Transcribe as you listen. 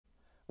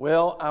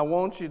Well, I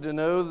want you to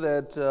know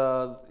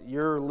that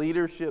your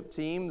leadership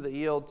team, the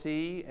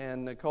ELT,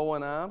 and Nicole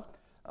and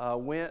I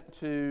went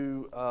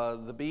to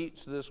the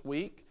beach this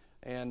week,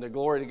 and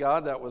glory to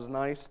God, that was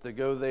nice to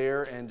go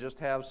there and just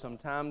have some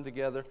time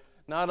together,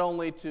 not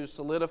only to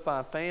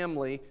solidify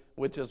family,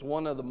 which is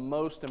one of the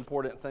most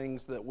important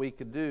things that we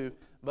could do,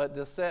 but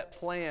to set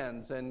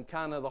plans and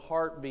kind of the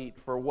heartbeat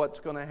for what's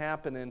going to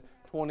happen in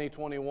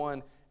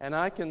 2021. And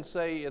I can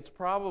say it's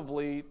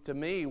probably, to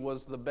me,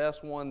 was the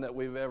best one that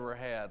we've ever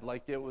had.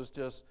 Like it was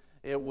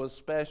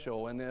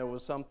special, and there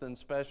was something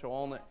special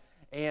on it.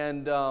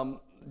 And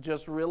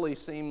just really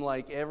seemed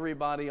like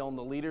everybody on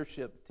the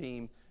leadership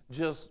team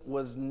just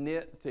was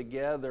knit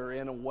together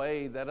in a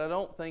way that I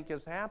don't think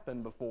has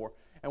happened before.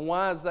 And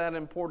why is that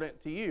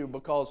important to you?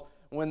 Because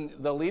when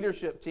the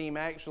leadership team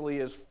actually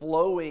is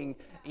flowing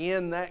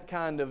in that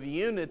kind of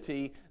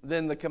unity,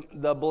 then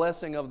the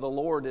blessing of the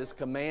Lord is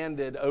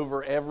commanded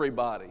over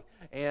everybody.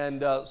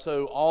 And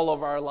so all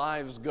of our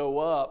lives go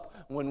up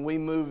when we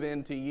move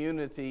into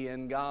unity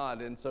in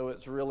God. And so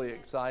it's really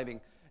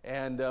exciting.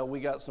 And we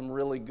got some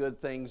really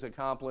good things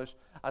accomplished.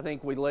 I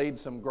think we laid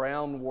some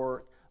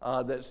groundwork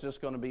that's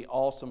just going to be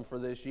awesome for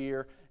this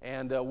year.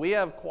 And we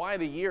have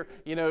quite a year.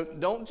 You know,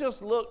 don't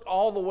just look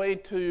all the way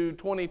to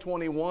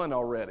 2021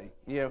 already.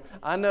 You know,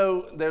 I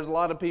know there's a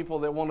lot of people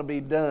that want to be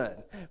done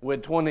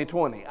with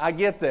 2020. I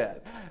get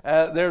that.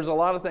 There's a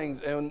lot of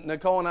things. And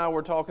Nicole and I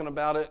were talking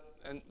about it.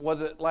 And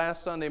was it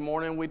last Sunday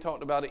morning? We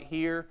talked about it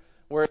here,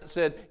 where it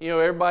said, you know,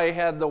 everybody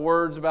had the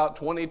words about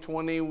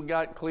 2020. We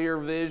got clear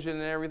vision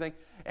and everything.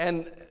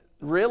 And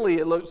really,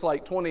 it looks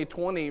like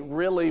 2020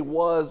 really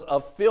was a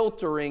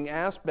filtering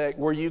aspect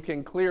where you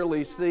can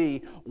clearly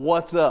see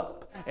what's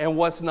up and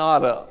what's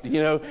not up.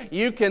 You know,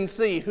 you can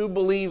see who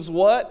believes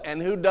what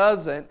and who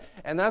doesn't.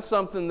 And that's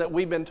something that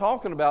we've been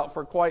talking about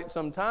for quite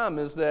some time,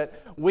 is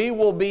that we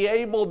will be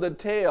able to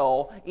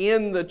tell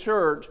in the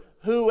church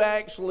who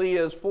actually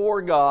is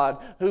for God,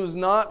 who's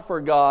not for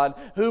God,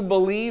 who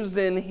believes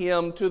in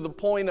Him to the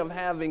point of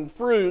having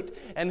fruit,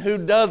 and who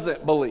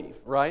doesn't believe,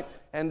 right?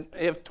 And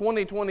if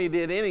 2020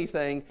 did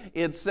anything,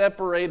 it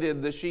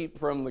separated the sheep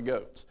from the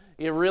goats.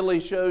 It really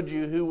showed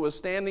you who was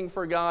standing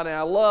for God. And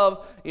I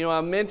love, you know,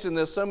 I mentioned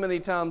this so many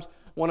times,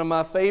 one of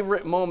my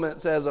favorite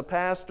moments as a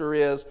pastor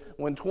is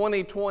when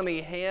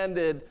 2020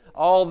 handed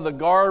all the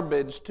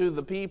garbage to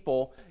the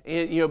people.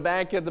 You know,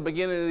 back at the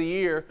beginning of the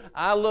year,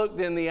 I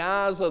looked in the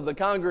eyes of the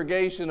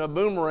congregation of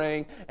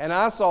Boomerang, and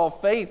I saw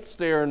faith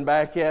staring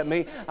back at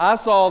me. I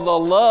saw the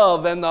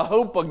love and the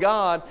hope of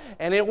God,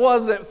 and it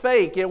wasn't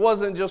fake. It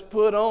wasn't just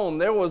put on.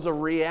 There was a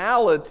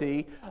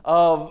reality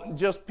of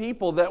just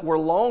people that were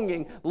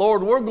longing,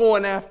 Lord, we're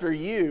going after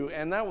you.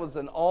 And that was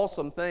an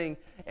awesome thing.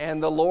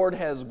 And the Lord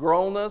has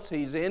grown us.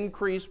 He's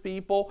increased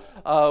people.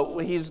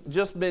 He's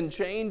just been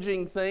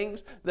changing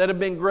things that have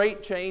been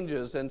great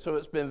changes. And so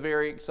it's been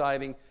very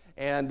exciting.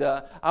 And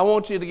I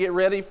want you to get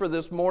ready for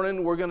this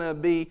morning. We're going to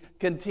be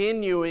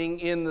continuing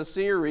in the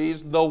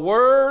series, The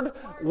Word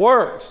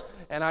Works.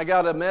 And I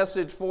got a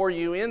message for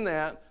you in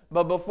that.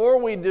 But before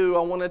we do,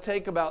 I want to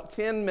take about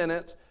 10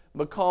 minutes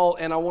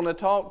and I want to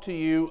talk to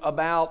you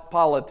about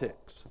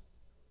politics.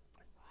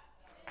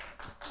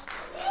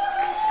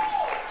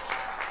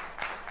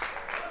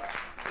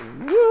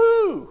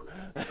 Woo!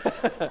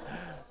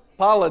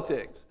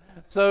 Politics.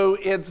 So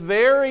it's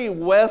very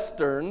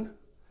Western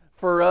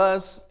for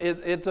us.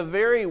 It's a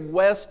very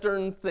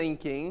Western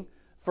thinking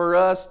for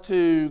us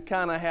to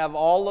kind of have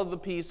all of the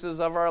pieces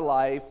of our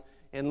life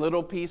in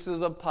little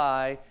pieces of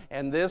pie,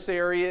 and this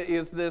area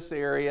is this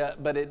area,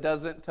 but it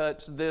doesn't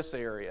touch this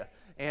area.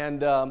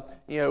 And,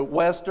 you know,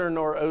 Western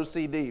or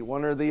OCD,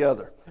 one or the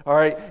other. All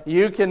right,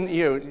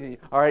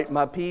 all right,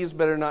 my peas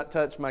better not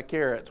touch my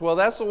carrots. Well,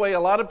 that's the way a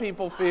lot of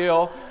people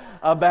feel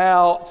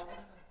about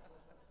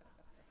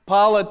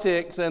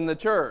politics and the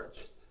church.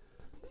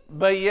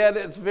 But yet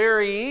it's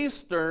very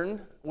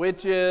Eastern,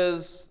 which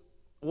is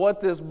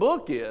what this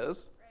book is,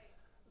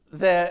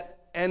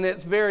 and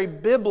it's very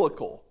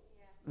biblical,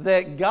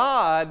 that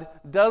God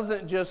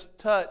doesn't just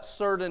touch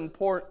certain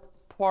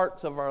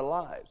parts of our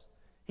lives.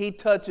 He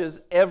touches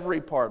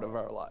every part of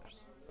our lives.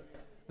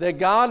 That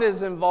God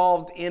is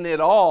involved in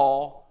it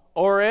all,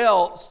 or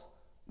else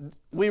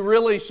we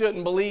really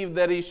shouldn't believe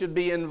that He should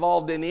be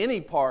involved in any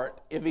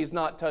part if He's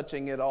not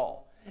touching it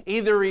all.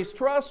 Either He's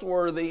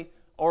trustworthy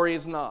or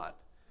He's not.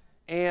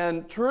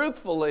 And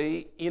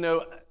truthfully, you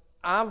know,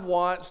 I've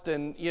watched,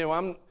 and you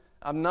know,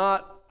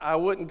 I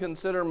wouldn't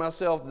consider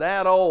myself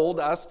that old.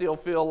 I still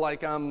feel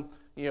like I'm,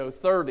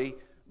 30,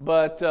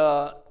 but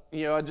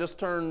I just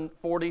turned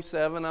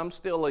 47. I'm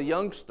still a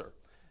youngster.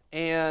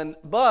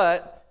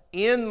 But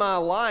in my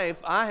life,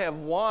 I have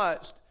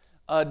watched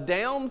a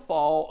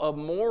downfall of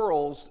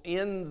morals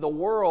in the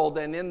world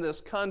and in this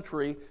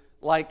country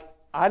like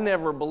I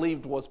never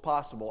believed was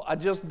possible. I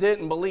just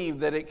didn't believe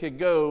that it could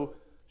go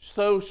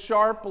so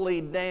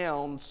sharply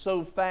down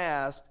so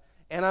fast.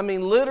 And I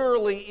mean,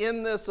 literally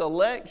in this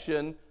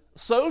election,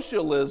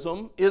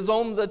 socialism is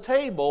on the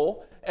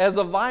table as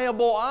a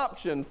viable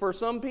option for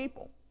some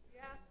people.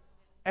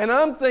 And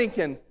I'm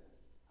thinking,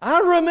 I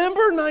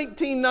remember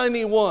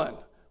 1991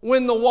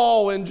 when the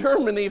wall in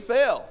Germany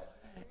fell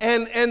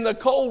and the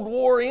Cold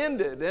War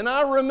ended. And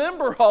I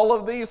remember all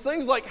of these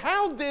things. Like,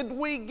 how did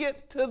we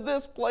get to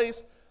this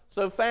place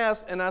so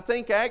fast? And I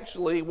think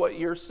actually what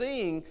you're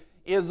seeing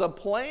is a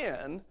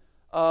plan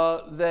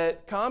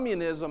that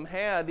communism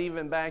had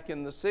even back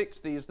in the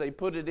 60s. They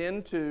put it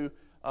into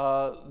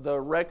the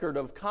record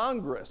of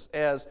Congress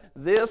as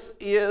this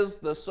is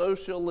the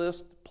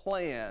socialist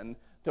plan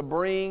to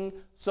bring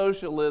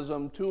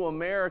socialism to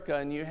America.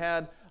 And you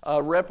had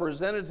a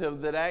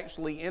representative that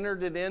actually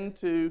entered it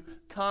into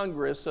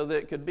Congress so that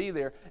it could be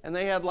there. And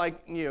they had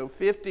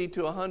 50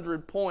 to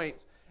 100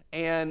 points.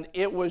 And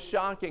it was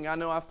shocking. I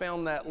know I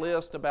found that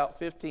list about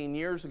 15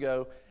 years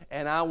ago,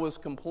 and I was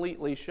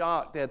completely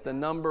shocked at the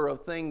number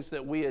of things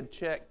that we had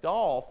checked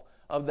off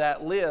of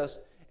that list.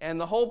 And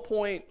the whole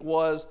point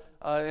was,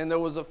 and there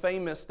was a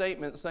famous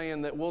statement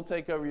saying that we'll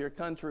take over your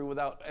country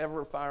without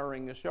ever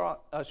firing a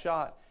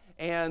shot.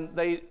 And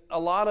a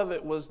lot of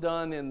it was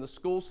done in the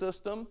school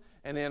system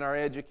and in our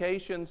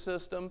education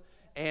system.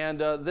 And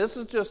this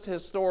is just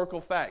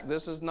historical fact.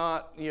 This is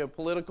not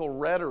political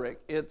rhetoric.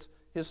 It's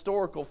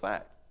historical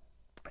fact.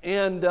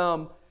 And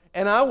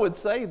I would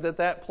say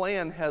that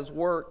plan has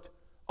worked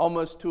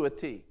almost to a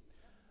T.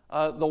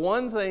 The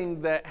one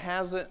thing that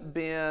hasn't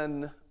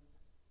been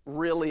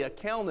really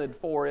accounted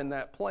for in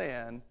that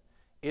plan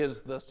is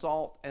the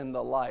salt and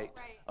the light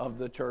of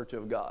the Church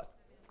of God.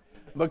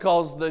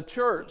 Because the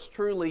church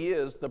truly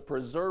is the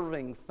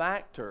preserving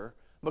factor.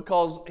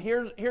 Because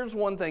here's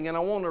one thing, and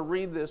I want to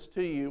read this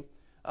to you,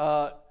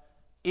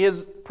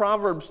 is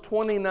Proverbs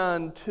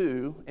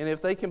 29:2, and if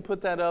they can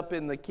put that up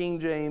in the King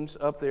James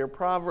up there,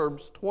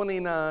 Proverbs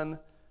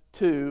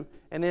 29:2,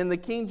 and in the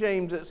King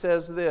James it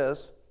says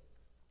this: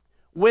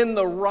 when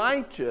the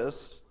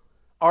righteous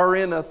are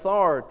in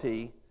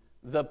authority,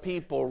 the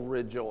people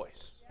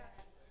rejoice.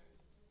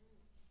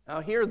 Now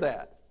hear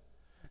that.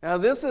 Now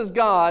this is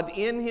God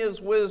in His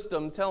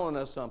wisdom telling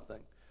us something.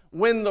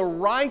 When the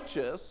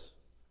righteous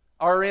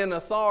are in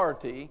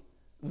authority,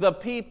 the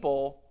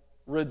people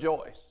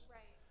rejoice.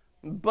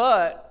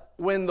 But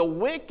when the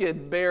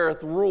wicked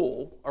beareth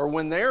rule, or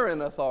when they're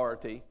in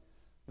authority,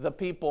 the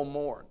people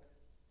mourn.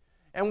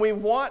 And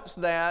we've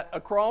watched that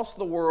across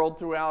the world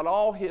throughout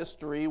all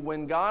history.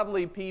 When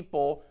godly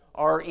people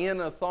are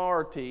in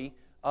authority,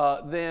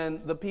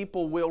 then the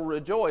people will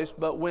rejoice.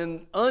 But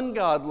when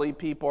ungodly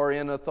people are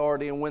in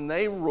authority and when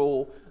they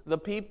rule, the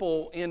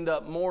people end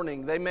up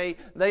mourning. They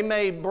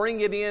may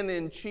bring it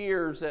in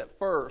cheers at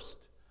first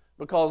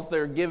because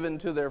they're given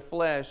to their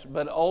flesh,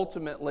 but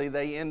ultimately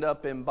they end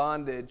up in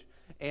bondage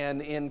and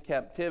in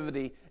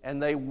captivity,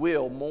 and they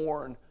will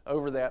mourn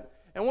over that.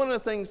 And one of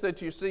the things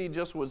that you see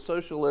just with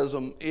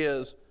socialism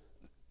is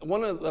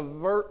one of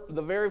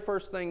the very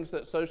first things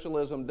that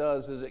socialism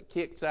does is it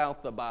kicks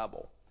out the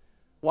Bible.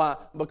 Why?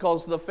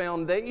 Because the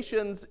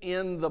foundations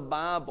in the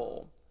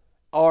Bible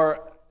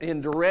are in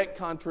direct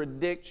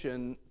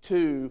contradiction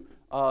to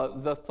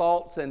the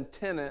thoughts and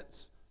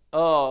tenets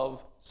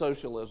of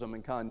socialism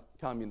and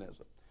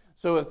communism.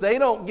 So if they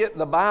don't get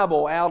the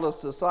Bible out of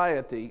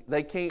society,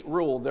 they can't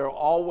rule. There'll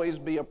always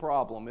be a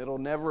problem. It'll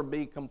never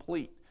be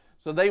complete.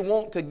 So they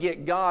want to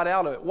get God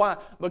out of it. Why?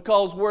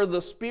 Because where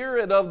the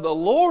Spirit of the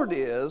Lord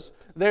is,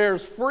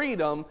 there's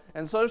freedom,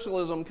 and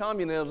socialism,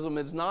 communism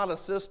is not a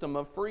system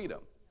of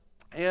freedom.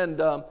 And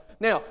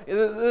now,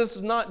 this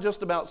is not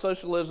just about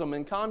socialism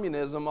and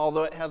communism,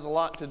 although it has a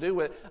lot to do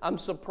with it. I'm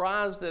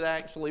surprised at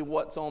actually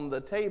what's on the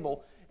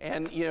table.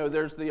 And,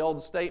 there's the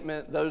old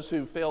statement, those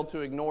who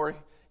ignore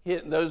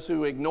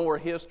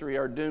history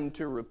are doomed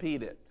to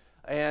repeat it.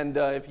 And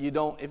if you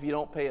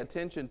don't pay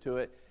attention to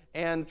it.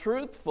 And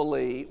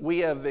truthfully, we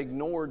have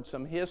ignored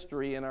some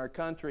history in our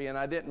country, and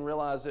I didn't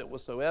realize it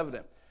was so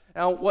evident.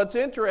 Now, what's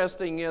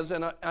interesting is,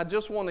 and I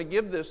just want to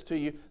give this to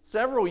you,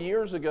 several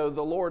years ago,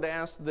 the Lord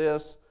asked me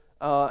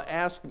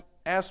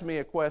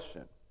a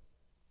question.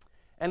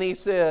 And He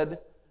said,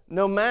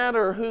 no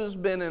matter who's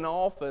been in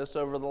office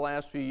over the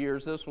last few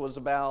years, this was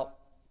about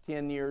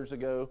 10 years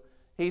ago,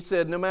 He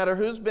said, no matter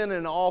who's been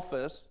in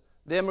office,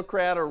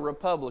 Democrat or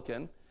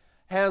Republican,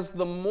 has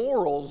the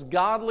morals,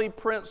 godly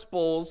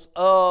principles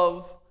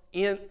of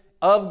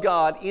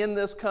God in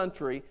this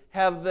country,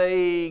 have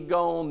they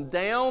gone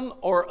down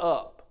or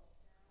up?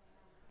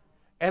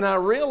 And I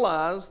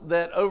realized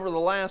that over the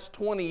last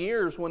 20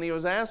 years when He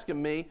was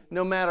asking me,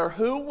 no matter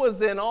who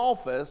was in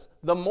office,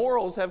 the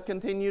morals have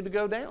continued to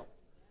go down.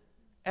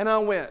 And I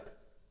went,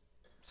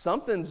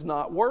 something's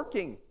not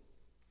working.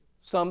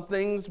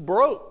 Something's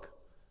broke.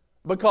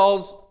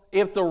 Because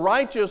if the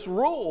righteous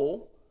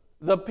rule,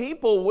 the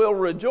people will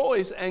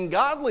rejoice, and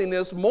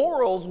godliness,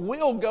 morals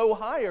will go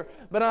higher.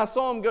 But I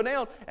saw them go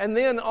down. And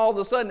then all of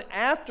a sudden,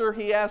 after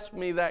He asked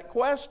me that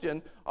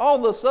question,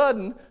 all of a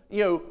sudden,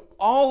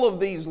 all of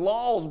these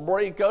laws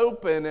break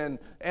open,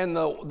 and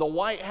the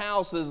White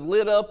House is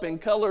lit up in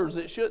colors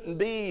it shouldn't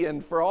be,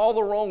 and for all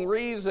the wrong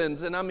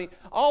reasons. And I mean,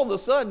 all of a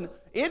sudden,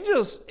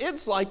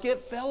 it's like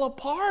it fell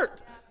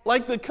apart.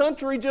 Like the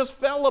country just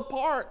fell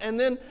apart. And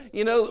then,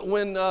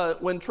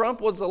 when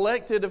Trump was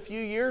elected a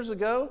few years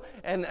ago,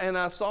 and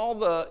I saw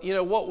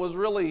what was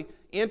really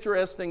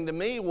interesting to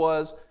me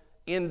was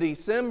in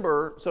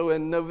December, so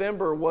in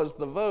November was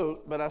the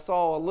vote, but I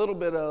saw a little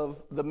bit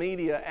of the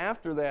media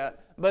after that.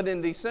 But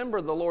in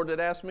December, the Lord had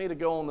asked me to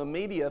go on the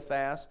media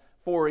fast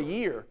for a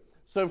year.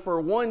 So for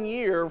 1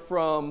 year,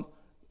 from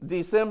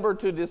December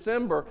to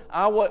December,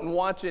 I wasn't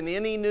watching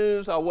any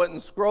news. I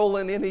wasn't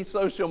scrolling any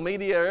social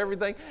media or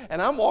everything. And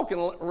I'm walking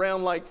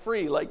around like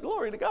free, like,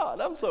 glory to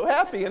God, I'm so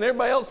happy. And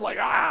everybody else like,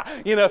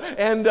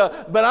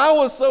 but I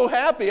was so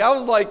happy. I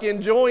was like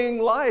enjoying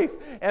life.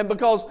 And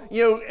because,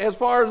 as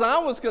far as I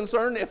was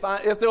concerned, if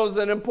there was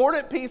an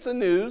important piece of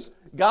news,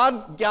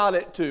 God got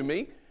it to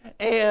me.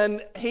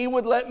 And He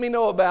would let me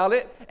know about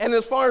it. And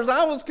as far as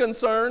I was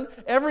concerned,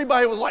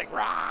 everybody was like,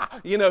 rah,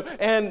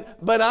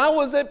 but I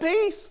was at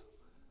peace.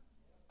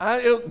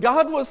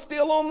 God was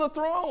still on the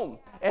throne.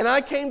 And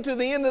I came to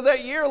the end of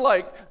that year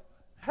like,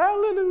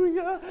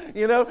 hallelujah,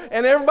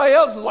 and everybody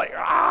else is like,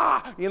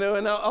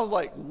 and I was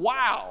like,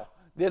 wow,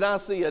 did I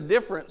see a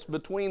difference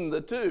between the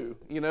two?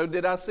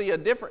 Did I see a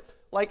difference?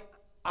 Like,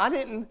 I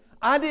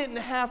didn't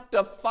have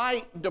to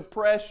fight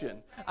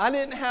depression. I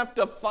didn't have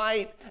to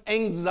fight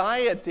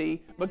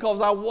anxiety because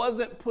I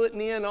wasn't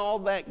putting in all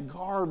that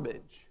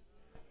garbage.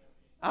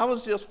 I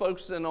was just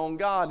focusing on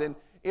God, and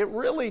it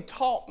really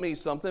taught me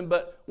something.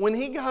 But when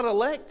he got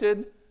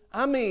elected,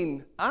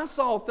 I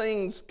saw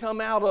things come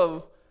out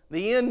of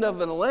the end of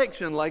an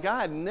election like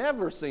I had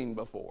never seen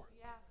before.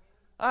 Yeah.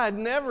 I had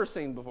never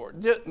seen before.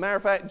 Matter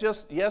of fact,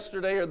 just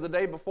yesterday or the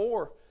day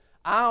before,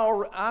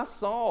 I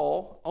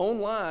saw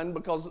online,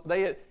 because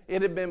it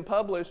had been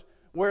published,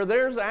 where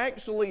there's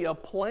actually a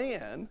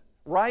plan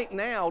right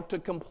now to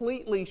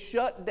completely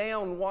shut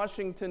down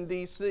Washington,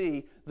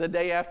 D.C. the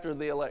day after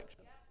the election.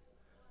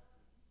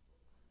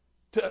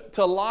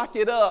 To lock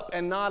it up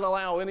and not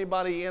allow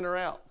anybody in or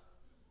out.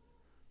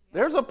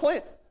 There's a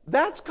plan.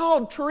 That's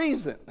called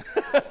treason.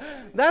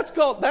 that's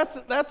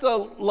a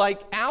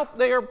like out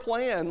there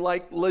plan,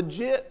 like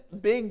legit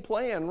big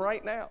plan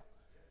right now.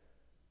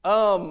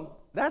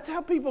 That's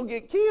how people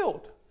get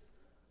killed.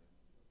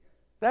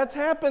 That's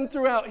happened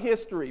throughout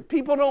history.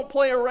 People don't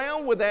play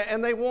around with that,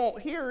 and they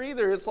won't here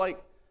either. It's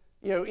like,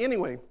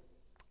 anyway.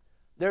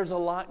 There's a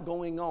lot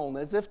going on.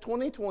 As if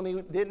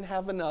 2020 didn't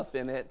have enough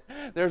in it.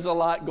 There's a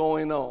lot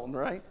going on,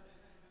 right?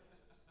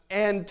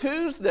 And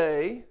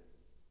Tuesday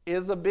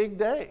is a big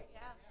day.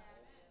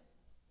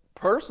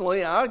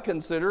 Personally, I would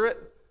consider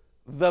it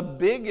the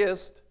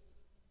biggest,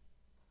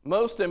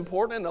 most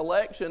important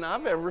election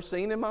I've ever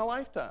seen in my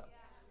lifetime.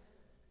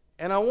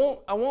 And I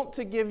want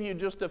to give you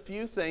just a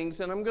few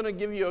things, and I'm going to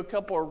give you a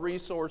couple of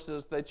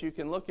resources that you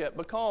can look at,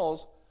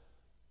 because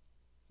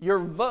your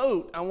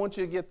vote, I want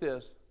you to get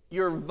this,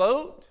 your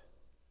vote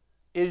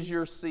is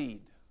your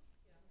seed.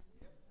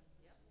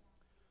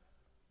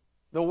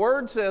 The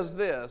Word says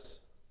this,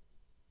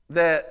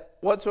 that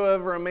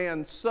whatsoever a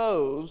man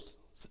sows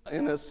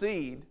in a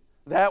seed,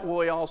 that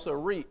will he also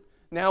reap.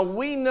 Now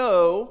we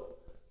know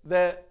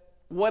that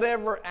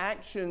whatever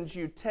actions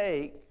you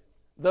take,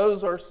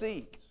 those are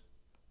seeds.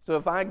 So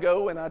if I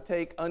go and I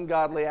take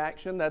ungodly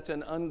action, that's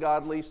an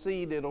ungodly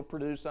seed. It'll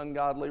produce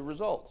ungodly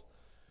results.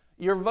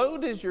 Your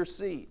vote is your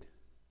seed.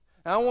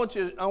 Now, I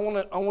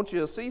want you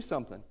to see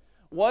something.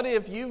 What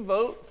if you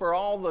vote for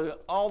all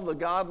the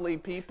godly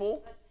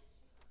people?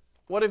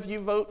 What if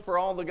you vote for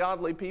all the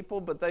godly people,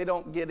 but they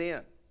don't get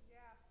in?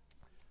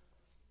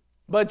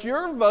 But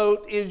your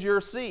vote is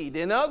your seed.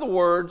 In other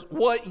words,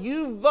 what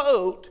you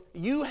vote,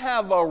 you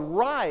have a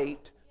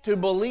right to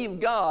believe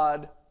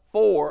God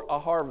for a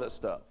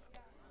harvest of.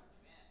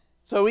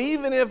 So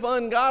even if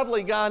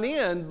ungodly got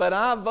in, but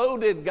I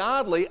voted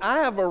godly, I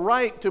have a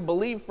right to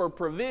believe for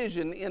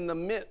provision in the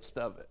midst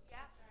of it.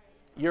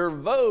 Your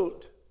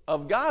vote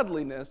of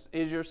godliness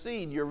is your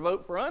seed. Your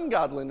vote for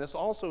ungodliness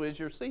also is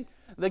your seed.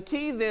 The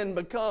key then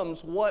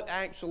becomes what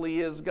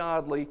actually is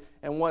godly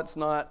and what's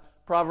not.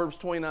 Proverbs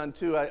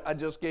 29:2, I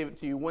just gave it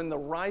to you. When the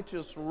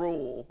righteous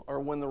rule,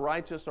 or when the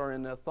righteous are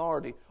in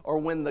authority, or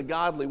when the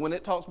godly, when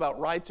it talks about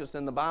righteous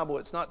in the Bible,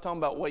 it's not talking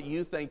about what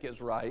you think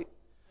is right.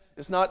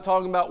 It's not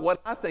talking about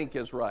what I think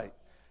is right.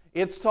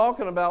 It's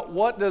talking about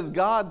what does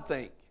God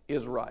think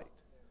is right.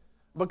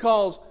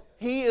 Because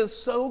He is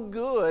so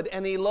good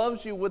and He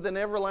loves you with an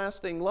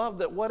everlasting love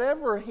that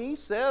whatever He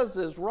says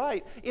is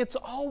right, it's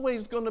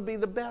always going to be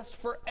the best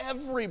for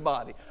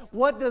everybody.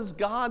 What does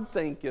God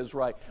think is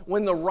right?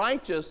 When the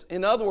righteous,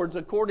 in other words,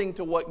 according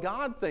to what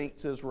God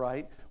thinks is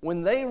right,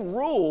 when they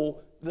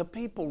rule, the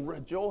people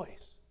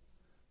rejoice.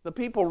 The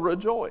people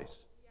rejoice.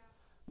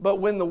 But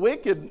when the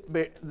wicked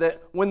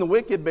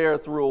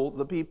beareth rule,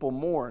 the people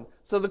mourn.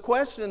 So the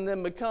question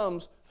then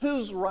becomes,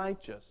 who's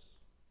righteous?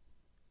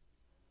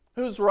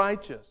 Who's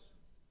righteous?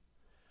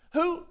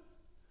 Who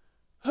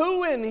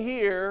in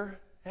here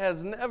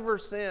has never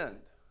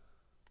sinned?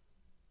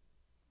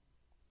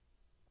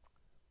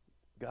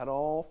 Got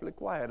awfully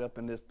quiet up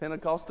in this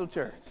Pentecostal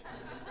church.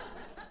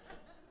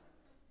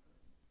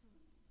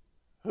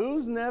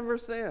 Who's never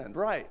sinned?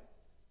 Right.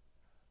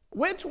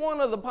 Which one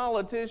of the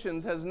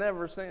politicians has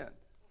never sinned?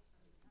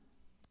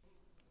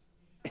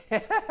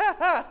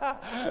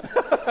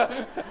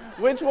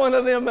 Which one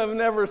of them have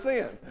never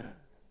sinned?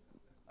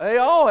 They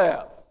all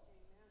have.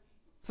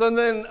 So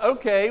then,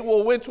 okay,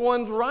 well, which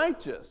one's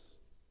righteous?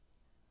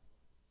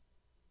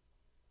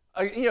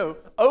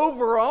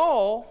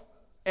 Overall,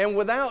 and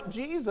without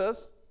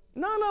Jesus,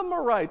 none of them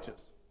are righteous.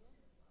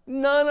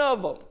 None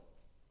of them.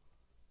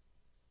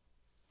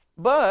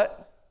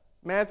 But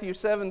Matthew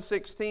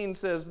 7:16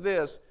 says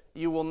this,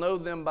 you will know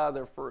them by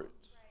their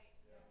fruits.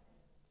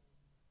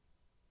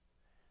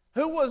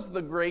 Who was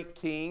the great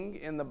king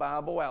in the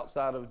Bible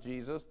outside of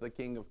Jesus, the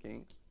King of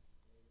Kings?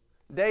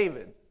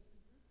 David.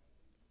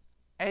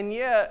 And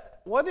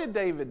yet, what did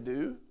David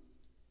do?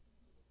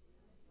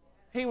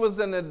 He was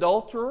an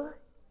adulterer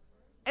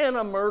and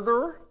a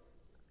murderer,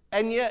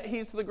 and yet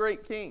he's the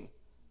great king.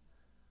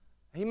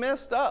 He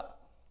messed up.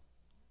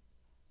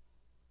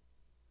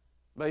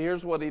 But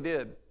here's what he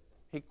did.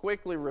 He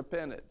quickly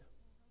repented.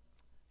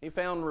 He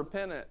found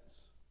repentance,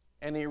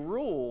 and he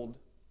ruled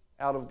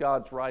out of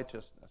God's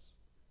righteousness.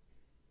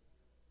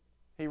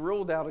 He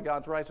ruled out of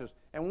God's righteousness.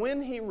 And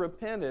when he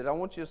repented, I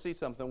want you to see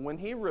something. When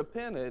he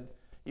repented,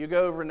 you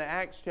go over into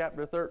Acts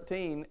chapter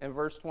 13 and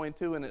verse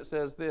 22, and it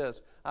says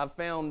this, I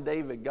found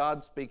David,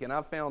 God speaking,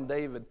 I found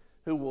David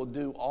who will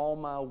do all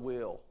my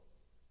will.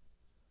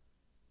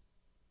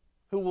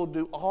 Who will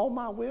do all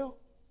my will?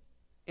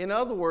 In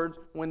other words,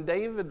 when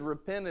David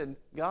repented,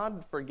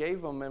 God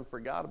forgave him and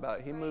forgot about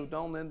it. He moved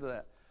on into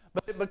that.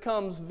 But it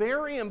becomes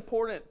very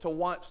important to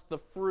watch the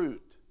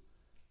fruit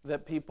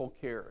that people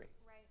carry.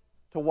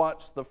 To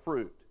watch the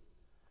fruit.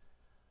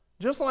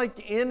 Just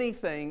like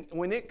anything,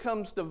 when it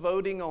comes to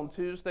voting on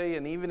Tuesday,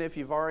 and even if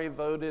you've already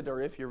voted or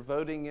if you're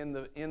voting in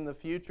the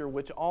future,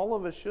 which all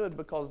of us should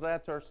because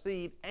that's our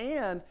seed,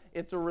 and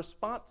it's a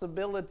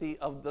responsibility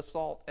of the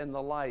salt and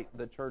the light,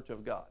 the church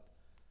of God.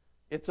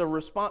 It's a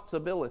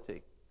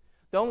responsibility.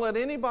 Don't let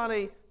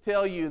anybody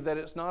tell you that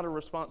it's not a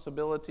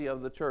responsibility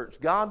of the church.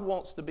 God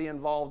wants to be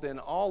involved in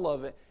all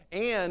of it,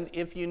 and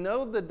if you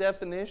know the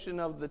definition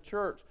of the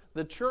church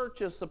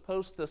is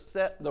supposed to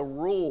set the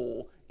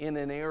rule in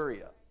an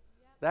area.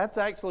 That's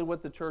actually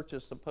what the church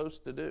is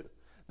supposed to do.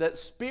 That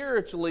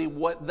spiritually,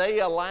 what they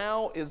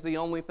allow is the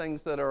only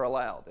things that are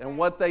allowed. And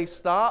what they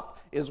stop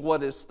is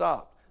what is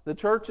stopped. The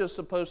church is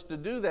supposed to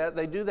do that.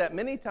 They do that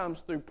many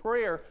times through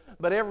prayer,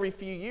 but every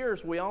few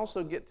years we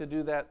also get to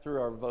do that through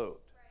our vote.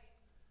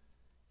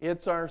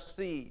 It's our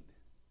seed.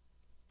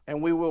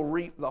 And we will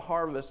reap the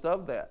harvest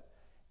of that.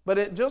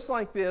 But just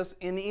like this,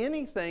 in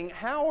anything,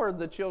 how are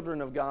the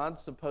children of God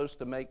supposed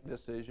to make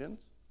decisions?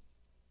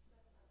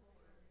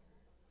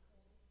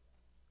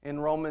 In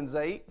Romans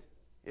 8,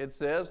 it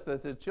says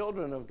that the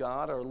children of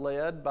God are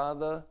led by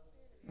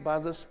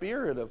the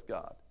Spirit of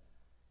God.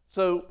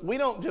 So we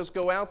don't just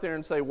go out there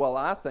and say, well,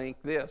 I think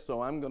this,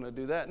 so I'm going to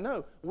do that.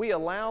 No, we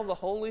allow the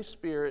Holy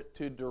Spirit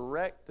to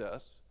direct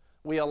us.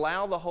 We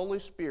allow the Holy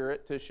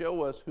Spirit to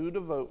show us who to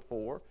vote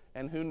for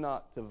and who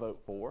not to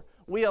vote for.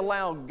 We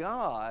allow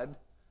God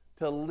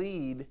to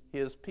lead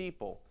His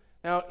people.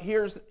 Now,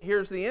 here's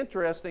the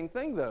interesting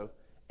thing, though.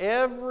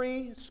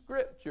 Every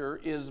Scripture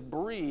is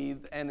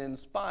breathed and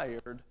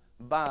inspired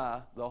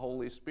by the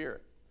Holy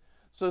Spirit.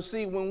 So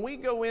see, when we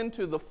go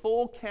into the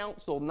full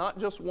counsel, not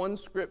just one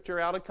Scripture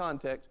out of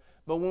context,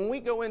 but when we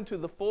go into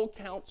the full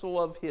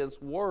counsel of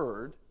His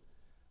Word,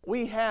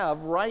 we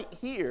have right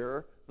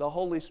here the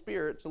Holy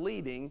Spirit's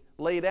leading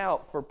laid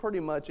out for pretty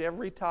much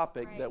every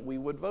topic that we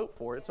would vote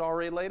for. It's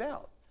already laid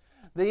out.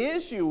 The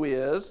issue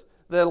is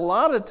that a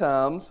lot of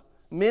times,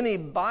 many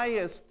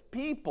biased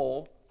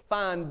people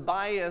find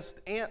biased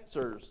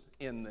answers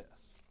in this.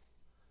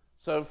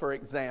 So, for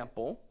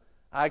example,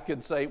 I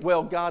could say,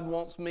 well, God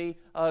wants me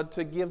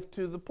to give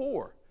to the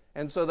poor.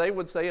 And so they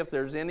would say, if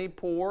there's any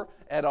poor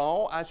at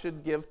all, I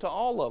should give to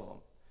all of them.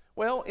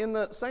 Well, in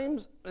that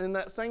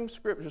same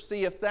Scripture,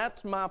 see, if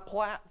that's my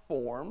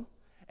platform,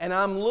 and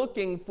I'm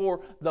looking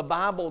for the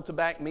Bible to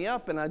back me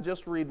up, and I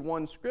just read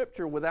one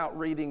Scripture without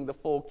reading the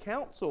full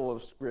counsel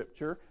of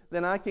Scripture,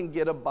 then I can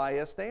get a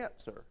biased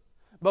answer.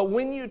 But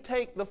when you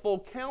take the full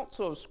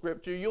counsel of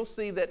Scripture, you'll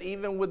see that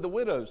even with the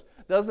widows,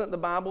 doesn't the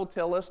Bible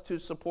tell us to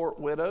support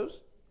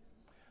widows?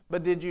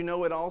 But did you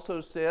know it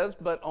also says,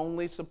 but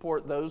only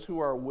support those who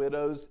are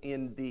widows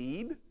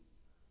indeed?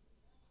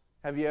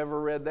 Have you ever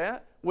read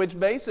that? Which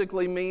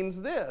basically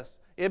means this.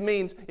 It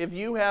means if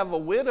you have a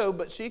widow,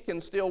 but she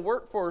can still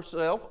work for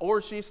herself,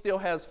 or she still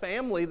has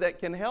family that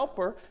can help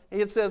her,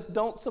 it says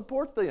don't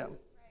support them. Right.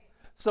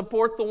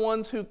 Support the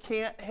ones who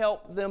can't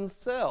help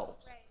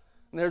themselves. Right.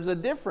 There's a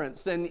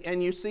difference,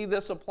 and you see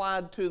this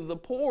applied to the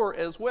poor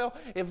as well.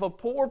 If a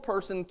poor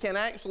person can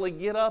actually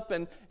get up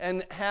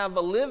and have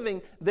a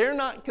living, they're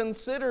not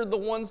considered the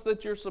ones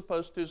that you're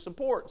supposed to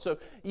support. So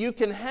you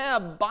can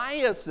have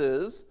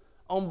biases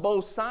on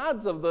both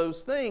sides of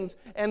those things,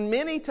 and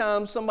many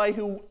times somebody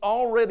who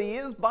already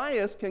is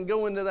biased can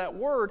go into that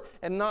word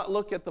and not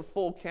look at the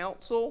full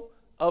counsel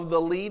of the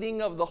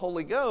leading of the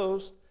Holy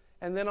Ghost,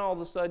 and then all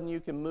of a sudden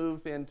you can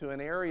move into an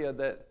area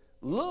that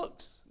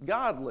looks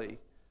godly,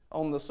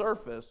 on the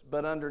surface,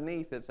 but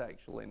underneath it's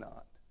actually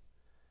not.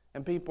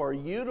 And people are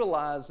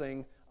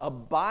utilizing a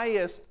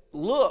biased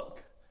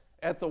look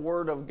at the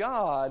Word of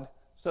God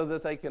so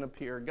that they can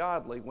appear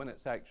godly when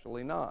it's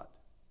actually not.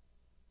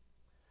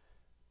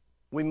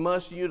 We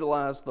must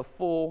utilize the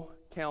full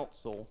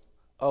counsel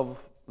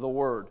of the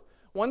Word.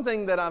 One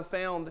thing that I've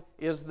found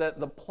is that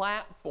the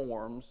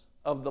platforms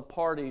of the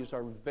parties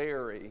are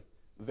very,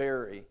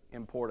 very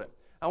important.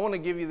 I want to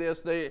give you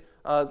this,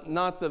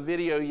 not the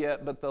video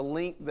yet, but the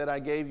link that I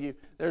gave you.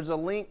 There's a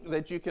link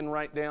that you can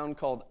write down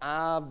called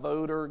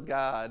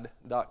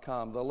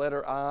iVoterGuide.com. The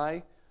letter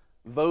I,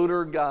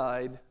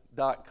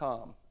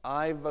 voterguide.com.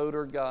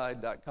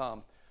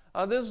 iVoterGuide.com.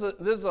 This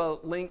is a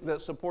link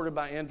that's supported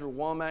by Andrew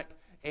Womack,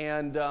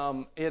 and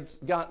it's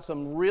got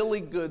some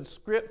really good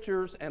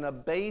scriptures and a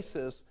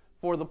basis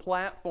for the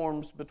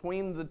platforms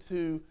between the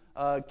two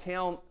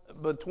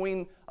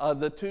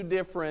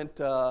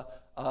different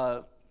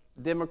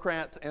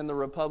Democrats and the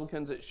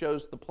Republicans. It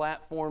shows the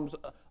platforms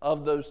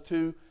of those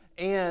two.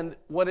 And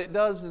what it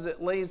does is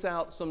it lays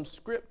out some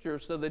scripture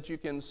so that you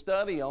can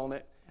study on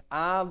it.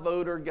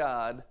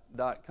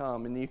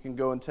 iVoterGuide.com, and you can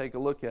go and take a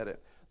look at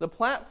it. The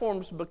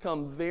platforms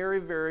become very,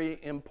 very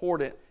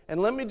important.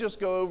 And let me just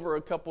go over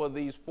a couple of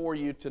these for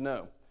you to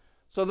know.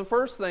 So the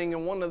first thing,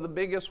 and one of the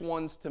biggest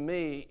ones to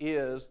me,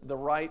 is the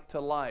right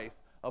to life.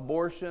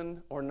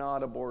 Abortion or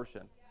not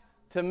abortion.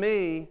 To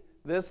me,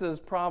 this is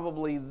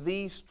probably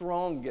the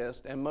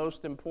strongest and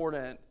most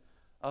important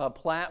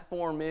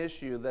platform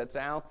issue that's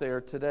out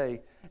there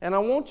today. And I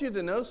want you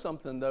to know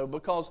something, though,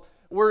 because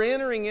we're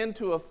entering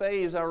into a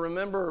phase. I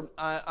remember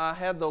I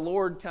had the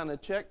Lord kind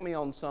of check me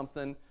on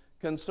something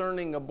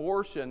concerning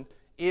abortion.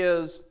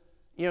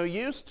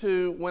 Used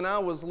to, when I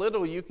was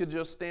little, you could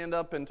just stand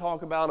up and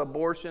talk about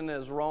abortion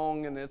as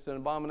wrong and it's an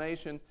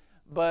abomination.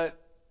 But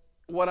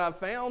what I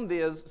found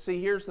is,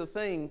 here's the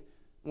thing.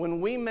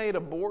 When we made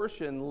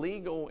abortion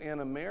legal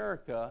in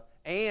America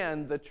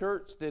and the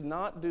church did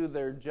not do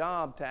their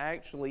job to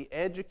actually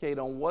educate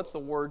on what the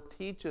Word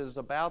teaches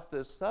about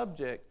this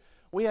subject,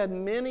 we had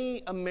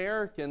many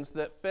Americans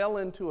that fell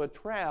into a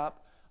trap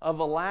of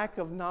a lack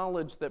of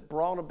knowledge that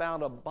brought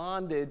about a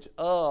bondage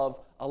of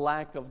a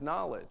lack of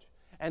knowledge.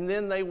 And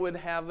then they would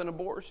have an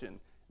abortion.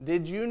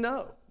 Did you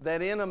know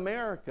that in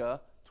America,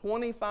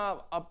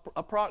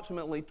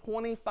 approximately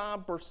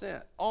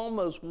 25%,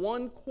 almost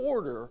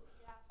 1/4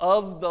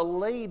 of the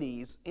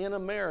ladies in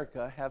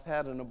America have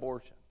had an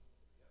abortion?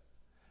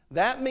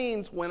 That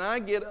means when I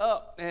get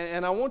up,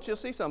 and I want you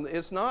to see something,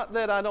 it's not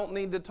that I don't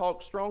need to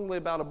talk strongly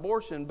about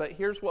abortion, but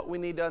here's what we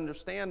need to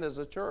understand as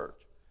a church.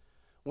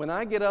 When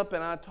I get up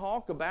and I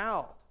talk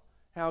about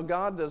how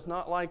God does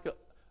not like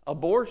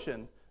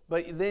abortion,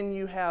 but then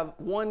you have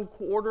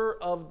 1/4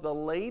 of the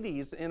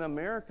ladies in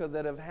America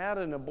that have had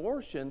an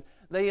abortion,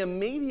 the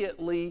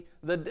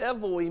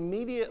devil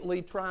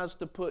immediately tries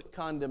to put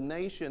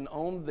condemnation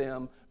on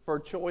them for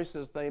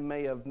choices they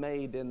may have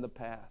made in the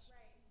past.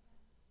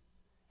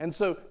 And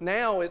so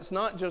now it's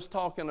not just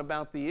talking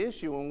about the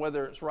issue and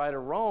whether it's right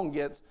or wrong.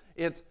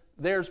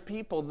 There's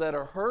people that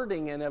are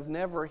hurting and have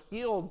never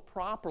healed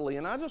properly.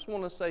 And I just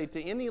want to say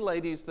to any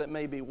ladies that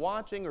may be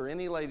watching or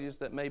any ladies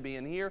that may be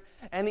in here,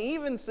 and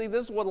even this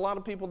is what a lot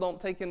of people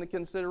don't take into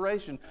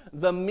consideration.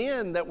 The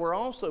men that were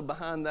also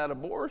behind that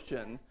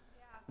abortion,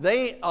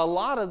 a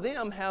lot of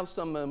them have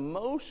some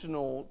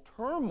emotional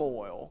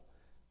turmoil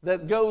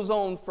that goes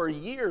on for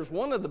years.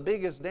 One of the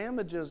biggest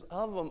damages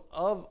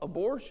of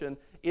abortion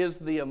is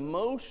the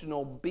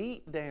emotional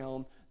beat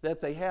down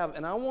that they have.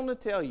 And I want to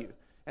tell you,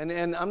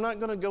 and I'm not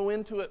going to go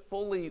into it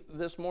fully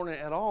this morning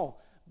at all,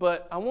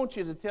 but I want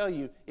you to tell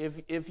you,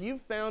 if you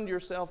found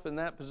yourself in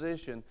that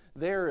position,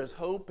 there is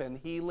hope and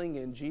healing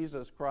in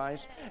Jesus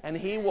Christ, and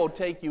He will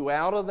take you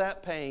out of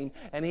that pain,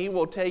 and He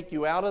will take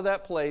you out of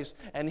that place,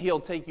 and He'll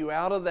take you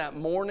out of that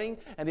mourning,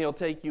 and He'll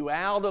take you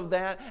out of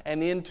that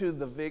and into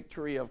the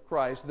victory of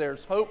Christ.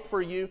 There's hope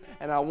for you,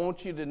 and I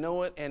want you to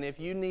know it, and if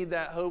you need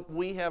that hope,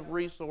 we have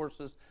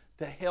resources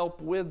to help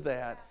with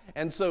that.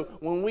 And so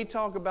when we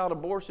talk about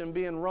abortion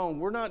being wrong,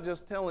 we're not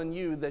just telling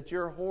you that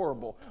you're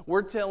horrible.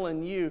 We're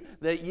telling you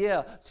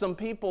that, some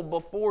people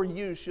before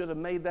you should have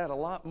made that a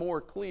lot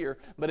more clear.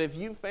 But if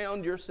you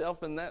found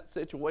yourself in that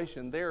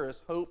situation, there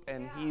is hope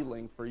and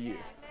healing for you.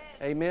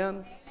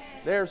 Amen?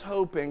 There's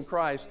hope in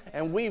Christ.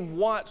 And we've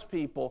watched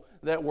people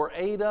that were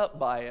ate up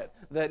by it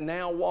that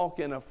now walk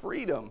in a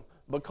freedom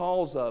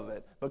because of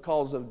it,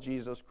 because of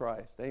Jesus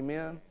Christ.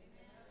 Amen?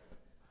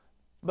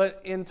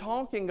 But in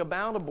talking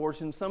about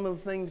abortion, some of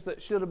the things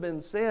that should have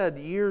been said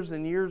years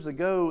and years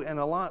ago and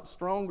a lot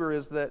stronger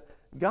is that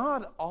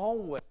God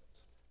always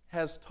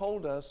has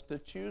told us to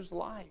choose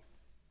life.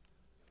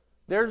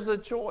 There's a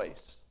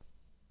choice.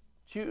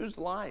 Choose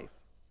life.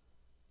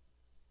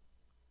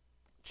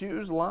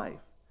 Choose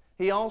life.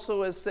 He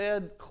also has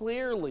said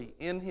clearly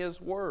in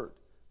His Word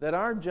that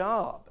our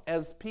job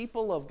as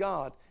people of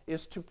God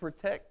is to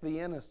protect the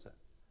innocent.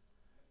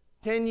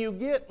 Can you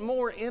get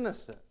more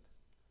innocent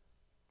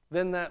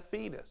than that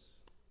fetus?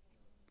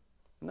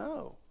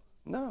 No.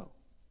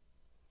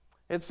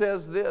 It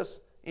says this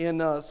in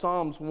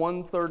Psalms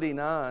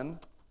 139,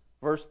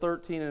 verse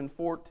 13 and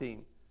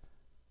 14,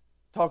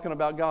 talking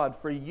about God.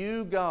 For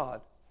you,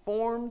 God,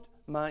 formed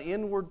my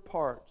inward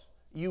parts.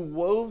 You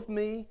wove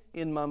me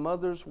in my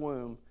mother's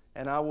womb,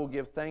 and I will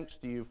give thanks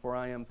to you, for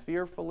I am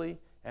fearfully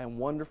and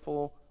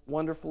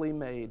wonderfully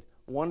made.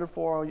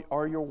 Wonderful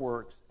are your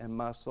works, and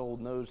my soul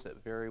knows it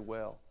very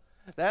well.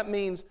 That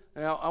means,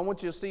 now I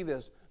want you to see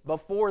this,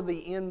 before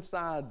the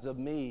insides of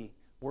me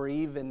were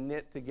even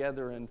knit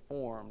together and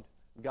formed,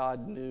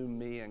 God knew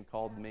me and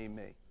called me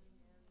me.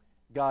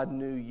 God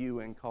knew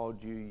you and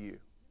called you you.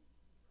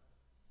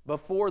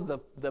 Before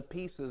the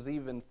pieces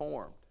even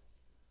formed,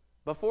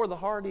 before the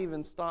heart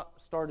even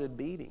started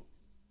beating,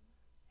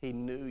 He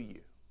knew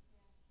you.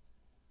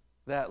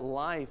 That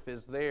life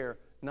is there,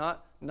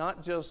 not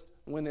just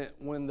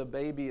when the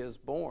baby is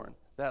born.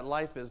 That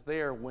life is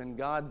there when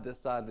God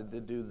decided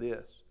to do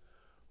this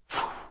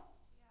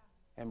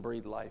and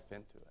breathe life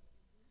into it.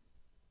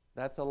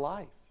 That's a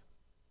life.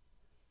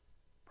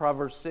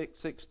 Proverbs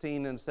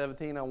 6:16 and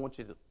 17, I want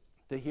you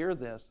to hear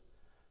this.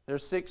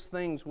 There's 6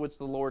 things which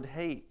the Lord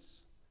hates.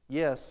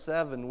 Yes,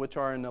 7 which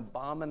are an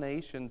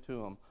abomination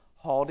to Him.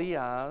 Haughty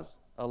eyes,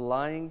 a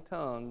lying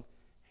tongue,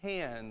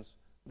 hands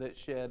that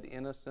shed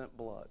innocent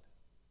blood.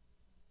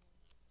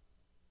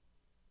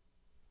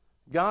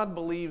 God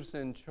believes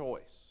in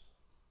choice.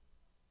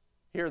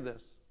 Hear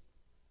this.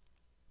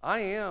 I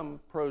am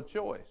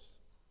pro-choice,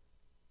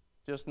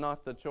 just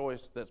not the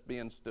choice that's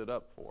being stood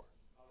up for.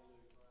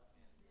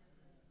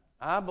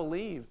 I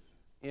believe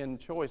in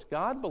choice.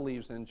 God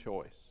believes in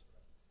choice.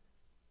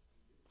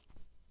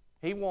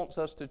 He wants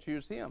us to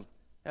choose Him.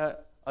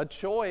 A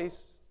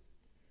choice,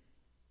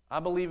 I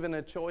believe in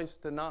a choice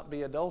to not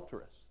be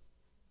adulterous.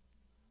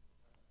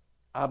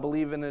 I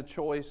believe in a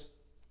choice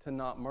to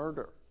not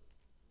murder.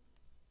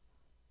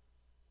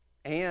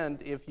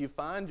 And if you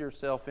find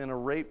yourself in a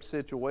rape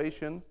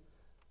situation,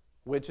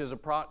 which is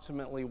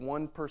approximately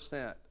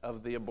 1%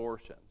 of the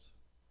abortions,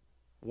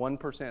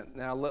 1%.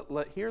 Now,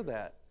 let hear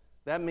that.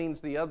 That means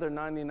the other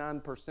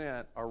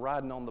 99% are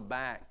riding on the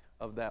back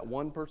of that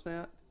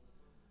 1%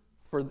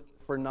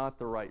 for not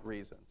the right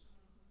reasons.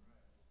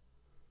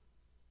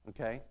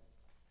 Okay?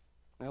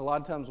 And a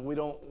lot of times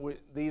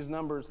these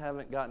numbers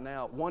haven't gotten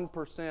out.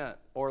 1%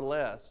 or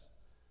less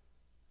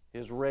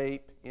is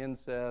rape,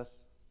 incest,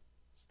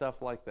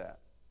 stuff like that.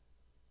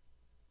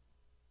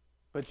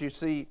 But you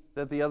see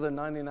that the other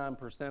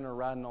 99% are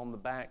riding on the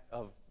back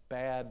of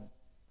bad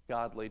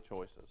godly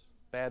choices,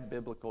 bad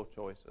biblical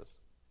choices.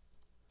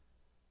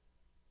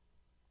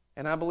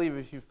 And I believe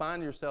if you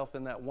find yourself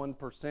in that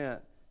 1%,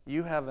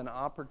 you have an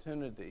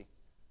opportunity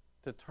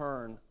to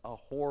turn a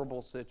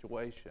horrible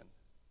situation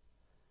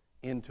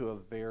into a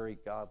very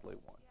godly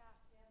one.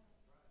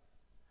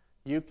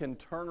 You can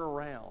turn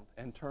around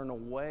and turn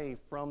away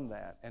from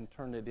that and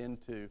turn it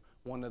into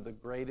one of the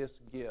greatest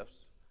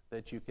gifts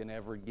that you can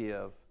ever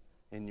give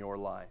in your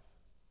life.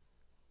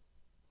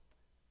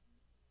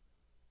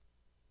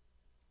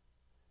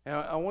 And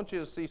I want you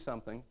to see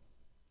something.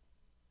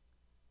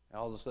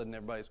 All of a sudden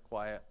everybody's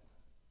quiet.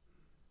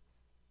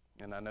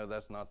 And I know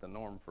that's not the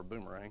norm for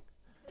Boomerang.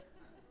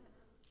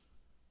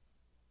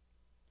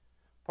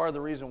 Part of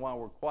the reason why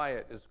we're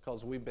quiet is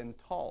because we've been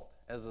taught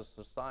as a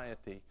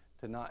society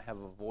to not have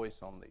a voice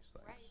on these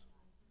things. Right.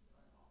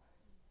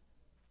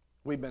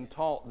 We've been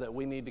taught that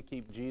we need to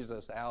keep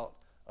Jesus out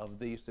of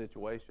these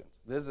situations.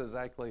 This is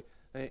actually,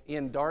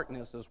 in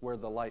darkness is where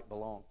the light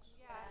belongs.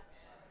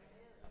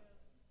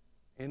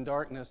 Yeah. In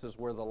darkness is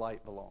where the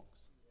light belongs.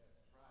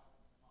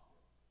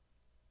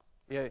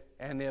 Yeah,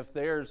 and if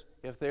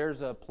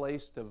there's a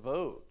place to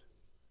vote,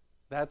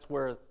 that's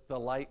where the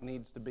light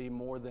needs to be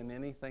more than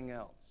anything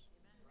else.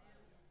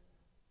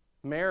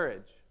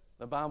 Marriage,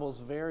 the Bible's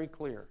very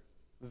clear,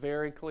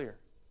 very clear.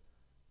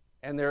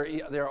 And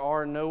there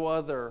are no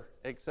other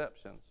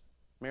exceptions.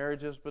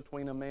 Marriage is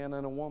between a man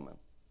and a woman.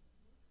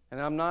 And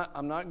I'm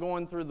not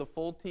going through the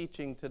full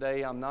teaching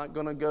today. I'm not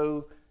going to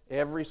go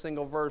every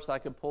single verse I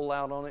could pull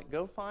out on it.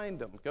 Go find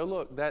them. Go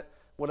look.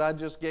 What I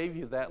just gave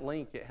you, that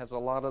link, it has a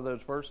lot of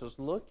those verses.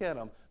 Look at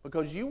them,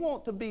 because you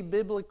want to be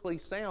biblically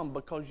sound,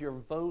 because your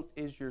vote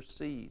is your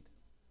seed.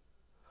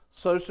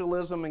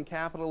 Socialism and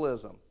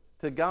capitalism.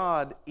 To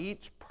God,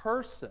 each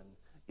person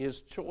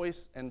is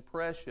choice and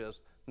precious,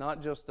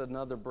 not just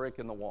another brick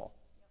in the wall.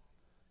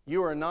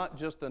 You are not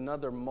just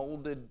another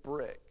molded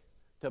brick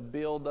to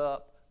build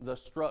up the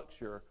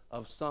structure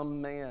of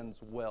some man's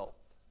wealth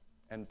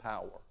and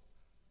power.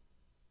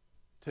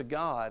 To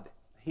God,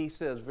 He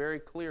says very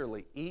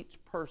clearly, each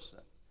person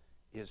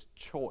is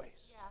choice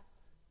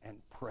and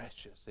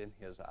precious in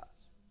His eyes.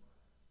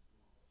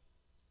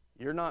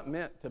 You're not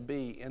meant to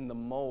be in the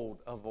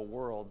mold of a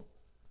world,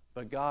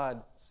 but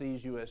God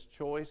sees you as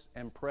choice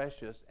and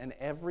precious, and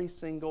every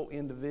single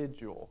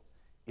individual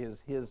is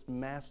His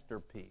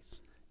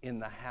masterpiece in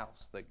the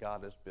house that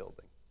God is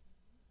building.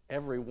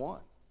 Every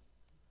one.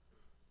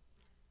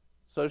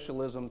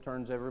 Socialism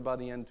turns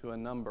everybody into a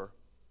number.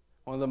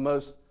 One of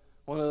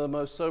the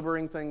most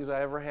sobering things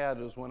I ever had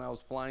was when I was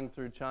flying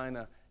through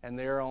China, and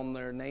there on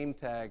their name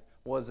tag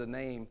was a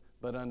name,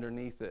 but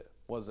underneath it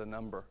was a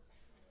number.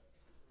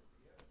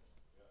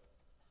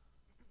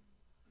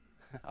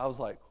 I was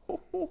like, hoo,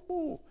 hoo,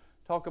 hoo.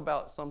 Talk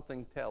about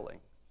something telling.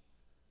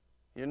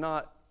 You're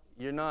not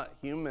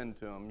human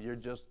to them. You're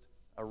just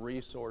a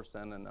resource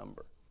and a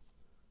number.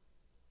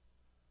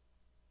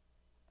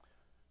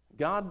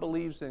 God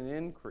believes in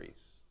increase,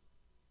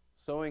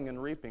 sowing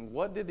and reaping.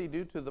 What did he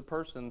do to the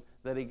person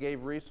that he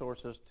gave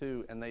resources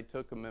to and they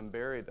took them and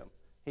buried them?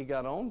 He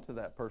got on to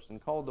that person,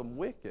 called them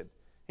wicked.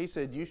 He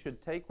said, you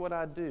should take what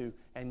I do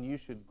and you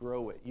should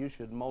grow it. You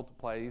should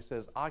multiply it. He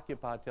says,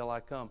 occupy till I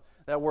come.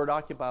 That word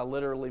occupy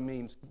literally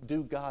means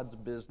do God's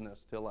business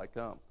till I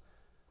come.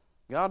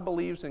 God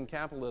believes in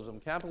capitalism.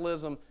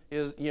 Capitalism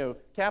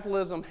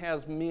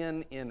has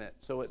men in it,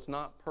 so it's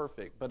not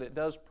perfect, but it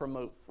does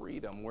promote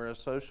freedom, whereas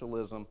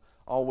socialism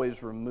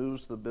always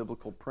removes the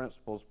biblical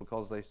principles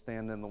because they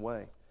stand in the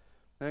way.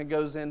 Then it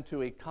goes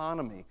into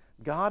economy.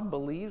 God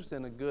believes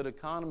in a good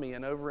economy,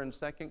 and over in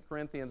 2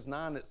 Corinthians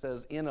 9 it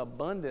says, in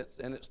abundance,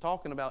 and it's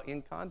talking about,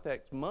 in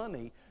context,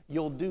 money,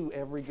 you'll do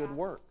every good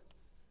work.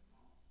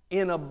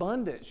 In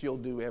abundance, you'll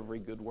do every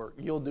good work.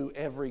 You'll do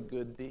every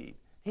good deed.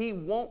 He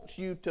wants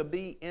you to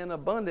be in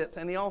abundance,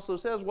 and he also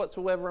says,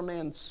 whatsoever a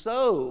man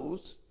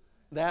sows,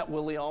 that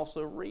will he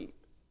also reap.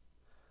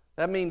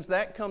 That means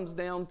that comes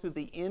down to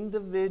the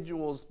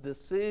individual's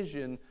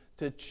decision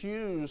to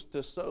choose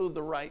to sow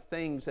the right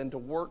things and to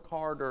work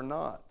hard or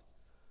not.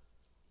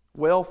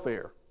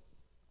 Welfare.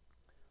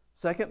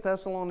 2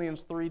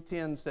 Thessalonians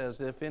 3:10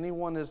 says, if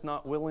anyone is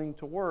not willing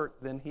to work,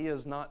 then he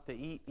is not to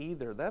eat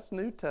either. That's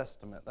New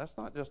Testament. That's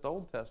not just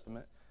Old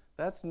Testament.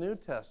 That's New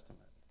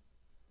Testament.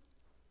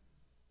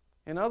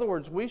 In other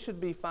words, we should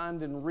be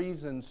finding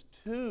reasons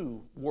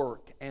to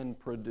work and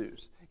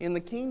produce. In the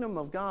kingdom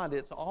of God,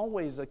 it's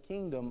always a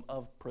kingdom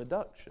of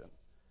production.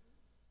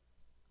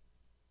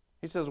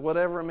 He says,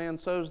 whatever a man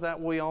sows,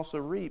 that will he also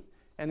reap.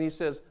 And he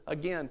says,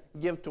 again,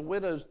 give to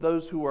widows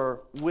those who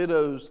are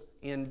widows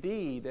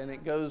indeed. And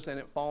it goes and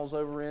it falls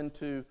over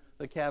into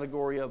the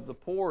category of the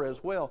poor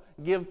as well.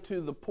 Give to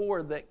the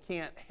poor that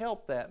can't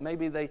help that.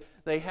 Maybe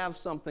they have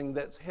something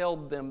that's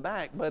held them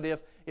back. But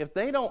if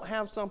they don't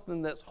have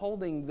something that's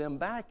holding them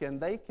back and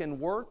they can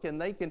work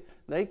and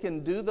they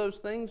can do those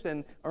things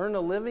and earn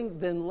a living,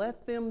 then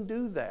let them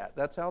do that.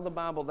 That's how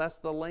that's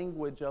the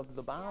language of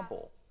the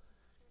Bible.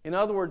 In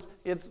other words,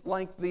 it's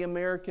like the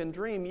American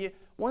dream.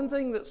 One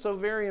thing that's so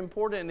very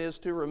important is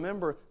to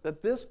remember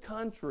that this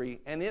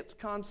country and its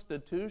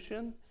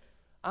Constitution,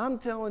 I'm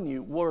telling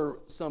you, were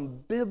some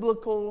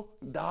biblical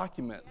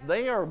documents.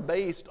 They are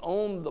based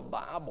on the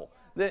Bible.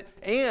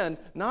 And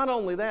not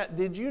only that,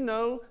 did you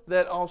know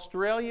that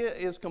Australia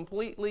is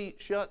completely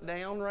shut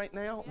down right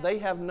now? They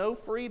have no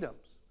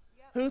freedoms.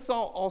 Who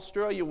thought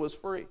Australia was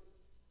free?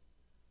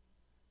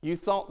 You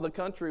thought the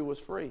country was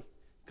free.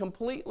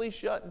 Completely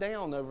shut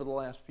down over the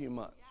last few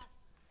months.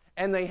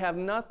 And they have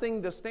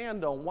nothing to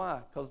stand on. Why?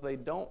 Because they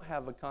don't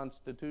have a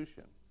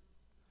constitution.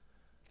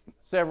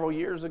 Several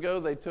years ago,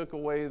 they took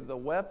away the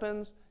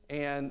weapons,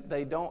 and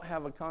they don't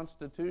have a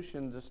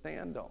constitution to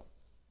stand on.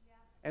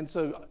 And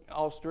so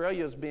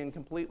Australia is being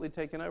completely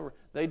taken over.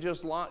 They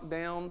just locked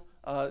down,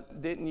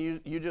 didn't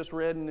you just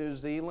read in New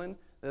Zealand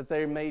that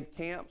they made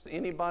camps?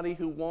 Anybody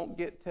who won't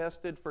get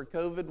tested for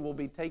COVID will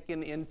be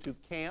taken into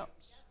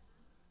camps.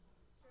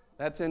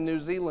 That's in New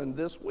Zealand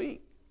this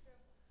week.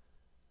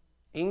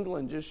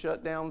 England just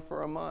shut down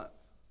for a month.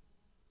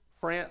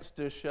 France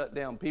just shut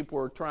down. People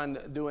were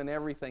doing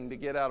everything to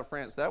get out of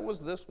France. That was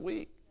this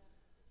week.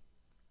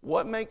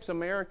 What makes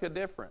America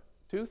different?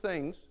 Two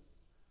things.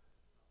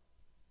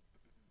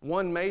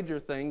 One major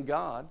thing,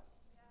 God.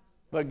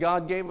 But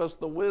God gave us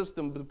the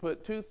wisdom to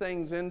put two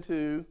things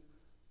into.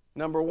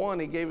 Number one,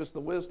 he gave us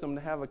the wisdom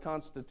to have a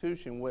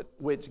constitution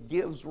which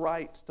gives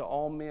rights to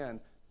all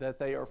men that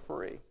they are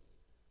free.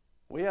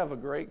 We have a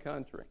great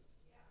country.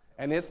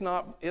 And it's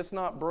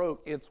not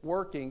broke, it's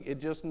working. It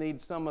just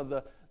needs some of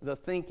the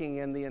thinking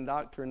and the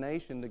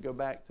indoctrination to go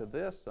back to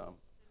this some.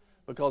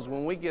 Because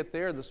when we get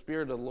there, the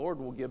Spirit of the Lord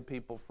will give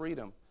people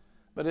freedom.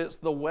 But it's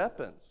the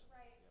weapons.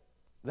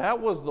 That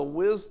was the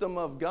wisdom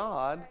of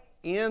God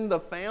in the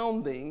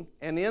founding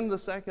and in the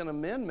Second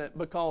Amendment,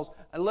 because,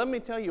 and let me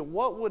tell you,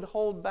 what would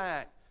hold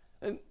back,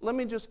 and let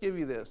me just give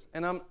you this,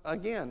 and I'm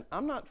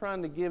not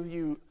trying to give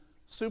you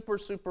super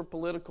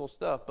political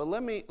stuff, but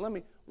let me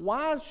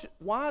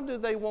why do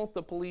they want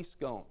the police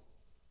gone?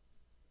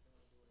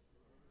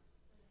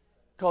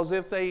 Because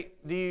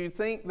do you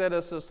think that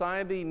a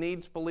society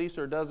needs police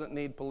or doesn't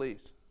need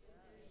police?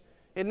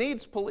 It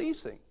needs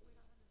policing.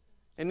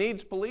 It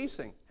needs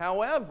policing.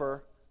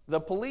 However, the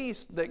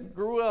police that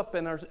grew up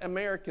and are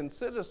American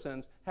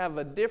citizens have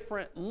a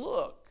different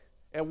look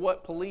at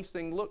what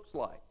policing looks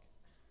like.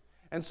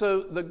 And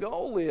so the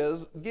goal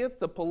is get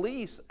the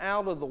police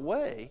out of the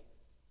way,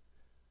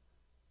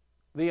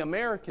 the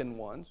American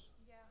ones,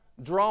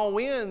 draw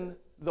in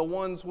the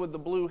ones with the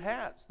blue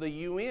hats, the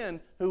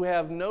UN, who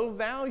have no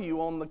value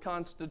on the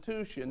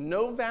Constitution,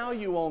 no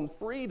value on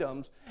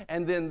freedoms,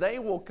 and then they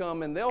will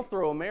come and they'll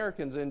throw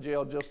Americans in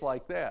jail just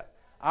like that.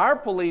 Our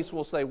police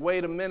will say,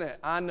 wait a minute,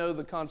 I know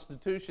the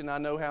Constitution, I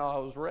know how I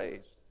was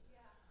raised.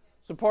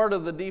 So part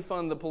of the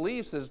defund the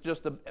police is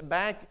just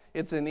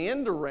it's an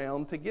end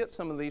around to get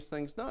some of these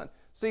things done.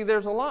 See,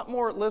 there's a lot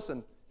more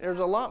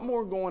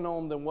going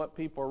on than what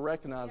people are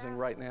recognizing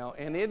right now,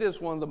 and it is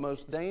one of the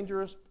most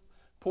dangerous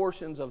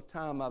portions of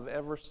time I've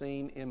ever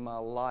seen in my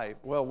life.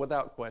 Well,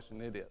 without question,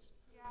 it is.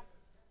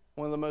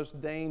 One of the most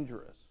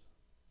dangerous.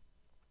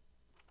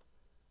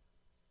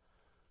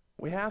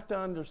 We have to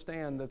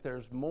understand that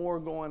there's more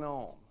going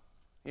on.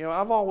 You know,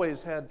 I've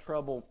always had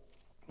trouble.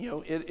 You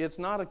know, it's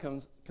not a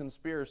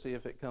conspiracy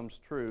if it comes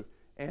true.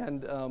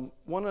 And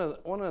one of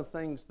the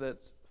things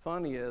that's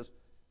funny is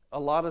a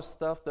lot of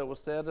stuff that was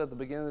said at the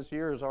beginning of this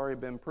year has already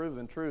been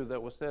proven true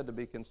that was said to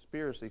be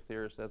conspiracy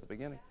theorists at the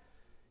beginning.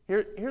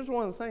 Here's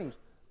one of the things.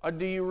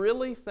 Do you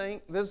really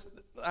think this?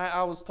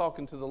 I was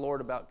talking to the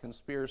Lord about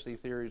conspiracy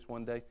theories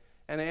one day,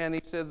 and he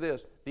said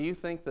this: do you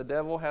think the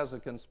devil has a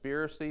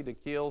conspiracy to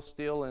kill,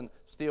 steal,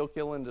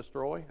 kill, and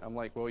destroy? I'm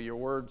like, well, your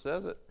word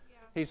says it. Yeah.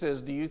 He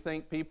says, do you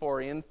think people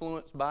are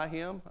influenced by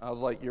him? I was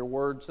like, your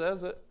word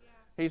says it.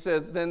 Yeah. He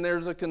said, then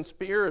there's a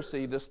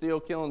conspiracy to steal,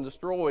 kill, and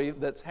destroy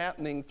that's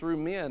happening through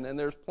men, and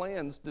there's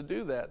plans to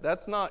do that.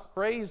 That's not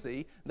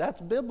crazy.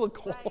 That's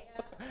biblical. Right,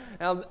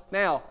 yeah.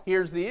 Now,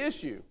 here's the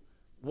issue.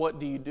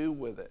 What do you do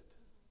with it?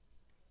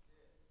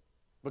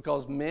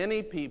 Because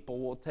many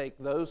people will take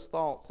those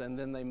thoughts and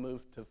then they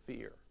move to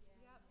fear.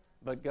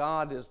 But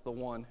God is the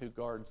one who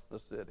guards the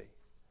city.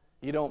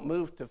 You don't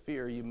move to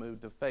fear, you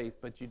move to faith.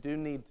 But you do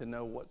need to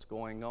know what's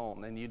going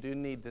on. And you do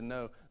need to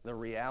know the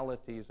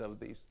realities of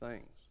these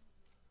things.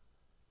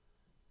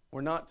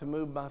 We're not to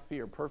move by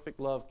fear. Perfect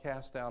love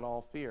casts out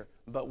all fear.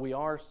 But we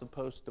are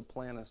supposed to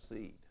plant a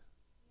seed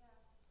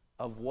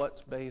of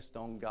what's based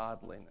on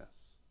godliness.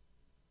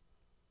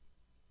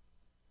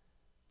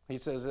 He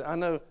says, I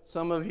know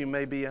some of you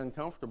may be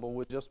uncomfortable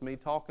with just me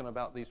talking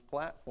about these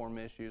platform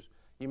issues.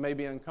 You may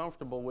be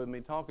uncomfortable with me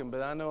talking,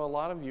 but I know a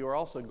lot of you are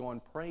also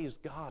going, praise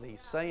God,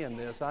 he's saying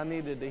this. I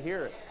needed to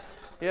hear it.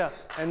 Yeah,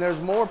 and there's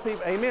more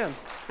people, amen.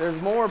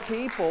 There's more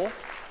people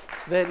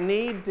that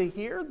need to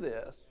hear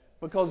this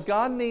because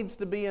God needs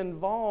to be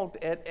involved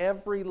at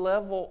every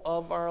level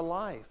of our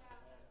life.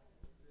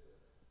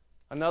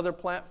 Another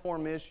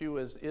platform issue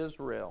is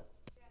Israel.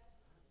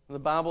 The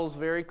Bible is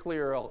very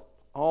clear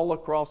all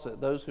across it.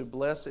 Those who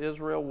bless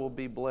Israel will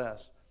be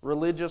blessed.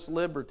 Religious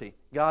liberty.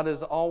 God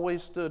has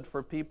always stood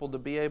for people to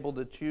be able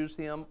to choose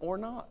Him or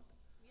not.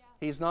 Yeah.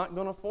 He's not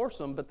going to force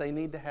them, but they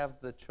need to have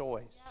the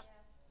choice. Yep.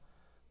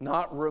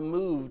 Not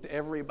removed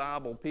every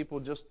Bible. People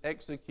just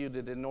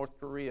executed in North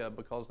Korea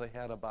because they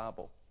had a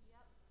Bible. Yep.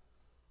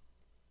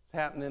 It's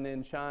happening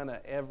in China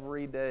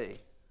every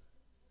day.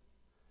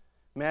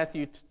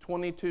 Matthew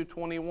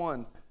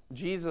 22:21,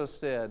 Jesus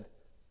said,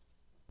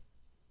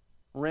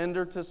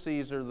 render to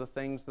Caesar the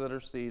things that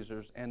are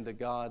Caesar's, and to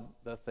God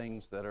the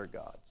things that are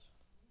God's.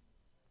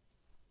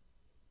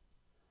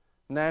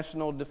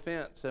 National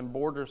defense and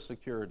border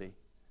security.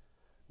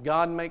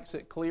 God makes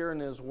it clear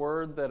in His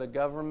Word that a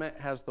government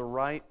has the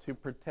right to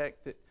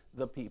protect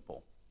the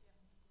people.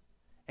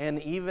 And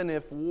even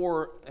if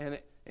war, and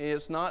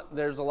it's not,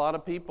 there's a lot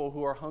of people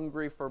who are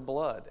hungry for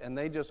blood, and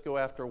they just go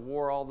after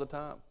war all the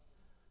time.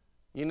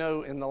 You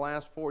know, in the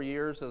last 4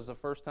 years is the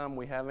first time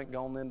we haven't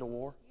gone into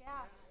war.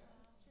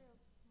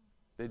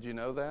 Did you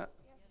know that?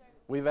 Yes, sir.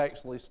 We've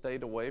actually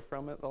stayed away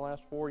from it the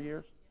last 4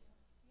 years.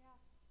 Yeah.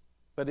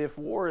 But if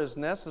war is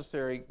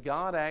necessary,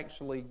 God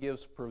actually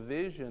gives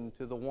provision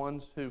to the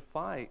ones who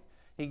fight.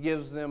 He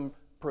gives them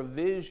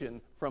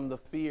provision from the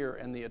fear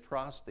and the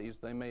atrocities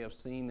they may have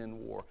seen in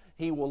war.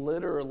 He will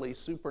literally,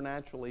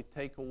 supernaturally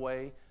take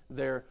away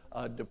their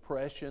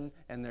depression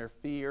and their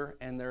fear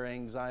and their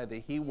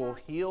anxiety. He will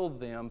heal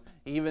them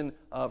even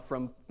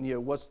from,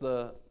 what's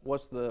the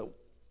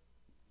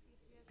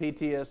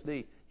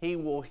PTSD. He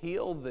will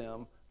heal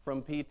them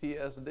from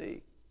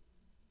PTSD.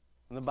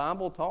 And the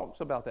Bible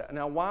talks about that.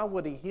 Now, why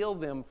would He heal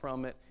them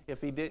from it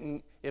if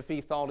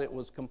He thought it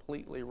was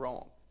completely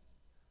wrong?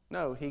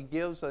 No, He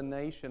gives a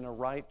nation a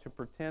right to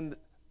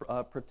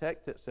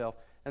protect itself.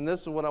 And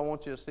this is what I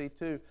want you to see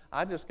too.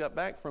 I just got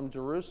back from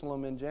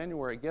Jerusalem in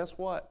January. Guess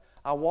what?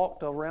 I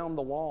walked around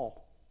the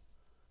wall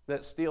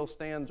that still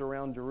stands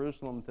around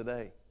Jerusalem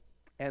today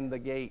and the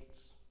gates.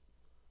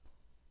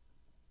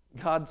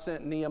 God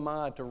sent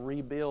Nehemiah to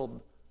rebuild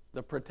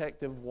the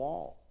protective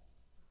wall.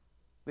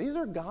 These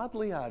are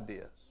godly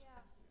ideas.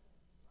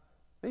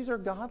 Yeah. These are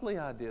godly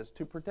ideas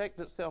to protect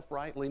itself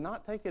rightly,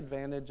 not take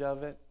advantage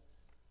of it.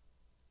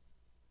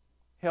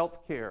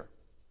 Health care.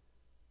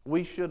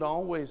 We should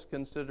always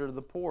consider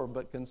the poor,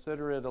 but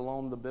consider it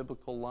along the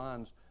biblical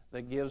lines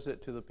that gives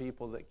it to the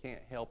people that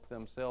can't help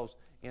themselves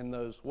in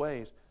those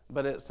ways.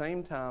 But at the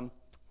same time,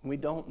 we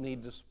don't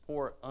need to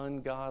support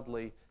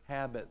ungodly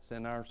habits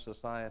in our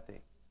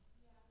society.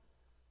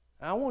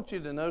 I want you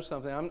to know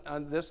something.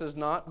 This is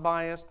not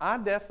biased. I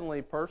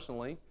definitely,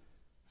 personally,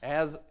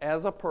 as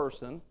a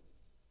person,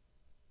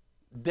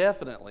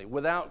 definitely,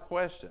 without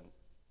question,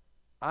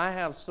 I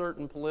have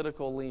certain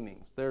political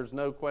leanings. There's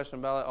no question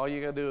about it. All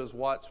you got to do is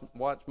watch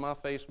my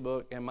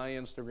Facebook and my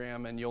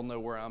Instagram, and you'll know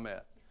where I'm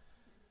at.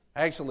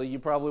 Actually, you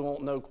probably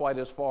won't know quite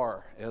as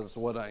far as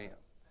what I am.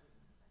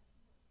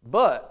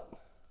 But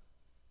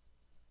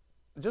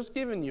just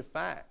giving you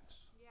facts.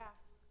 Yeah.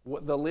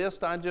 What the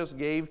list I just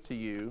gave to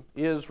you: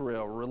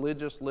 Israel,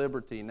 religious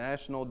liberty,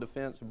 national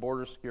defense,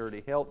 border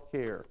security, health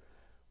care,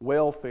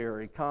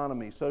 welfare,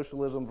 economy,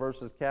 socialism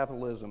versus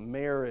capitalism,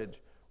 marriage,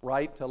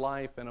 right to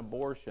life, and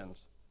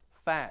abortions.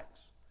 Facts.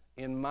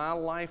 In my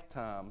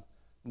lifetime,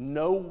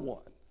 no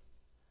one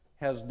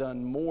has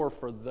done more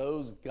for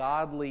those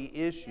godly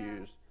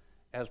issues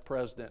as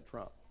President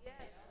Trump.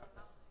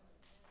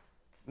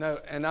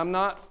 No, and I'm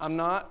not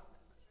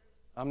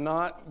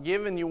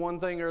giving you one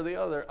thing or the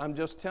other. I'm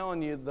just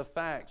telling you the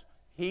facts.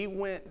 He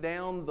went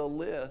down the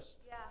list.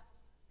 Yeah.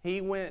 He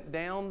went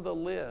down the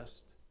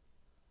list,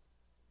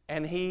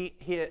 and he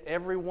hit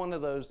every one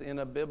of those in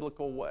a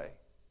biblical way.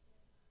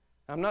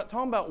 I'm not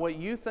talking about what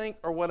you think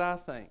or what I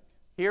think.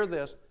 Hear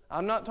this.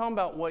 I'm not talking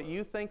about what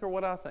you think or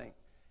what I think.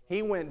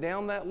 He went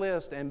down that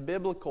list, and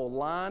biblical,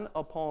 line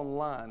upon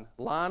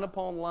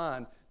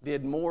line,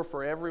 did more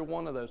for every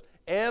one of those.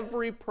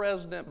 Every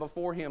president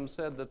before him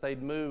said that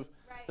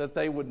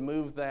they would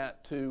move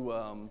that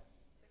to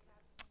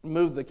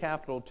move the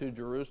capital to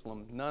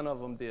Jerusalem. None of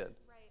them did.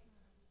 Right.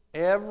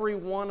 Every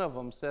one of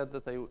them said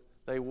that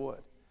they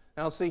would.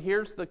 Now, see,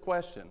 here's the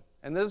question,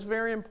 and this is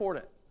very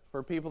important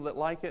for people that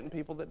like it and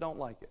people that don't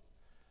like it.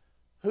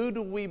 Who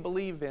do we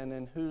believe in,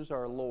 and who's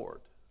our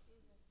Lord?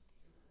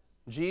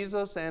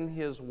 Jesus and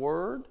His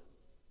Word,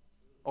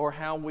 or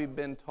how we've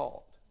been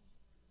taught?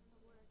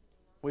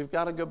 We've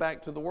got to go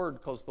back to the Word,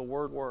 because the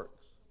Word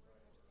works.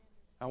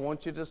 I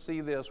want you to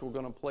see this. We're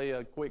going to play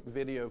a quick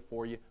video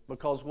for you,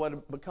 because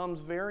what becomes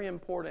very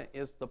important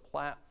is the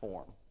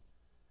platform.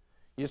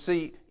 You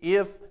see,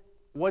 if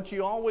what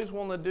you always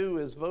want to do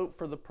is vote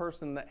for the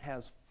person that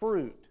has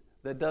fruit,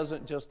 that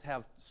doesn't just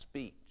have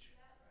speech.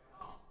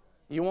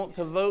 You want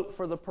to vote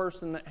for the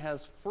person that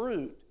has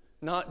fruit,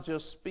 not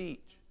just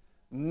speech.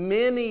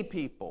 Many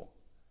people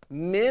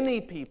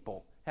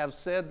have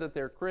said that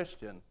they're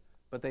Christian,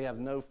 but they have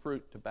no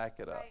fruit to back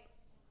it up. Right.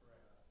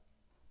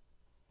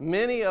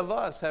 Many of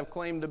us have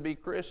claimed to be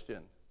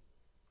Christian,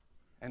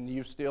 and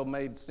you've still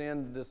made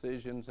sin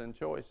decisions and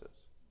choices.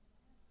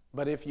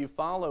 But if you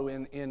follow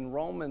in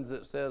Romans,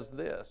 it says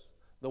this: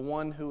 the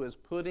one who is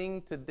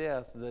putting to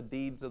death the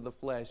deeds of the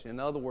flesh. In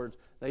other words,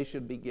 they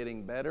should be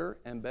getting better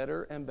and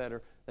better and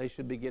better. They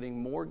should be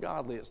getting more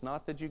godly. It's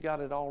not that you got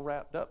it all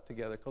wrapped up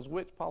together, because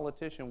which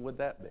politician would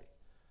that be?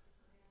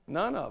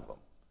 None of them.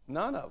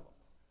 None of them.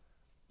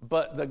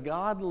 But the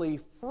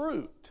godly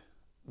fruit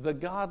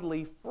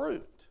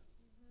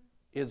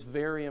is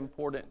very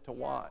important to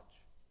watch.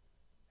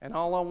 And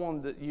all I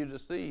wanted you to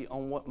see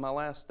on what my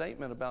last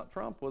statement about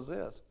Trump was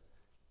this: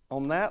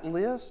 on that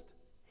list,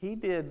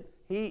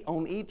 he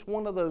on each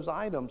one of those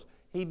items,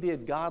 he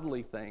did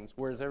godly things,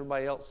 whereas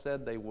everybody else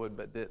said they would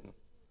but didn't.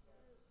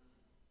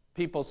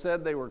 People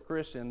said they were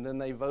Christian, then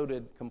they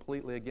voted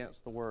completely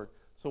against the Word.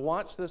 So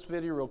watch this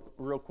video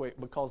real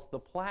quick, because the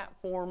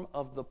platform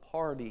of the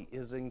party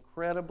is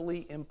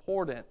incredibly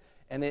important,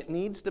 and it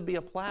needs to be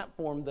a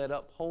platform that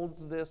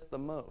upholds this the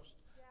most.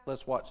 Yeah.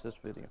 Let's watch this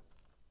video.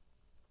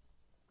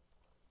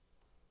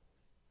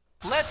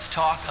 Let's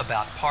talk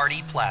about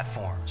party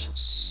platforms.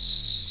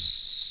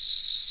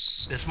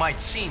 This might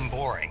seem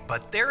boring,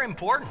 but they're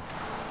important.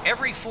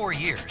 Every 4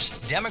 years,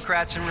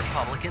 Democrats and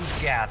Republicans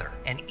gather,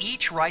 and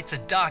each writes a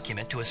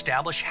document to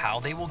establish how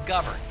they will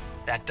govern.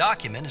 That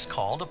document is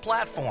called a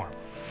platform.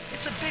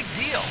 It's a big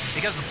deal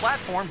because the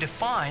platform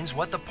defines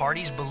what the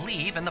parties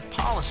believe and the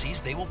policies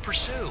they will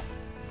pursue.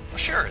 Well,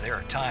 sure, there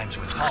are times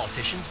when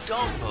politicians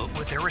don't vote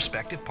with their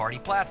respective party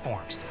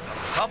platforms. But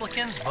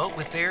Republicans vote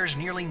with theirs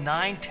nearly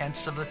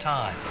 9/10 of the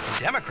time, and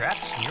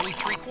Democrats nearly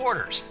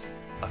 3/4.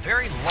 A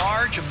very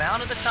large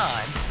amount of the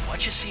time,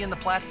 what you see in the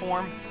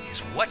platform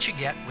is what you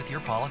get with your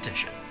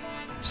politician.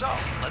 So,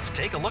 let's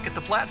take a look at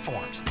the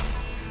platforms.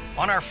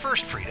 On our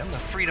first freedom, the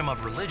freedom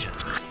of religion,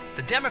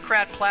 the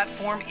Democrat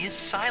platform is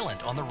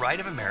silent on the right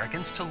of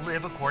Americans to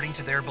live according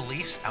to their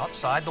beliefs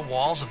outside the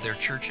walls of their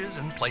churches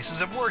and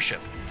places of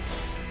worship.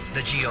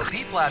 The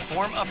GOP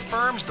platform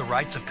affirms the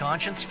rights of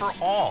conscience for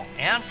all,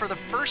 and for the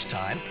first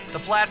time, the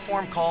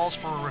platform calls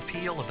for a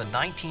repeal of the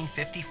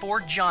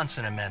 1954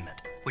 Johnson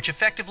Amendment, which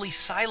effectively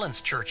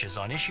silenced churches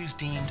on issues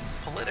deemed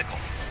political.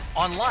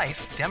 On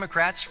life,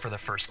 Democrats, for the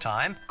first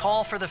time,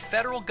 call for the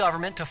federal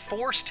government to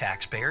force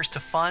taxpayers to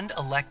fund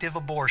elective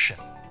abortion.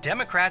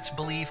 Democrats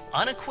believe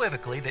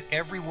unequivocally that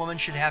every woman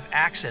should have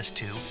access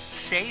to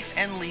safe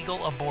and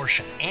legal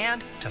abortion.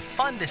 And to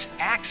fund this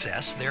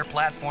access, their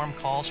platform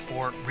calls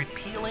for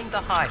repealing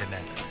the Hyde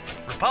Amendment.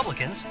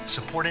 Republicans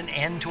support an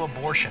end to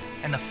abortion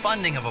and the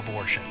funding of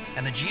abortion,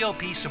 and the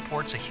GOP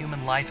supports a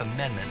human life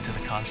amendment to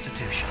the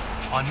Constitution.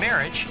 On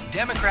marriage,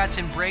 Democrats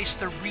embrace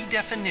the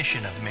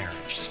redefinition of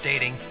marriage,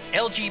 stating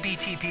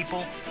LGBT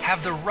people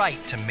have the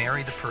right to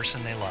marry the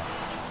person they love.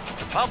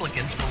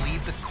 Republicans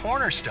believe the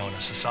cornerstone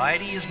of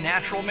society is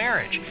natural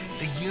marriage,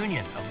 the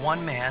union of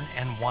one man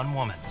and one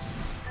woman.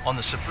 On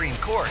the Supreme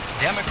Court,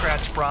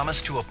 Democrats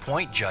promise to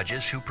appoint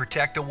judges who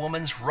protect a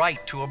woman's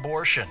right to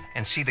abortion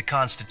and see the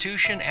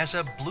Constitution as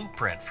a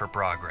blueprint for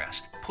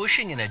progress,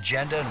 pushing an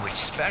agenda in which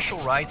special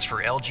rights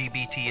for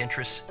LGBT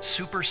interests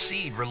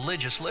supersede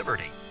religious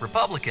liberty.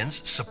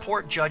 Republicans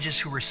support judges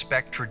who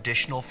respect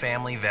traditional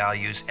family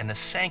values and the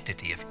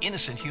sanctity of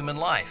innocent human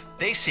life.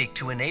 They seek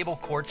to enable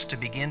courts to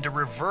begin to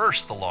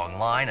reverse the long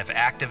line of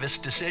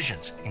activist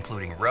decisions,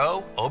 including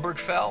Roe,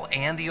 Obergefell,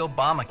 and the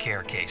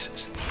Obamacare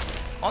cases.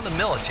 On the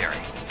military,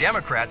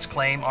 Democrats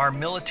claim our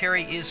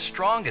military is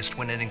strongest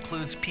when it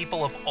includes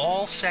people of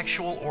all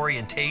sexual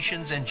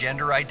orientations and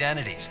gender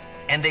identities,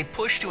 and they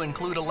push to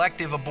include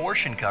elective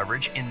abortion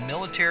coverage in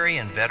military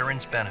and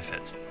veterans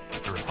benefits.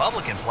 The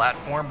Republican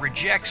platform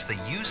rejects the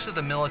use of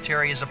the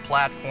military as a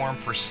platform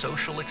for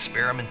social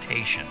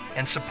experimentation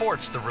and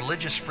supports the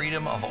religious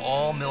freedom of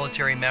all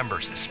military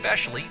members,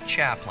 especially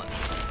chaplains.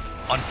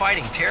 On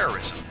fighting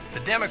terrorism,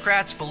 the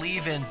Democrats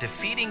believe in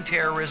defeating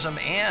terrorism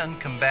and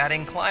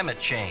combating climate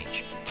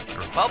change. The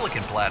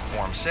Republican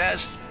platform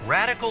says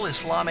radical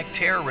Islamic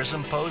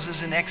terrorism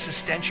poses an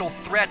existential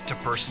threat to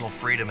personal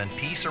freedom and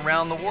peace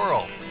around the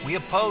world. We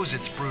oppose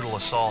its brutal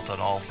assault on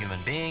all human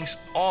beings,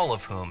 all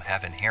of whom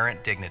have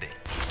inherent dignity.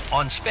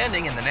 On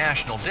spending and the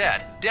national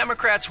debt,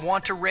 Democrats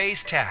want to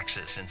raise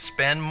taxes and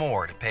spend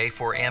more to pay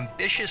for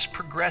ambitious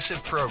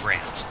progressive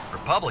programs.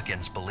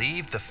 Republicans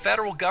believe the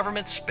federal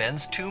government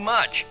spends too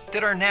much,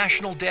 that our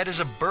national debt is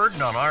a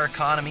burden on our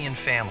economy and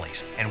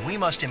families, and we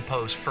must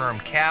impose firm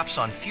caps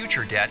on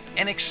future debt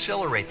and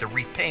accelerate the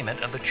repayment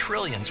of the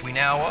trillions we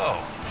now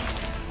owe.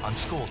 On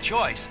school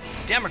choice,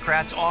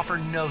 Democrats offer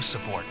no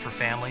support for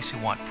families who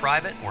want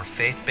private or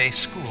faith-based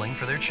schooling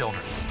for their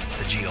children.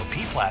 The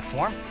GOP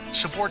platform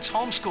supports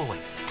homeschooling,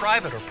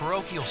 private or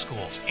parochial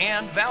schools,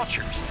 and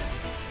vouchers.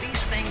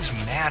 These things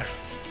matter,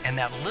 and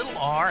that little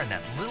r and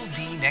that little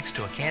d next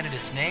to a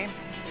candidate's name,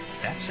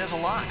 that says a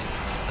lot.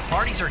 The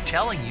parties are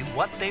telling you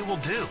what they will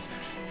do.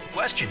 The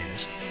question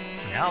is,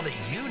 now that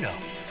you know,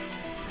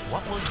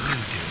 what will you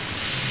do?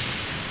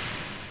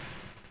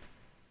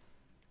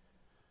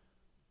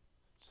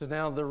 So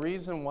now the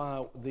reason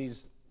why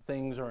these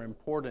things are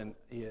important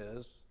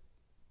is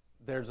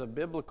there's a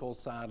biblical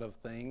side of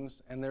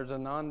things and there's a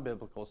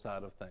non-biblical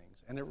side of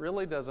things. And it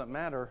really doesn't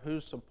matter who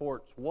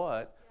supports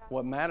what.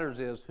 What matters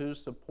is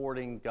who's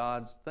supporting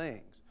God's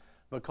things.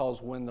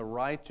 Because when the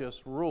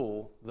righteous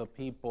rule, the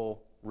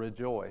people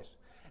rejoice.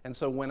 And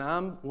so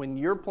when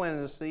you're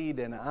planting a seed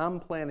and I'm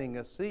planting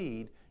a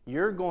seed,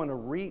 you're going to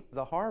reap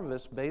the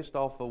harvest based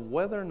off of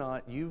whether or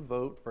not you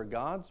vote for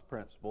God's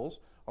principles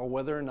or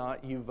whether or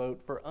not you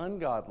vote for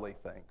ungodly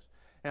things.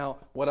 Now,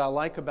 what I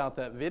like about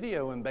that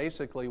video, and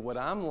basically what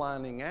I'm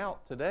lining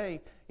out today,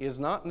 is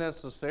not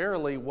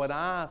necessarily what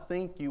I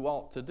think you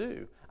ought to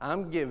do.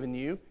 I'm giving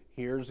you,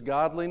 here's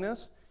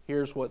godliness,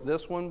 here's what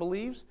this one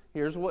believes,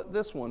 here's what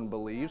this one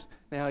believes.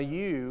 Now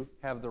you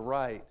have the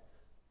right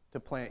to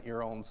plant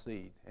your own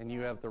seed, and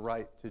you have the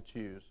right to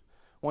choose.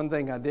 One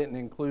thing I didn't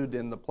include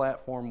in the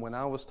platform when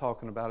I was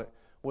talking about it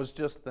was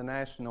just the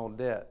national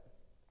debt.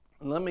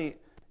 Let me,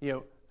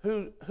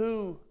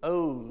 who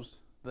owes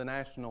the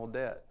national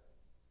debt?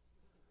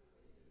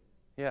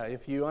 Yeah,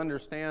 if you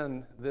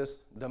understand this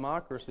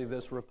democracy,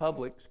 this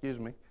republic,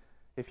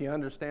 if you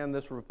understand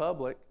this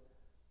republic,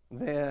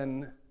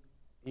 then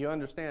you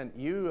understand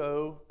you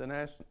owe the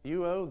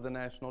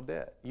national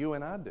debt. You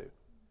and I do.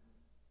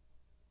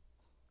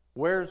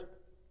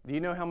 Do you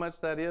know how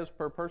much that is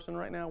per person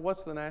right now?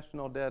 What's the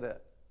national debt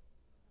at?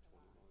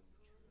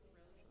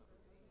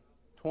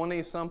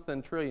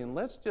 20-something trillion.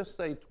 Let's just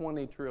say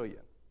 20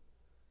 trillion.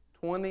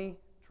 20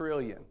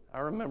 trillion. I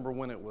remember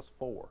when it was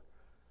 4.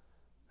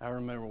 I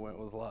remember when it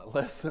was a lot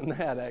less than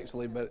that,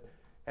 actually. But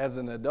as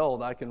an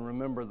adult, I can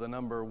remember the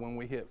number when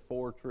we hit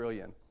 4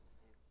 trillion.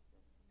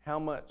 How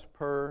much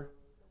per?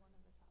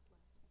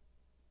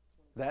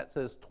 That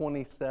says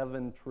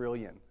 27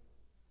 trillion.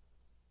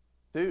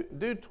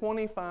 Do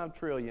 25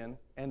 trillion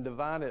and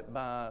divide it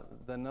by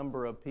the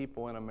number of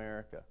people in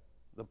America,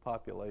 the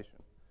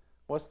population.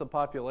 What's the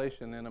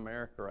population in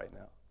America right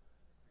now?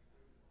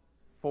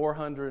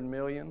 400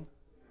 million?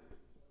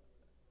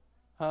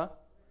 Huh?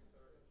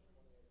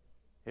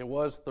 It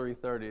was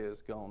 330.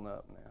 It's gone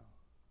up now.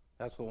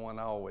 That's the one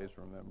I always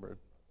remembered.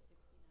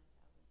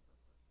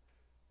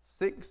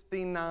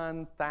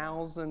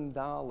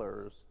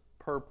 $69,000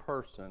 per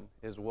person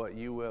is what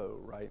you owe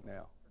right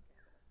now.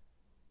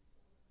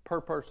 Per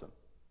person.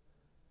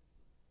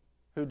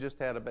 Who just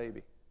had a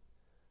baby?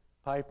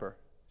 Piper.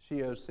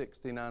 She owes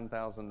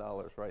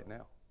 $69,000 right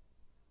now.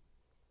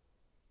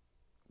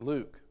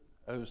 Luke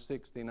owes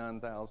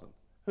 $69,000.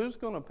 Who's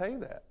going to pay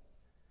that?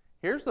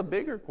 Here's the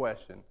bigger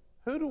question.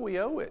 Who do we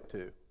owe it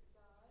to?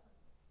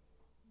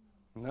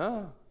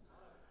 No.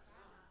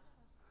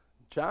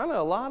 China,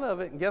 a lot of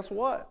it. And guess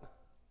what?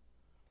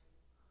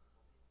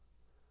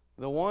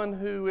 The one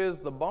who is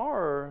the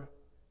borrower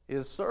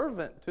is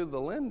servant to the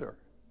lender.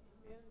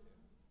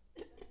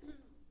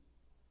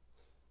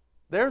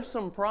 There's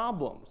some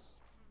problems.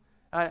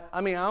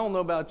 I mean, I don't know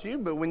about you,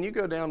 but when you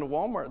go down to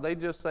Walmart, they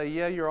just say,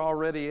 yeah, you're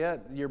already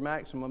at your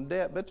maximum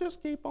debt, but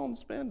just keep on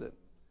spending.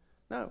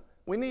 No,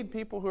 we need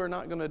people who are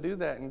not going to do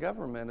that in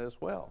government as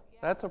well. Yeah.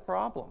 That's a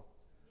problem.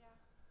 Yeah.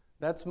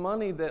 That's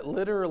money that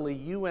literally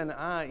you and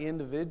I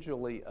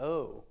individually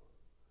owe,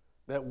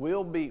 that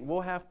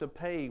we'll have to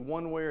pay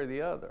one way or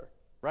the other.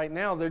 Right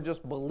now, they're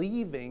just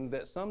believing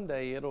that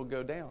someday it'll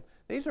go down.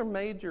 These are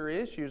major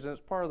issues, and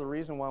it's part of the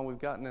reason why we've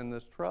gotten in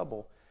this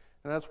trouble.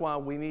 And that's why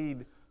we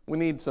need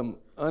some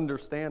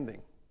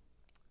understanding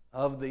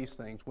of these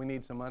things. We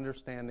need some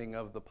understanding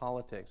of the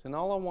politics. And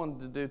all I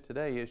wanted to do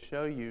today is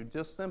show you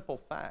just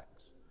simple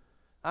facts.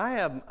 I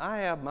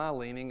have my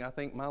leaning. I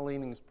think my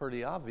leaning is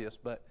pretty obvious,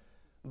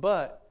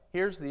 but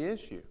here's the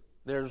issue.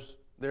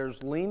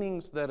 There's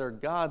leanings that are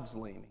God's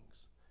leanings,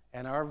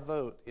 and our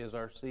vote is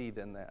our seed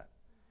in that.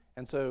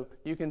 And so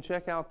you can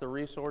check out the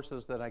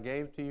resources that I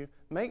gave to you.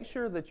 Make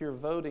sure that you're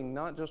voting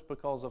not just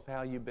because of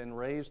how you've been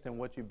raised and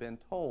what you've been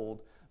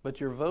told, but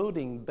you're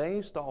voting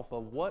based off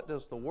of what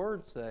does the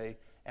Word say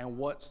and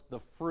what's the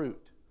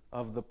fruit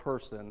of the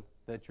person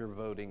that you're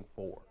voting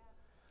for.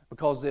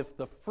 Because if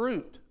the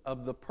fruit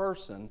of the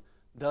person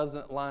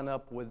doesn't line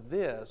up with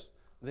this,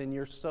 then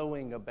you're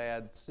sowing a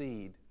bad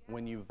seed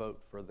when you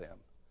vote for them.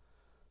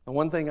 The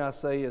one thing I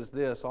say is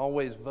this: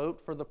 always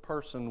vote for the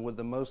person with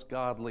the most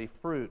godly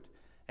fruit.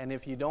 And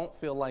if you don't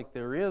feel like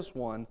there is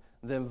one,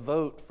 then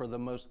vote for the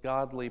most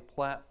godly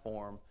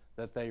platform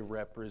that they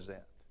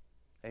represent.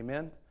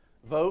 Amen?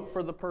 Vote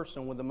for the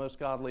person with the most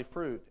godly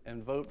fruit,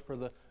 and vote for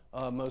the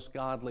most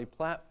godly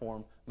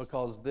platform,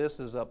 because this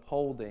is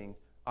upholding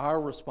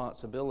our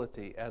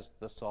responsibility as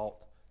the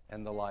salt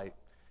and the light.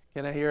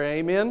 Can I hear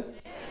amen? Amen.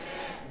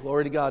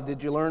 Glory to God.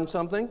 Did you learn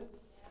something?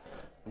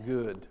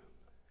 Good.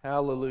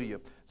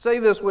 Hallelujah. Say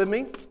this with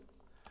me.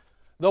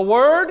 The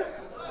Word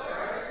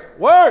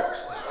works.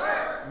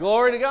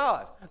 Glory to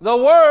God. The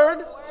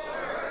Word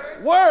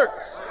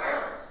works.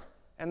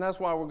 And that's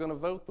why we're going to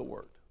vote the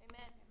Word.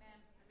 Amen.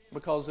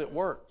 Because it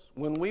works.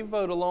 When we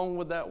vote along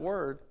with that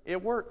Word,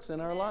 it works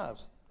in our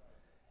lives.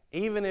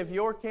 Even if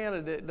your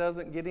candidate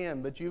doesn't get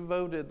in, but you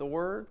voted the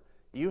Word,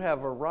 you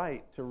have a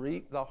right to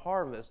reap the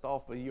harvest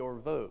off of your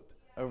vote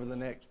over the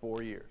next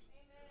 4 years.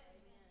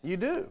 You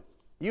do.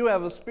 You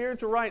have a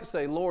spiritual right to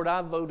say, Lord,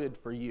 I voted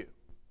for you.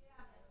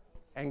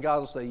 And God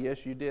will say,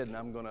 yes, you did, and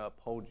I'm going to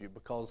uphold you,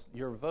 because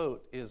your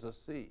vote is a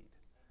seed.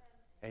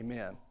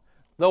 Amen.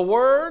 The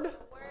Word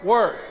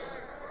works.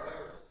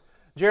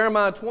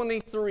 Jeremiah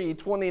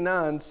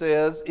 23:29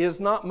 says, is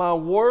not my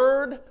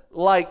word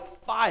like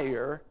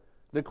fire,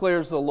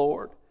 declares the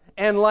Lord,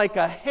 and like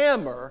a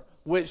hammer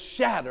which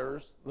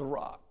shatters the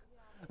rock?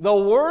 The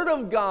Word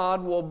of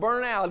God will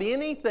burn out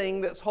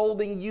anything that's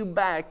holding you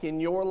back in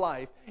your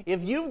life.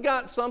 If you've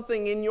got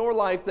something in your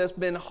life that's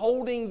been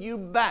holding you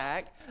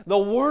back, the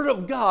Word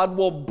of God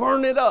will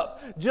burn it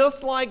up.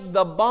 Just like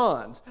the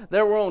bonds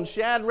that were on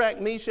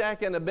Shadrach,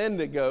 Meshach, and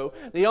Abednego.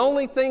 The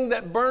only thing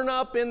that burned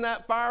up in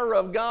that fire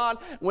of God,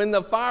 when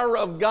the fire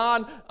of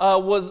God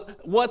was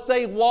what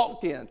they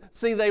walked in.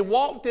 See, they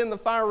walked in the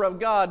fire of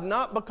God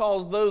not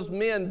because those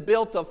men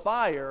built a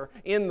fire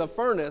in the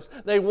furnace.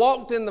 They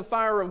walked in the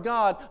fire of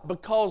God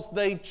because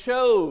they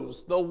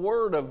chose the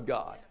Word of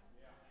God.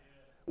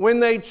 When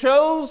they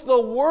chose the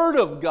Word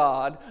of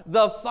God,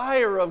 the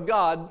fire of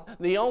God,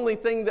 the only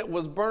thing that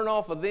was burned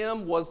off of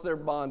them was their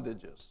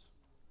bondages.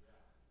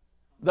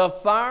 The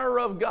fire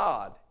of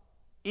God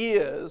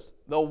is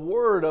the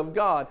Word of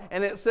God.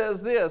 And it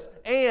says this,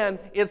 and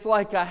it's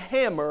like a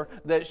hammer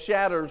that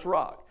shatters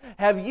rock.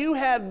 Have you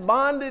had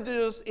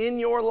bondages in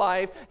your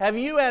life? Have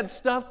you had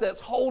stuff that's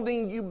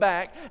holding you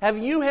back? Have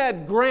you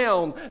had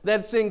ground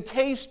that's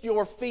encased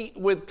your feet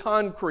with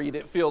concrete,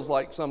 it feels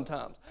like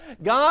sometimes?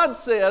 God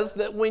says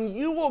that when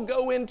you will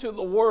go into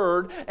the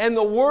Word and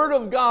the Word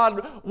of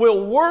God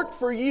will work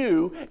for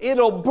you,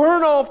 it'll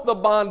burn off the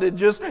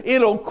bondages,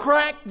 it'll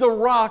crack the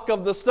rock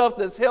of the stuff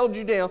that's held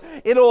you down,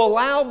 it'll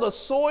allow the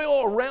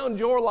soil around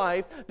your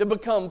life to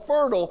become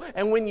fertile,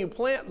 and when you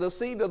plant the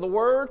seed of the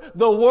Word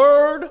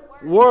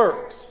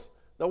works.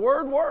 The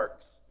Word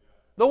works.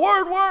 The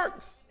Word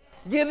works.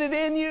 Get it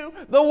in you.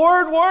 The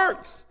Word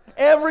works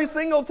every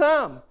single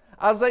time.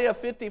 Isaiah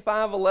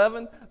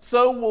 55:11,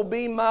 so will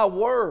be my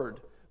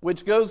word,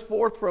 which goes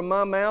forth from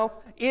my mouth.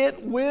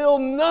 It will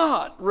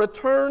not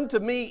return to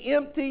me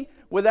empty,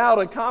 without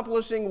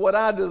accomplishing what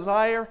I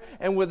desire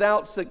and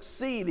without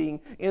succeeding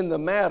in the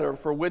matter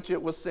for which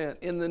it was sent.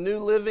 In the New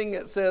Living,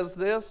 it says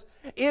this,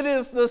 it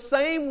is the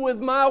same with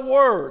my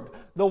word,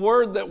 the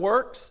word that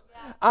works.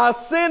 I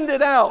send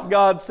it out,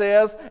 God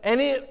says,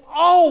 and it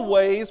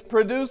always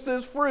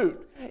produces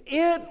fruit.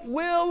 It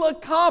will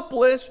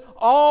accomplish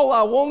all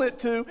I want it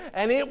to,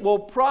 and it will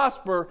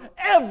prosper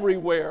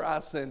everywhere I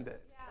send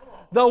it.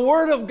 The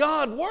Word of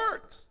God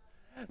works.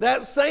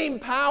 That same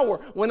power,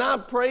 when I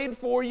prayed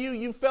for you,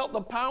 you felt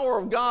the power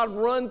of God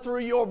run through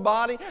your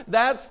body.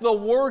 That's the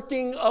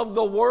working of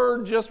the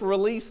Word just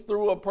released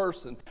through a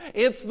person.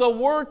 It's the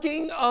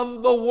working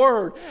of the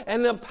Word.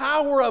 And the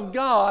power of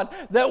God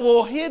that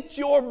will hit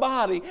your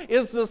body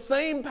is the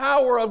same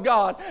power of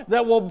God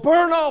that will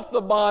burn off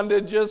the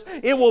bondages.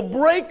 It will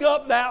break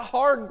up that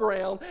hard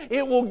ground.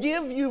 It will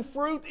give you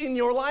fruit in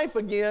your life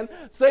again.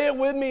 Say it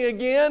with me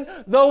again.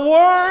 The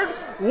Word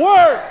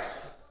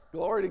works.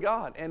 Glory to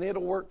God. And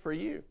it'll work for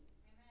you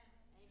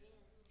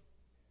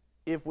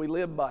if we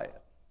live by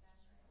it.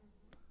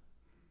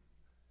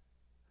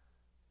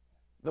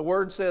 The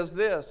Word says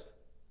this,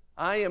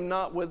 I am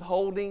not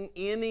withholding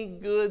any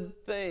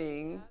good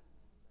thing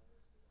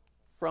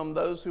from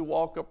those who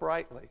walk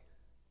uprightly.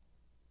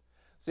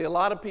 See, a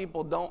lot of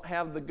people don't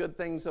have the good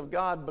things of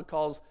God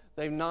because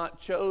they've not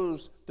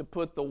chose to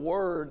put the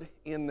Word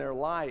in their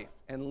life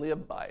and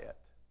live by it.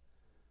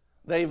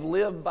 They've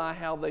lived by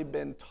how they've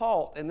been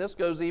taught, and this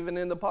goes even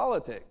into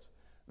politics.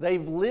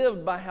 They've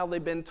lived by how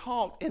they've been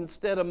taught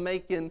instead of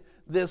making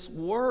this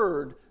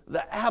Word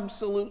the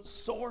absolute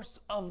source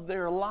of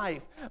their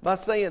life by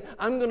saying,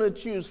 I'm going to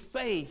choose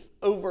faith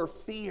over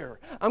fear.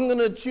 I'm going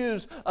to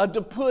choose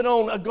to put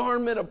on a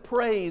garment of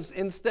praise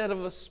instead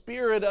of a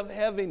spirit of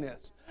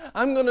heaviness.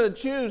 I'm going to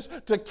choose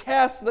to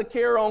cast the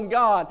care on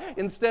God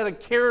instead of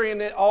carrying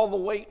it all the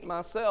weight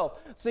myself.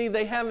 See,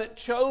 they haven't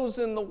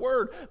chosen the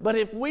Word. But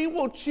if we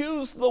will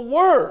choose the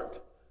Word,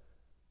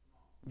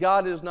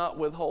 God is not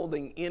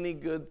withholding any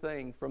good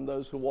thing from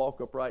those who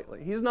walk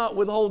uprightly. He's not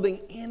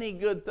withholding any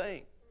good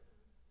thing.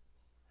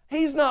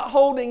 He's not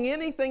holding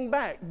anything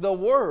back. The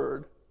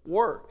Word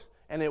works,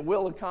 and it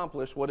will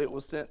accomplish what it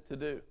was sent to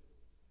do.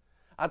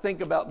 I think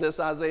about this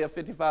Isaiah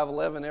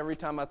 55:11 every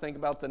time I think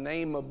about the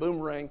name of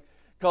Boomerang.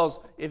 Because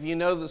if you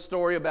know the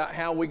story about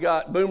how we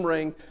got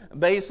Boomerang,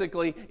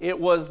 basically it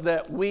was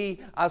that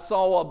I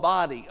saw a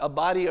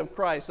body of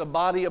Christ, a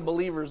body of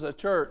believers, a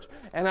church.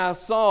 And I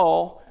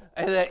saw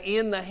that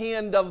in the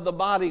hand of the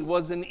body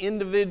was an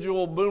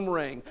individual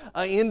Boomerang,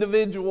 an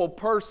individual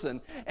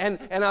person.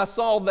 And I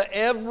saw that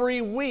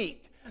every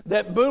week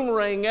that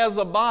Boomerang as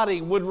a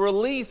body would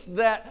release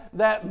that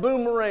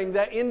Boomerang,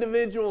 that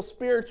individual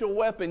spiritual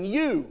weapon,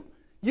 you.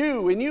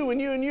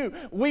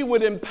 We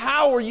would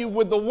empower you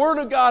with the Word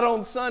of God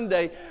on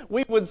Sunday.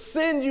 We would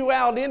send you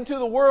out into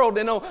the world,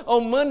 and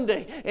on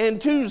Monday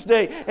and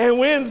Tuesday and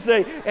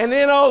Wednesday, and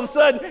then all of a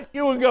sudden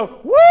you would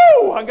go,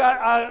 woo!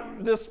 I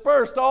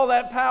dispersed all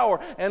that power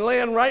and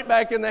land right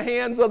back in the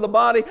hands of the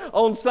body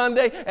on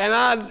Sunday, and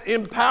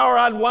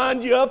I'd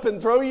wind you up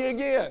and throw you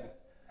again.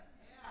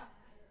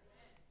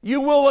 You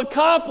will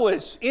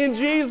accomplish in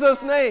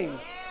Jesus' name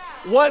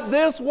what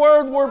this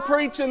word we're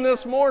preaching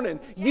this morning.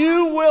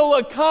 You will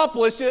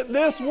accomplish it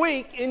this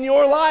week in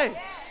your life.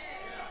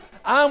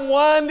 I'm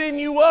winding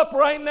you up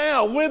right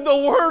now with the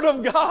Word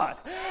of God.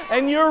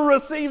 And you're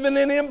receiving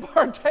an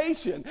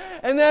impartation.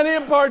 And that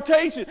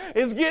impartation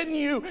is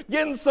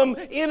getting some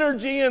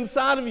energy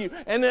inside of you.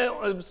 And then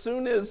as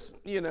soon as,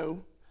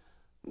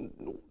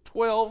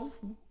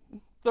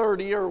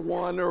 12:30 or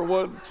 1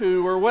 or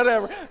 2 or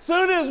whatever. As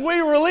soon as we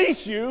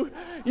release you,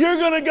 you're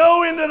going to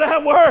go into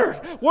that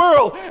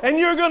world and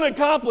you're going to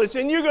accomplish,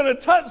 and you're going to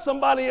touch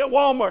somebody at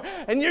Walmart,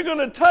 and you're going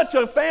to touch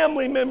a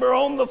family member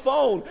on the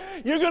phone.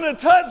 You're going to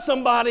touch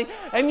somebody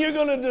and you're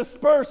going to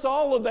disperse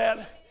all of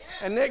that.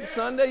 And next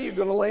Sunday you're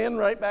going to land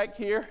right back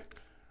here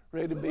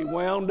ready to be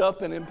wound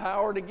up and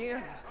empowered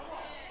again.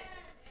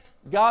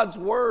 God's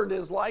Word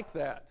is like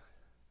that.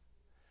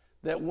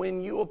 That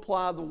when you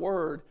apply the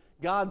Word,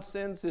 God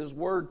sends His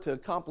Word to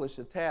accomplish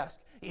a task.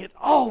 It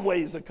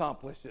always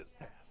accomplishes its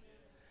task.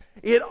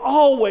 It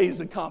always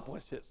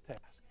accomplishes its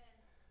task.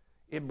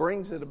 It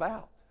brings it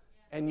about.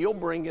 And you'll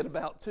bring it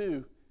about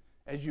too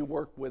as you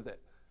work with it.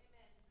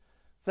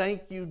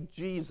 Thank you,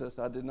 Jesus.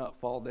 I did not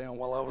fall down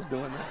while I was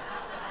doing that.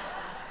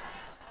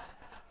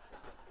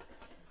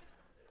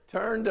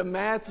 Turn to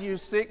Matthew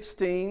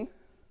 16.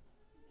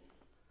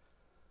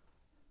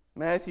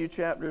 Matthew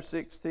chapter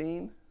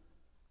 16.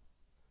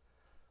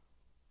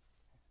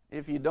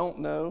 If you don't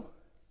know,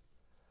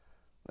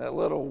 that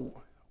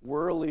little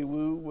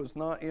whirly-woo was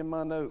not in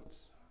my notes.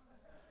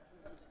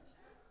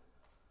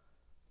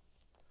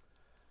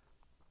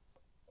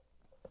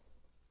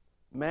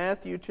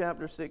 Matthew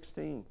chapter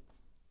 16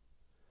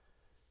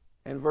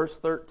 and verse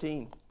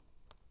 13.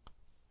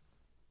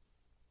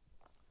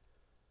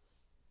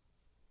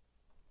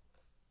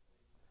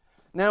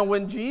 Now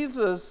when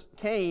Jesus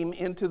came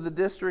into the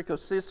district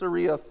of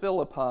Caesarea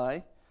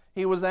Philippi,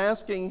 he was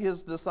asking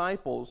his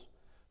disciples,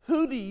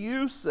 "Who do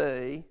you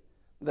say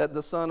that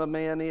the Son of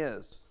Man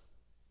is?"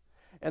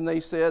 And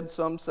they said,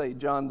 some say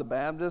John the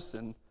Baptist,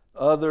 and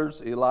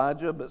others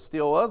Elijah, but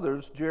still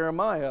others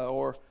Jeremiah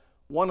or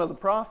one of the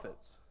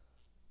prophets.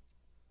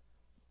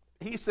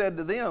 He said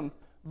to them,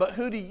 "But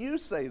who do you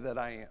say that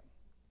I am?"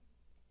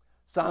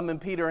 Simon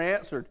Peter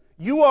answered,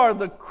 "You are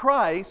the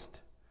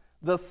Christ,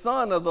 the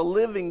Son of the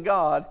living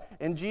God."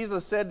 And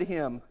Jesus said to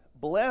him,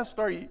 "Blessed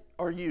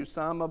are you,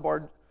 Simon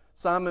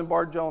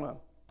Bar-Jonah,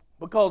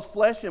 because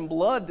flesh and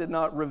blood did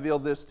not reveal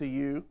this to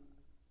you,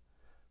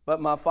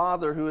 but my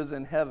Father who is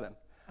in heaven.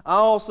 I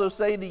also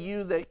say to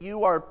you that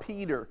you are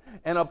Peter,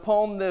 and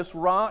upon this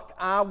rock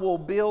I will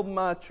build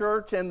my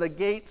church, and the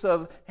gates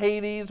of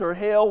Hades or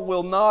hell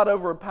will not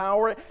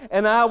overpower it.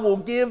 And I will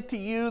give to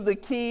you the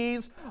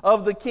keys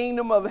of the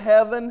kingdom of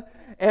heaven.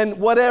 And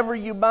whatever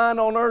you bind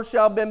on earth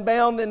shall be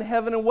bound in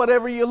heaven, and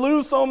whatever you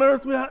loose on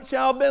earth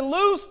shall be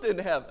loosed in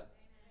heaven.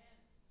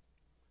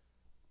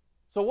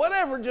 So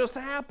whatever just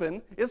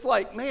happened, it's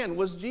like, man,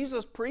 was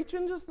Jesus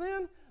preaching just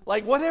then?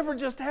 Like whatever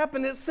just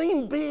happened, it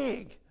seemed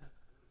big.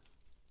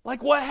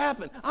 Like what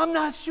happened? I'm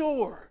not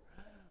sure.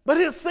 But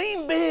it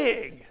seemed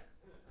big.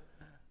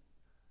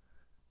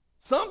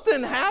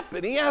 Something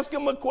happened. He asked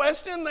them a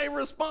question, they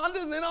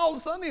responded, and then all of a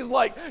sudden he's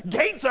like,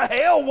 gates of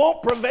hell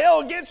won't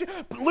prevail against you.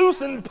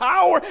 Loosen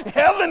power,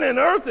 heaven and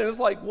earth. And it's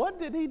like, what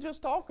did he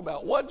just talk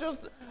about? What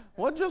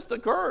just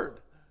occurred?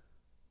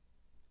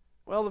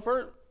 Well, the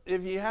first,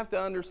 if you have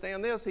to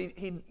understand this,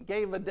 he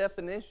gave a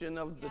definition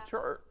of the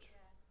church.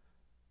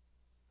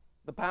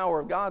 The power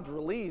of God's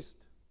released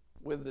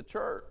with the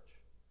church.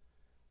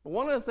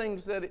 One of the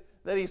things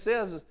that he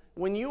says is,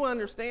 when you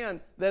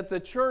understand that the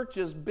church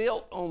is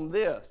built on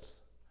this,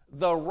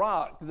 the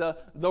rock, the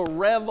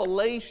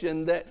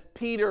revelation that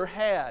Peter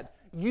had,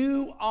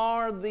 you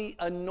are the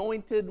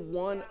anointed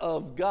one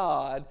of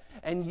God,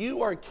 and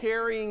you are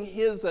carrying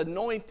His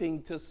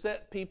anointing to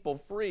set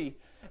people free.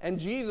 And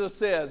Jesus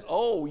says,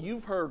 oh,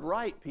 you've heard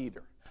right,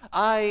 Peter.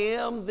 I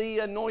am the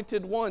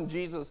anointed one,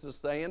 Jesus is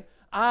saying.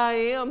 I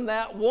am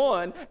that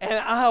one, and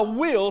I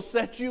will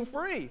set you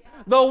free.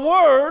 The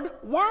Word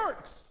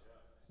works.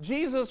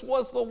 Jesus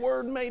was the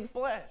Word made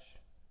flesh.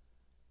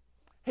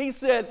 He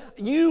said,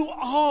 you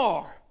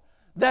are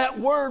that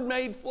Word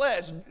made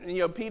flesh. You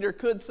know, Peter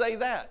could say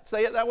that.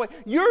 Say it that way.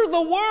 You're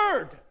the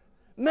Word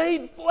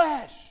made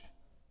flesh.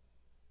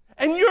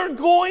 And you're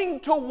going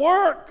to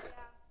work.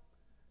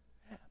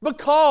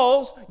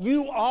 Because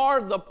you are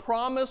the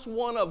promised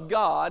one of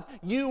God,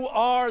 you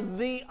are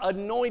the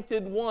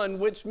anointed one,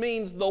 which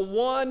means the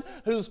one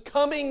who's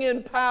coming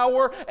in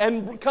power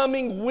and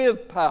coming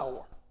with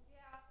power.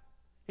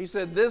 He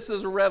said this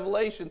is a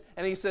revelation,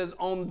 and he says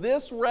on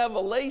this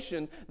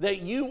revelation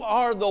that you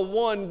are the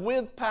one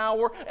with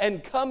power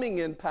and coming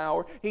in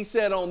power, he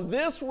said on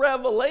this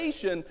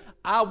revelation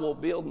I will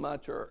build my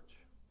church.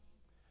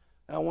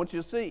 Now I want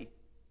you to see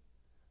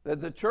that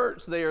the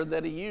church there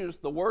that he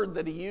used, the word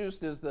that he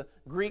used is the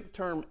Greek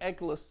term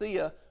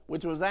ekklesia,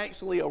 which was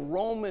actually a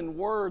Roman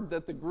word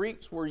that the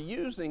Greeks were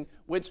using,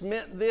 which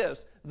meant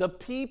this: the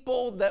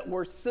people that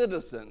were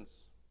citizens,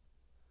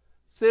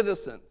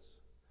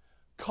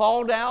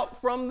 called out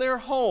from their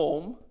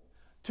home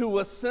to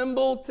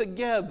assemble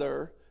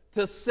together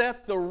to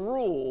set the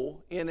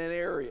rule in an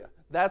area.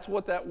 That's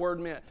what that word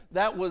meant.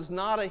 That was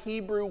not a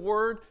Hebrew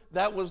word.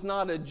 That was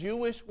not a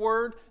Jewish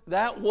word.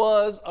 That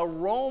was a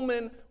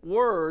Roman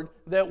word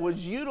that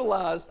was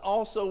utilized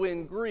also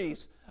in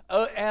Greece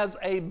as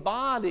a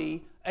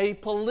body, a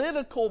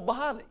political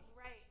body.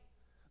 Right.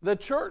 The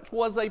church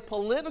was a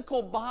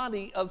political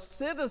body of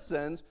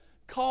citizens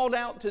called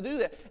out to do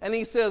that. And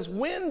he says,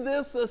 when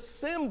this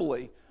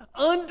assembly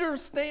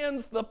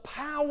understands the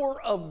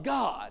power of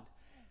God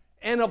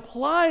and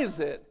applies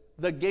it,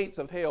 the gates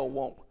of hell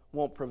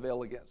won't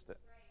prevail against it.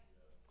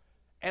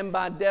 And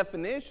by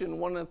definition,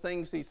 one of the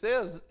things he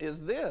says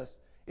is this,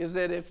 is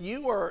that if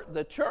you are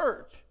the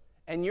church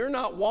and you're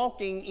not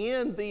walking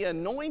in the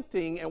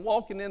anointing and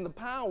walking in the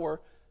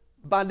power,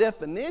 by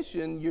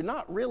definition, you're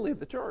not really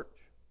the church.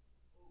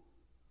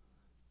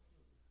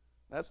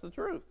 That's the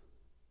truth.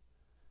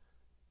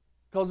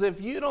 Because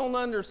if you don't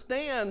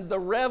understand the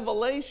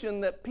revelation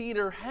that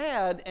Peter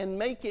had and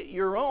make it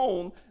your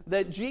own,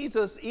 that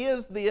Jesus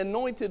is the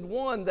anointed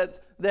one,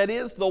 that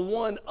is the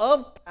one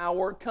of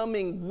power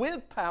coming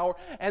with power,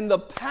 and the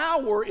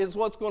power is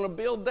what's going to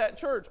build that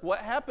church. What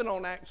happened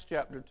on Acts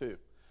chapter 2?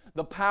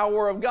 The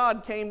power of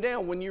God came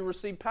down. When you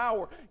receive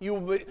power,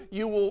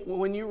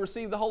 when you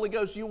receive the Holy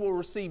Ghost, you will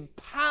receive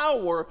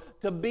power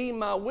to be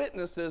my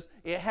witnesses.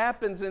 It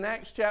happens in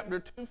Acts chapter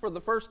 2 for the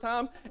first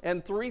time,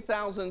 and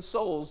 3,000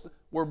 souls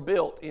were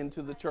built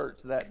into the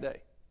church that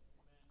day.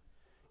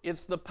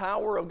 It's the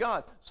power of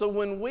God. So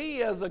when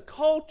we as a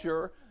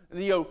culture,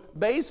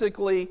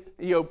 basically,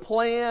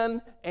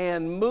 plan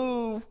and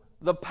move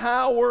the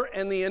power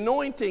and the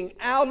anointing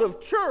out of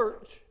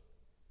church,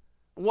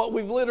 what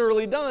we've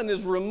literally done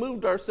is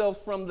removed ourselves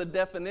from the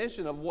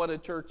definition of what a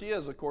church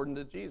is according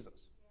to Jesus.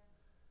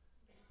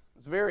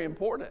 It's very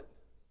important.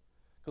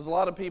 Because a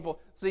lot of people,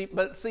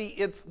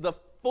 it's the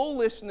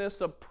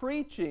foolishness of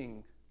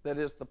preaching that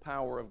is the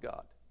power of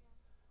God.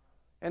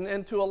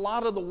 And to a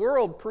lot of the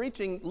world,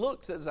 preaching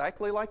looks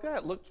exactly like that.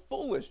 It looks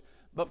foolish.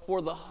 But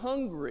for the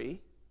hungry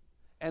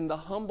and the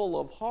humble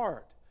of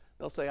heart,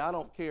 they'll say, I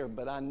don't care,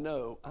 but I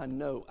know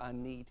I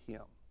need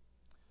Him.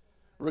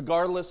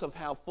 Regardless of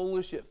how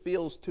foolish it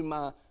feels to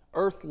my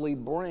earthly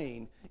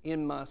brain,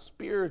 in my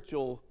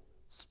spiritual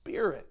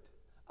spirit,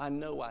 I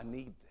know I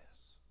need this.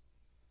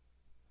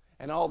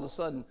 And all of a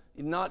sudden,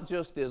 not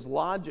just is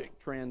logic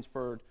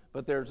transferred,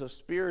 but there's a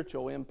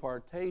spiritual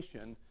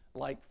impartation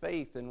like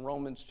faith in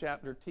Romans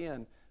chapter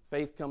 10.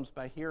 Faith comes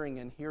by hearing,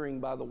 and hearing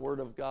by the word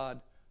of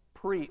God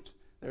preached.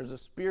 There's a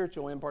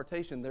spiritual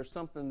impartation. There's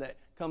something that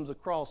comes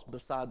across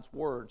besides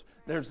words.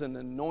 There's an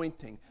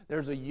anointing.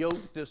 There's a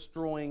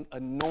yoke-destroying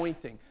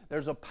anointing.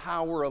 There's a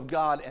power of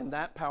God, and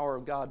that power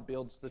of God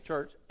builds the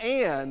church.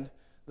 And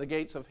the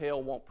gates of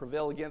hell won't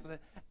prevail against it.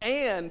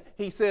 And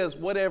he says,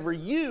 whatever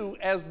you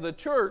as the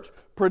church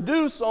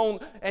produce on,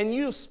 and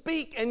you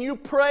speak and you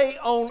pray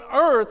on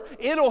earth,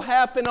 it'll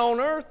happen on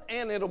earth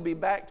and it'll be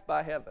backed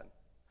by heaven.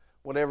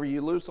 Whatever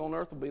you loose on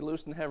earth will be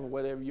loosed in heaven.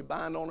 Whatever you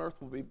bind on earth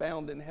will be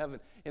bound in heaven.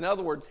 In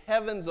other words,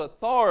 heaven's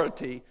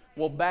authority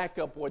will back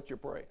up what you're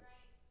praying.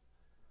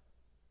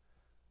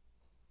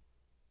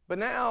 But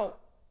now,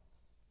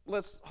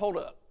 let's hold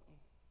up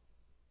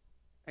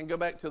and go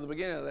back to the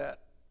beginning of that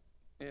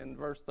in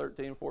verse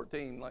 13,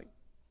 14.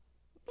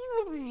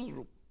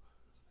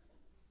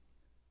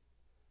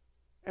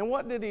 And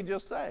what did he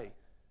just say?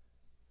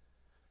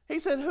 He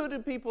said, who do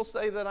people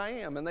say that I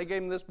am? And they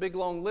gave him this big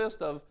long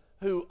list of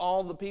who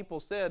all the people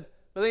said.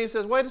 But then he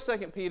says, wait a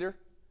second, Peter.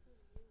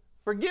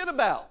 Forget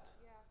about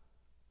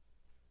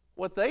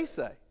what they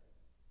say.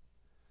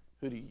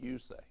 Who do you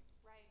say?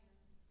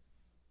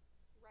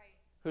 Right.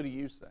 Who do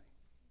you say?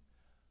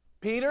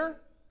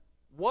 Peter,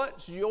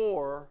 what's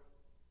your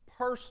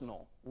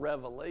personal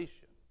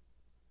revelation?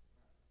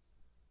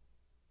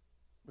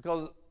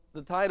 Because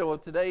the title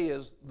of today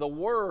is The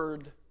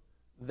Word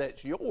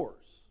That's Yours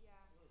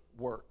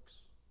Works.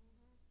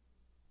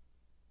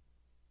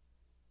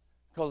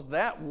 Because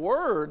that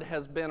word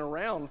has been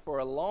around for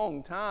a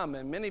long time,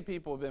 and many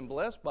people have been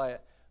blessed by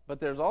it. But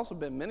there's also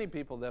been many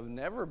people that have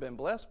never been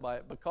blessed by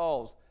it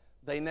because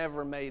they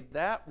never made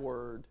that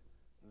word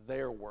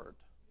their word.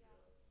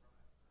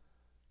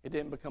 It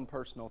didn't become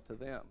personal to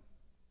them.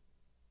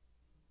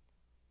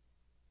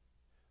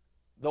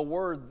 The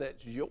word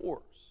that's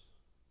yours,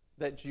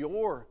 that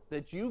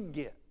you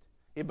get,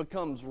 it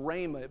becomes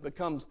rhema. It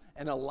becomes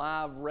an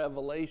alive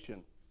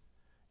revelation.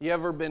 You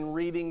ever been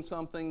reading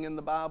something in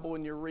the Bible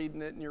and you're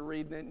reading it and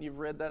you've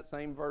read that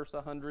same verse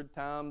 100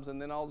 times,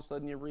 and then all of a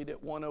sudden you read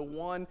it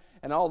 101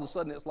 and all of a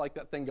sudden it's like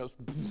that thing goes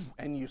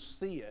and you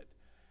see it.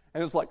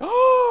 And it's like,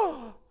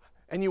 oh!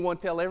 And you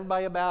want to tell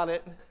everybody about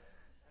it.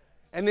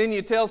 And then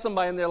you tell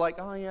somebody and they're like,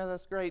 oh yeah,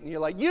 that's great. And you're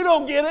like, you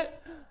don't get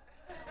it.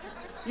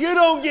 You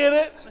don't get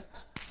it.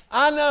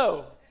 I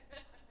know.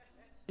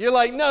 You're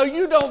like, no,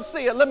 you don't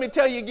see it. Let me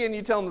tell you again.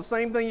 You tell them the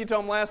same thing you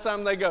told them last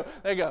time. They go,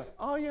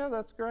 oh yeah,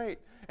 that's great.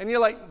 And you're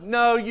like,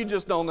 no, you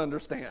just don't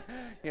understand.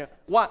 You know,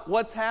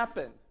 what's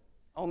happened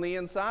on the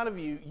inside of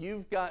you?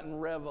 You've gotten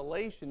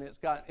revelation.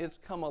 It's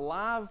come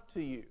alive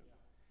to you.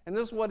 And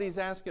this is what he's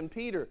asking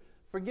Peter.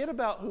 Forget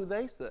about who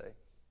they say.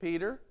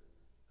 Peter,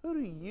 who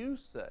do you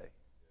say?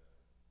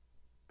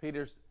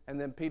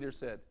 And then Peter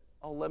said,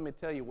 oh, let me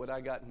tell you what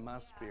I got in my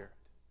spirit.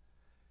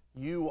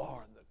 You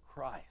are the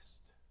Christ,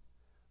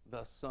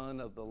 the Son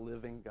of the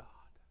living God.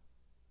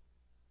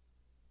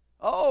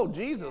 Oh,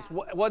 Jesus.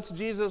 What's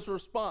Jesus'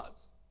 response?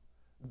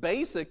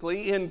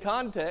 Basically, in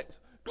context,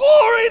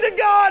 glory to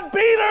God,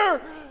 Peter!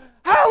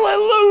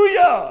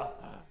 Hallelujah!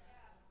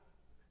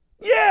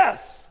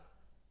 Yes!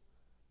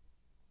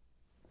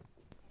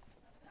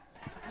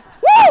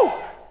 Woo!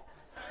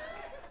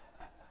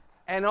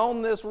 And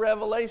on this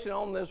revelation,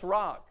 on this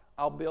rock,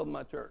 I'll build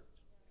my church.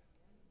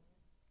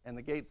 And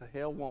the gates of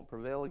hell won't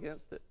prevail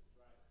against it.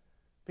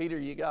 Peter,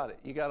 you got it.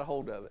 You got a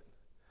hold of it.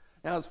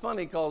 Now, it's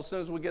funny because as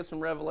soon as we get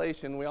some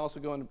revelation, we also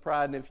go into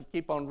pride. And if you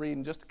keep on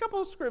reading just a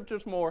couple of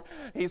scriptures more,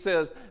 he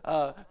says,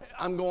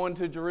 I'm going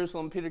to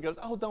Jerusalem. Peter goes,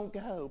 oh, don't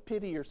go.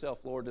 Pity yourself,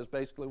 Lord, is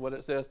basically what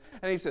it says.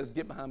 And he says,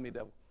 get behind me,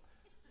 devil.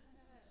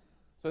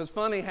 So it's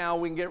funny how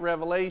we can get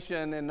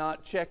revelation and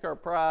not check our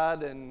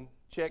pride and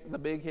check the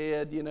big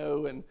head,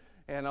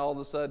 and all of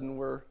a sudden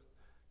we're,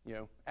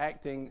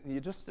 acting.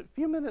 Just a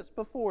few minutes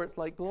before, it's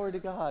like, glory to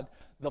God,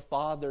 the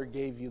Father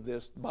gave you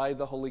this by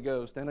the Holy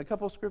Ghost. And a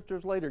couple of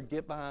scriptures later,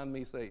 get behind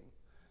me, Satan.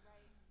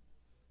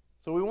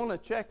 Right. So we want to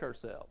check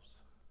ourselves.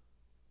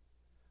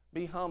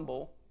 Be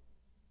humble.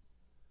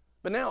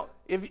 But now,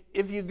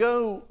 if you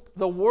go,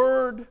 the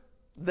word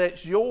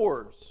that's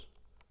yours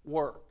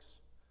works.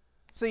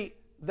 See,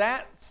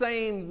 that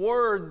same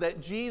word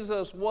that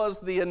Jesus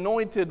was the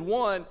anointed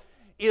one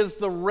is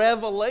the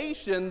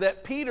revelation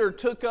that Peter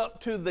took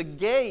up to the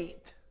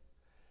gate,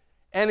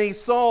 and he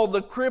saw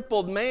the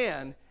crippled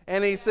man,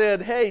 and he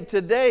said, hey,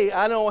 today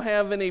I don't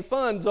have any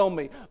funds on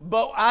me,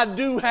 but I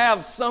do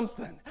have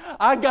something.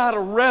 I got a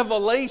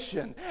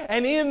revelation.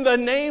 And in the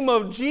name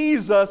of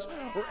Jesus,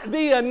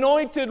 the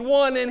anointed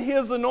one and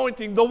his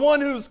anointing, the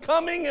one who's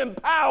coming in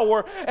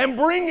power and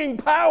bringing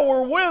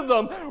power with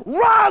them,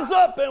 rise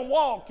up and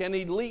walk. And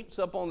he leaps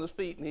up on his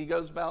feet and he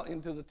goes about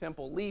into the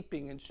temple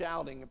leaping and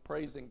shouting and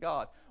praising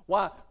God.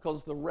 Why?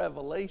 Because the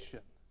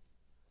revelation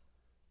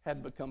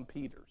had become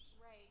Peter's.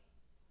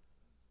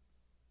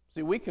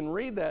 See, we can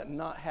read that and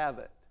not have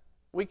it.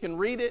 We can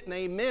read it and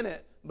amen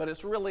it, but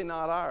it's really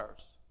not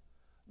ours.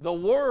 The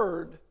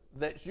word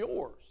that's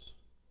yours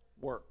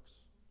works.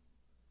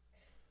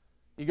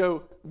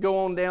 You go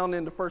on down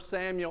into 1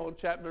 Samuel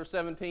chapter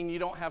 17. You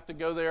don't have to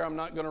go there. I'm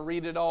not going to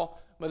read it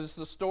all. But it's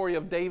the story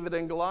of David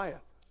and Goliath.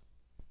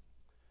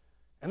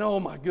 And oh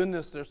my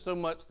goodness, there's so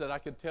much that I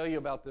could tell you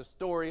about this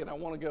story. And I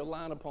want to go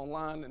line upon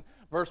line and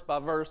verse by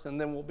verse.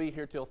 And then we'll be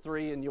here till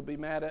 3 and you'll be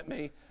mad at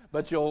me.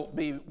 But you'll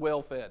be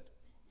well fed.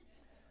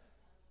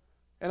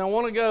 And I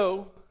want to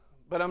go,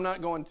 but I'm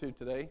not going to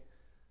today.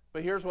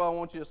 But here's what I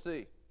want you to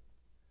see.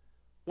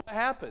 What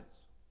happens?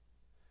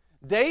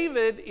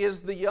 David is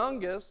the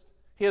youngest.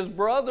 His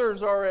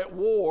brothers are at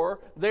war.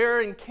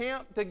 They're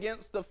encamped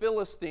against the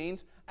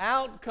Philistines.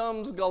 Out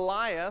comes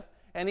Goliath,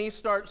 and he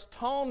starts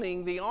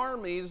taunting the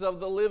armies of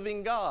the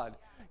living God.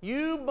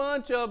 You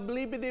bunch of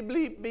bleepity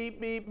bleep,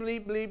 beep, beep,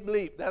 bleep, bleep,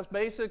 bleep. That's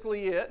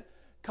basically it.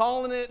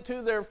 Calling it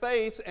to their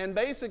face and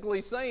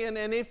basically saying,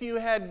 and if you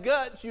had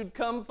guts, you'd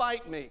come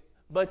fight me.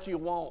 But you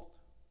won't.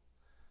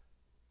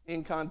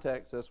 In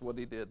context, that's what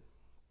he did.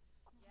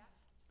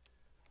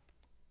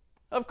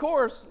 Of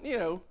course,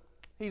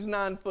 he's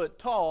 9 foot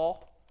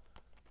tall,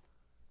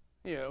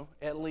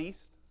 at least.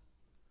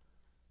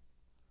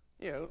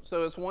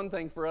 So it's one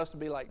thing for us to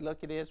be like,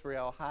 look at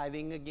Israel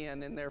hiding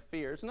again in their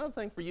fear. It's another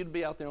thing for you to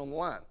be out there on the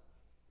line.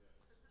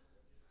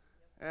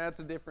 That's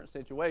a different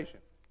situation.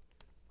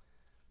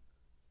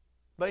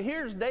 But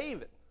here's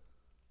David,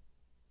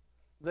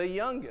 the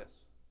youngest.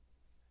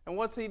 And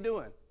what's he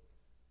doing?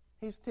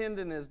 He's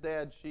tending his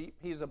dad's sheep.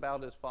 He's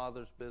about his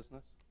father's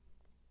business.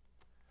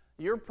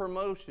 Your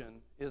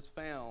promotion is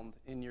found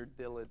in your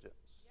diligence.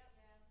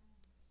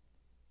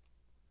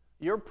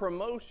 Your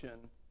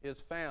promotion is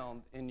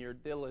found in your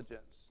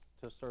diligence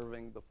to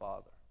serving the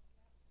Father.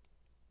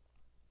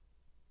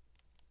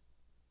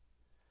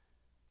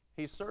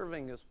 He's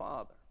serving his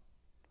father.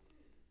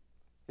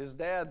 His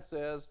dad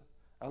says,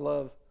 I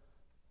love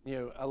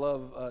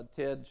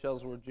Ted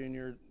Shellsworth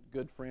Jr.,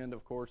 good friend,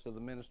 of course, of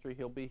the ministry.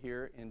 He'll be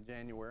here in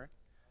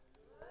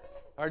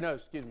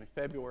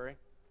February.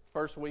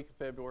 First week of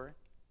February.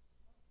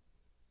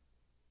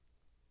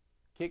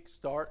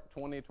 Kickstart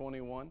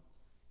 2021.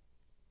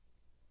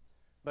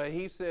 But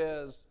he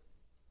says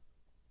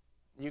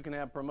you can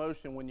have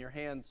promotion when your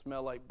hands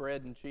smell like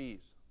bread and cheese.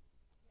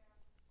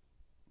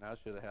 Now, I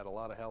should have had a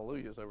lot of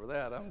hallelujahs over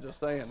that. I'm just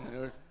saying.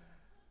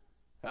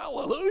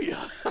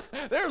 Hallelujah.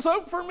 There's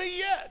hope for me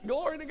yet.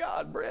 Glory to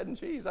God. Bread and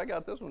cheese. I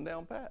got this one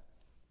down pat.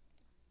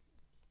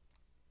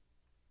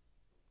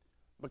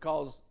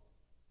 Because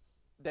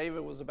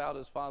David was about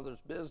his father's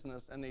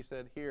business, and he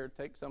said, here,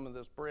 take some of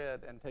this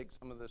bread and take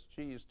some of this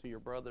cheese to your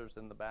brothers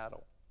in the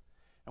battle.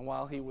 And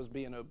while he was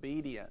being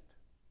obedient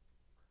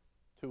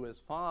to his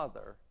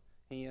father,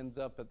 he ends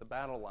up at the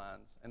battle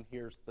lines and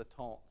hears the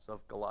taunts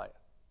of Goliath.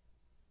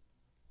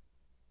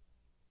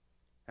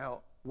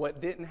 Now,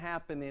 what didn't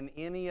happen in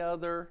any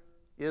other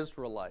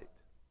Israelite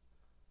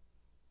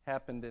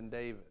happened in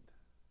David.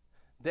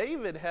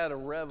 David had a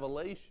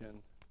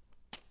revelation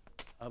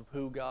of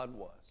who God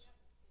was.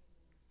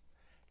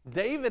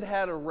 David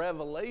had a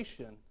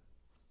revelation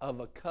of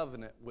a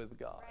covenant with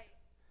God. Right.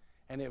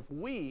 And if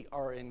we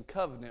are in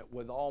covenant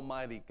with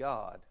Almighty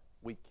God,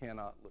 we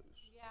cannot lose.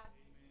 Yeah.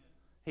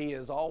 He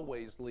is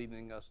always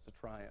leading us to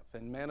triumph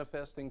and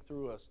manifesting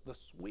through us the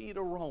sweet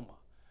aroma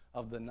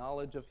of the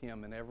knowledge of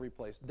Him in every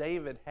place.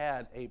 David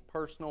had a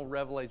personal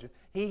revelation.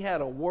 He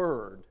had a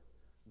word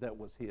that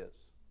was his.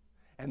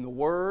 And the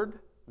word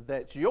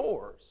that's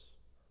yours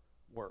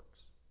works.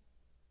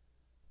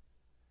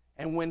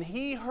 And when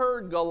he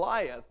heard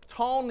Goliath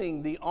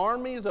taunting the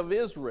armies of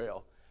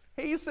Israel,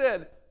 he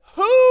said,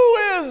 who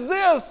is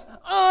this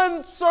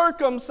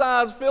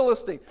uncircumcised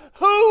Philistine?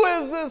 Who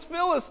is this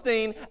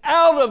Philistine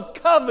out of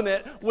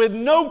covenant with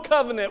no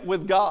covenant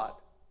with God?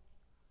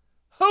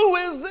 Who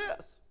is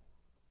this?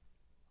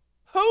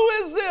 Who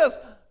is this?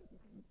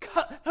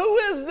 Who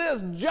is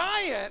this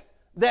giant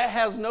that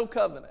has no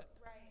covenant?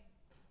 Right.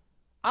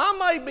 I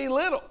might be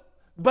little,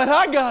 but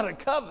I got a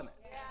covenant.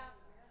 Yeah.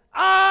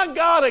 I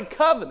got a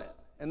covenant.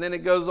 And then it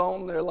goes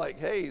on, they're like,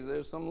 hey,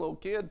 there's some little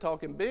kid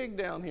talking big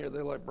down here.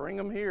 They're like, bring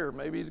him here.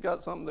 Maybe he's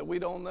got something that we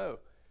don't know.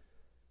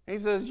 He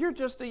says, you're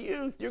just a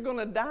youth. You're going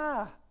to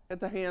die at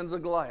the hands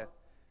of Goliath.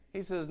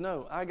 He says,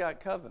 no, I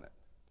got covenant.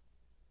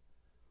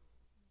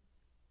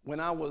 When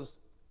I was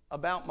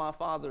about my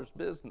father's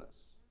business,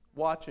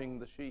 watching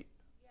the sheep,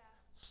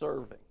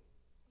 serving.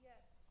 Yes.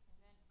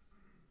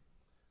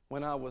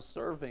 When I was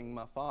serving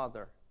my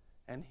father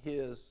and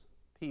his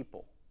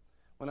people,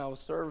 when I was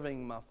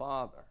serving my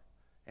father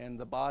and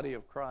the body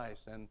of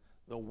Christ and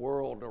the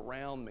world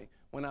around me,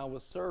 when I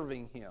was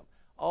serving him,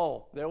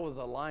 there was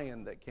a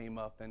lion that came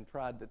up and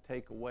tried to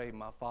take away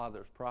my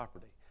father's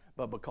property.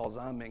 But because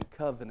I'm in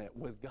covenant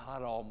with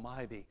God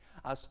Almighty,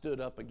 I stood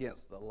up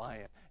against the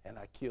lion and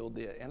I killed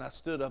it. And I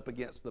stood up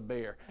against the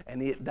bear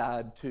and it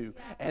died too.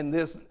 Yeah. And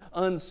this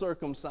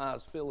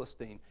uncircumcised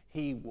Philistine,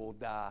 he will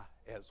die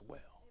as well.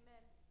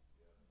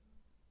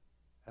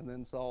 Amen.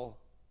 And then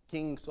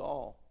King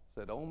Saul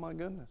said, oh my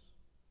goodness,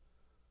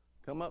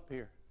 come up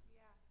here.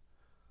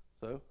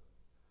 Yeah. So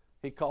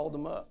he called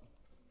him up.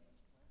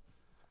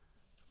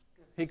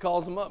 He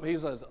calls him up. He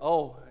says,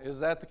 oh, is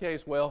that the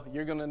case? Well,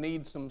 you're going to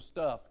need some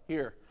stuff.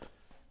 Here's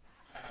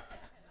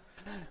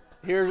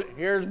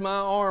my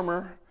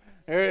armor.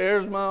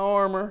 Here's my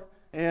armor.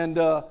 And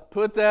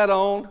put that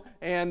on.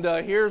 And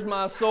here's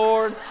my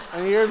sword.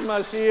 And here's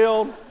my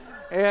shield.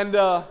 And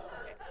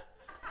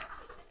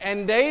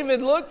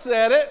David looks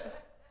at it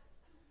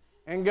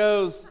and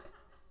goes,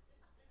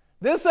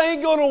 this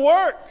ain't going to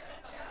work.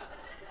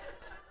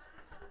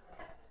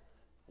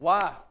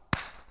 Why?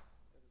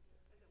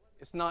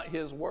 It's not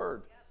his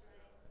word.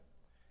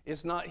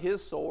 It's not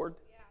his sword.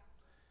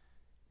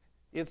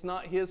 It's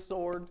not his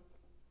sword.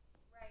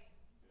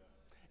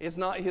 It's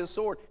not his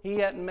sword. He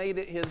hadn't made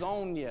it his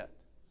own yet.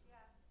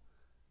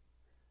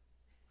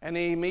 And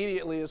he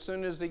immediately, as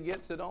soon as he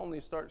gets it on,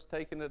 he starts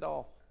taking it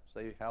off.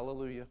 Say,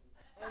 hallelujah.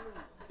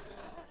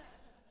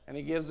 And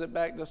he gives it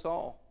back to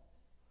Saul.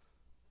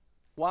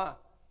 Why?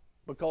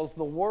 Because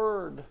the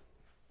word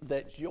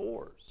that's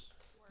yours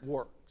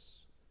works.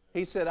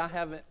 He said, I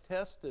haven't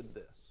tested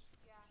this.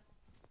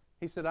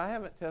 He said, I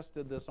haven't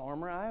tested this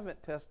armor. I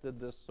haven't tested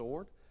this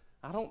sword.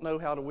 I don't know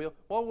how to wield.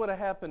 What would have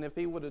happened if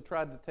he would have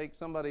tried to take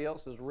somebody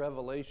else's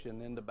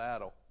revelation into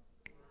battle?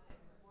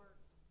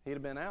 He'd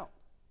have been out.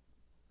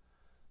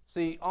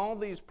 See, all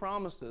these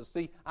promises.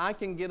 See, I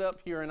can get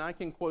up here and I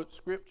can quote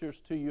scriptures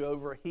to you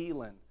over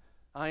healing.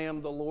 I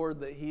am the Lord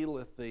that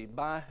healeth thee.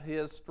 By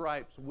his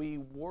stripes we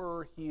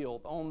were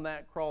healed. On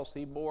that cross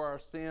he bore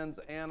our sins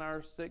and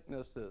our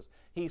sicknesses.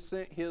 He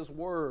sent his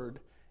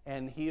word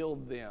and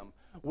healed them.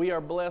 We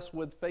are blessed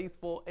with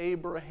faithful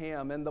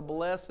Abraham and the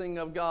blessing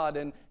of God,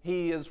 and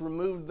he has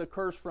removed the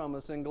curse from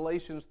us in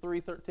Galatians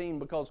 3:13,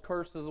 because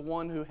curse is the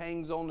one who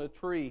hangs on a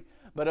tree.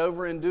 But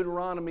over in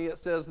Deuteronomy it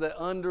says that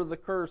under the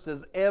curse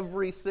is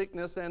every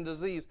sickness and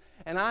disease.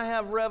 And I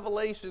have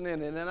revelation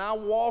in it, and I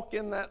walk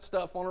in that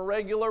stuff on a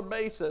regular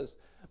basis.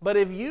 But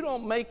if you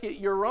don't make it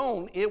your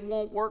own, it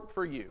won't work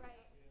for you.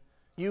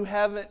 You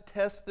haven't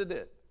tested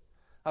it.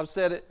 I've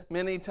said it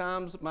many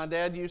times. My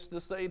dad used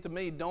to say to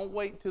me, don't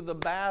wait to the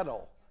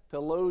battle to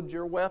load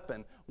your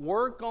weapon.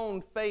 Work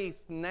on faith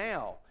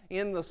now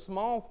in the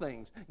small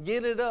things.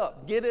 Get it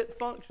up. Get it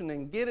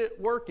functioning. Get it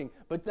working.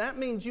 But that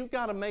means you've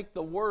got to make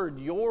the word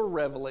your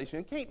revelation.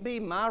 It can't be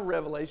my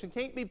revelation. It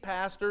can't be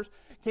pastors.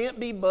 Can't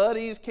be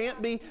buddies.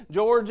 Can't be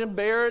George and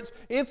Barrett's.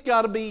 It's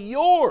got to be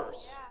yours.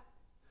 Yeah.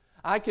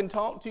 I can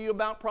talk to you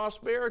about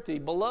prosperity.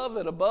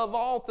 Beloved, above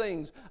all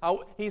things,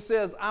 he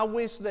says, I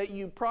wish that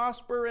you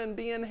prosper and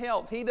be in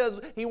health.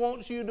 He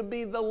wants you to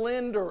be the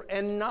lender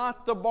and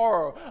not the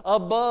borrower,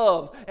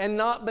 above and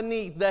not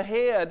beneath, the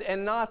head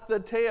and not the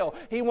tail.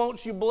 He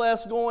wants you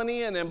blessed going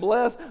in and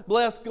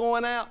blessed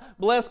going out,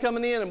 blessed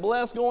coming in and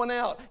blessed going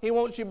out. He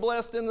wants you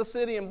blessed in the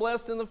city and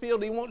blessed in the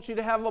field. He wants you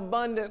to have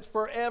abundance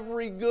for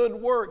every good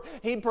work.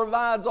 He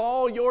provides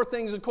all your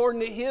things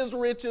according to his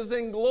riches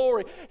and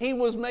glory. He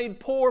was made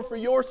poor for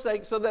your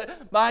sake, so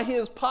that by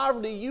his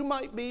poverty you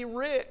might be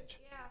rich.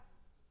 Yeah.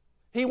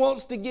 He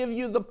wants to give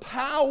you the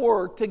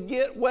power to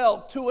get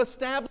wealth, to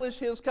establish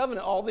his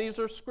covenant. All these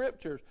are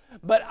scriptures.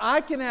 But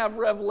I can have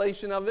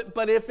revelation of it,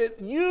 but if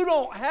you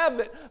don't have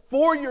it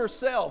for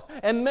yourself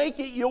and make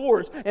it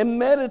yours and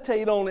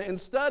meditate on it and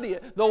study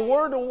it, the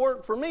word will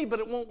work for me, but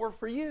it won't work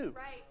for you.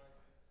 Right.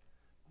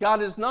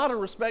 God is not a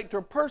respecter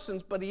of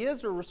persons, but he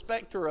is a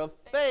respecter of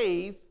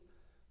faith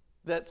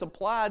that's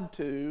applied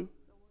to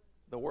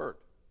the word.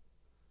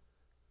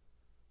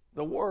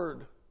 The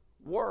word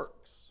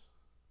works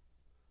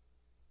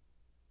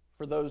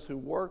for those who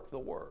work the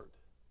word.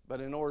 But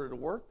in order to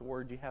work the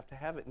word, you have to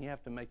have it and you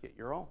have to make it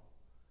your own.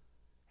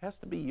 It has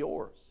to be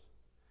yours.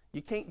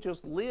 You can't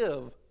just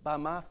live by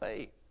my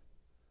faith.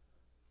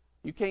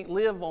 You can't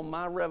live on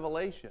my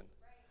revelation.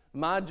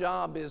 My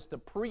job is to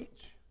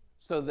preach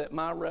so that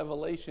my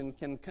revelation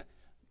can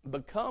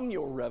become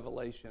your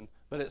revelation.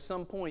 But at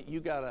some point,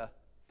 you got to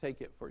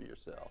take it for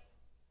yourself.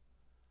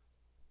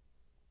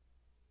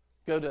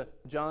 Go to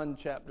John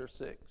chapter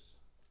 6.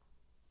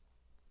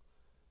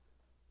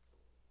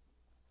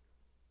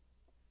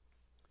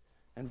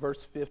 And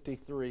verse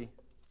 53.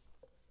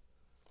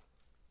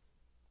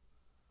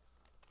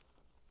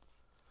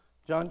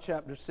 John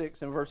chapter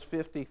 6 and verse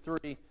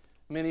 53.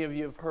 Many of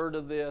you have heard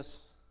of this.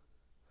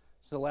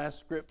 It's the last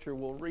scripture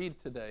we'll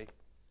read today.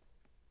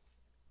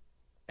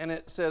 And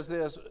it says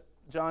this,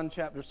 John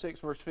chapter 6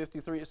 verse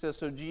 53, it says,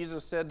 so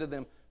Jesus said to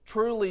them,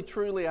 truly,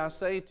 truly, I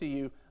say to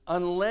you,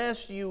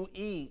 unless you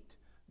eat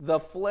the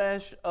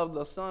flesh of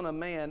the Son of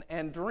Man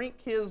and drink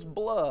his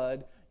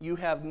blood, you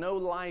have no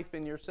life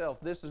in yourself.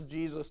 This is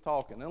Jesus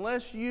talking.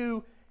 Unless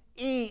you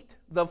eat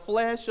the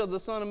flesh of the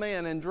Son of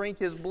Man and drink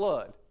his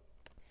blood.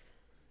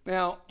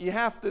 Now, you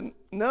have to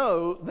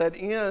know that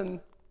in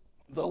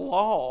the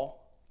law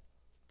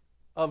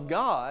of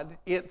God,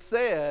 it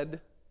said,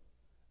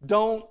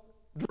 don't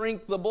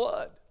drink the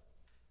blood.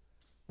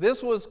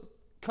 This was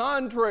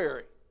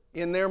contrary.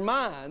 In their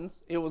minds,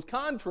 it was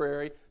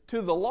contrary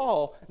to the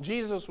law.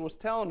 Jesus was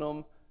telling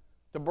them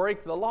to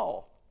break the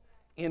law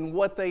in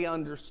what they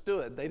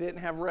understood. They didn't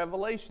have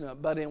revelation of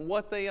it, but in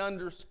what they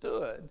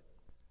understood,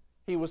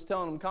 he was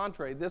telling them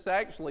contrary. This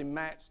actually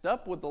matched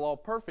up with the law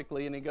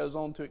perfectly, and he goes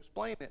on to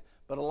explain it.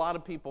 But a lot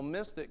of people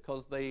missed it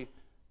because they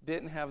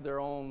didn't have their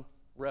own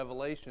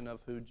revelation of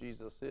who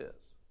Jesus is.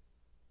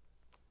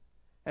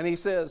 And he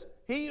says,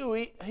 he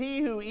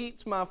who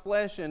eats my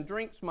flesh and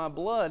drinks my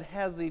blood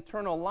has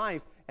eternal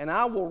life, and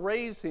I will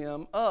raise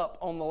him up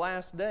on the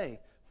last day.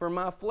 For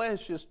my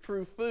flesh is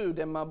true food,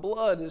 and my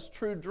blood is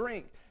true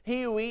drink.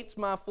 He who eats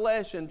my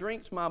flesh and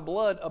drinks my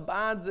blood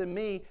abides in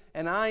me,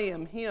 and I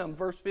am him.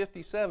 Verse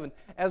 57,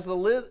 as the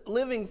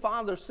living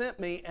Father sent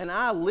me, and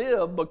I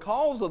live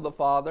because of the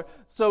Father,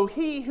 so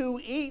he who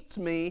eats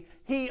me,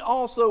 he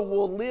also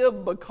will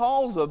live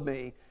because of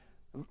me.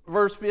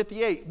 Verse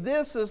 58,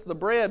 this is the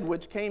bread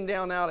which came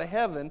down out of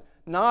heaven,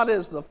 not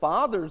as the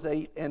fathers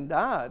ate and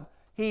died.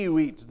 He who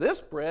eats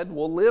this bread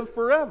will live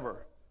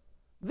forever.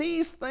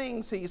 These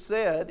things he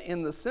said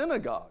in the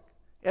synagogue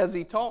as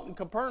he taught in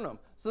Capernaum.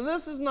 So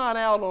this is not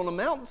out on a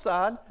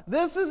mountainside.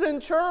 This is in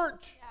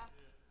church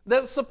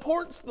that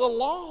supports the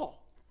law.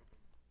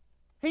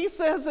 He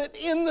says it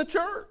in the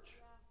church.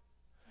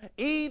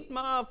 Eat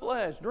my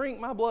flesh, drink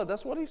my blood.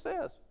 That's what he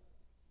says.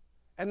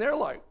 And they're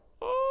like,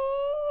 oh.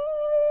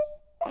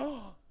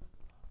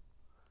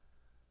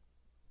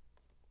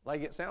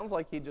 Like it sounds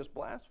like he just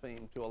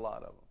blasphemed to a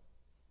lot of them.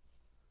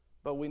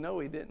 But we know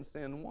he didn't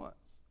sin once.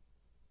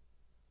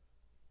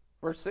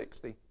 Verse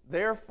 60,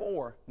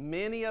 therefore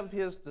many of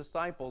his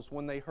disciples,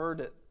 when they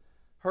heard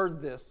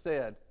this,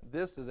 said,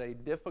 this is a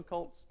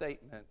difficult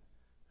statement.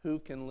 Who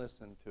can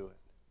listen to it?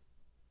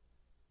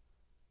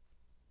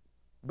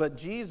 But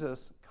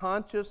Jesus,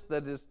 conscious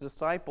that his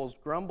disciples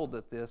grumbled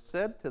at this,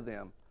 said to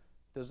them,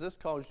 does this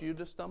cause you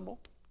to stumble?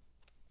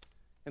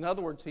 In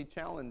other words, he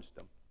challenged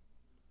them.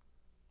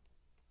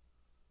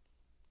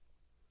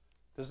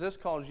 Does this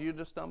cause you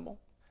to stumble?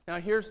 Now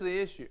here's the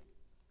issue.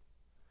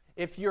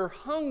 If you're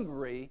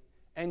hungry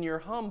and you're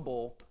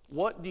humble,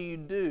 what do you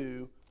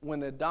do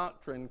when a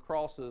doctrine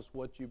crosses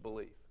what you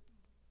believe?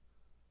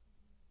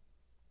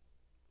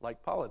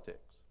 Like politics.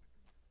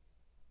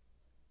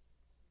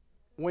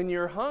 When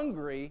you're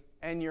hungry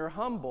and you're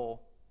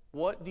humble,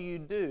 what do you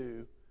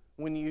do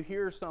when you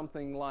hear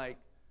something like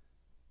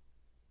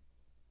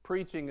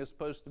preaching is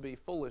supposed to be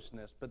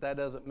foolishness, but that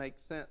doesn't make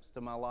sense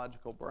to my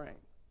logical brain?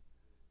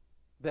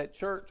 That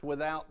church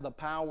without the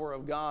power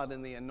of God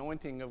and the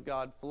anointing of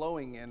God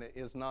flowing in it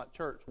is not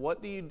church.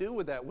 What do you do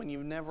with that when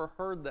you've never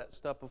heard that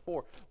stuff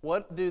before?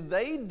 What do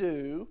they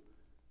do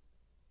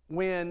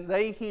when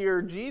they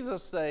hear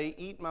Jesus say,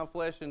 eat my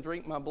flesh and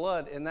drink my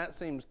blood, and that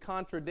seems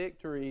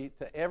contradictory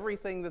to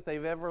everything that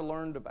they've ever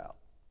learned about?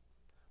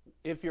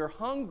 If you're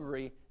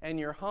hungry and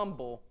you're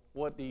humble,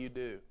 what do you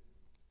do?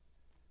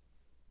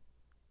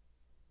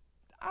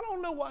 I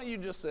don't know why you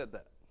just said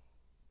that.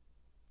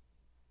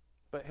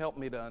 But help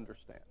me to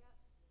understand.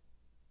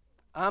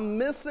 I'm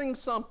missing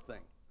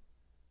something.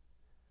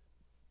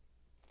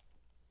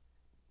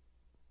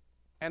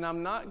 And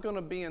I'm not going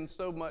to be in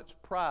so much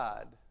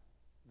pride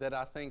that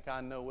I think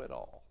I know it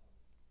all.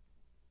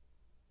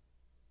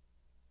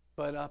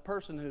 But a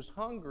person who's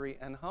hungry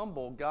and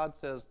humble, God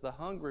says, the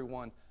hungry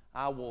one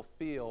I will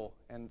fill,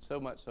 and so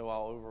much so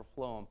I'll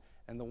overflow them.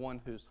 And the one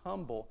who's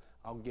humble,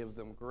 I'll give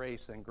them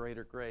grace and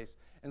greater grace.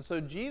 And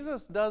so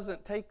Jesus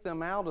doesn't take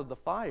them out of the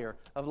fire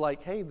of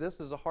like, hey, this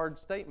is a hard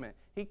statement.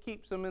 He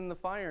keeps them in the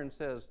fire and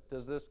says,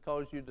 does this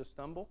cause you to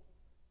stumble?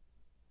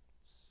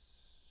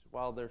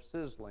 While they're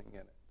sizzling in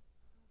it.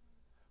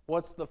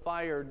 What's the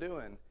fire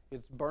doing?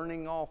 It's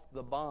burning off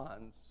the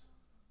bonds.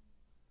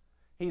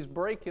 He's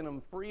breaking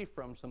them free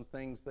from some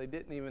things they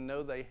didn't even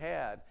know they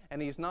had.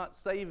 And he's not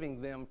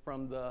saving them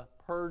from the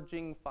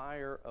purging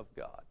fire of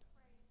God.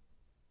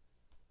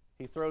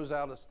 He throws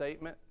out a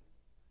statement.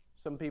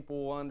 Some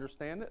people will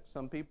understand it.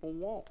 Some people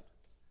won't.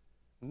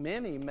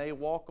 Many may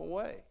walk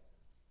away.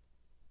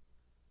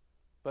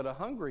 But a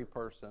hungry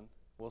person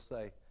will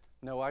say,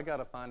 no, I got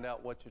to find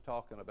out what you're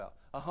talking about.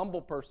 A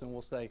humble person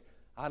will say,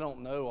 I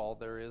don't know all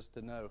there is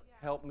to know.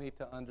 Help me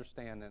to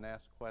understand and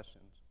ask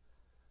questions.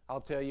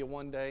 I'll tell you,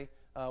 one day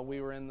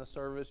we were in the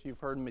service. You've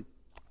heard me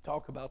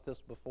talk about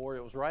this before.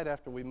 It was right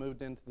after we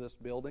moved into this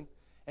building.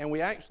 And we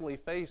actually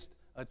faced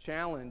a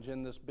challenge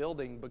in this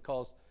building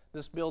because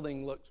this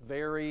building looks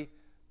very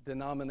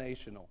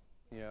denominational,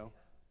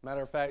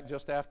 Matter of fact,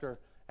 just after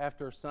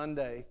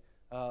Sunday,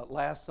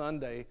 last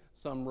Sunday,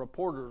 some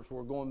reporters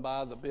were going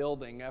by the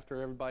building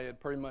after everybody had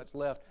pretty much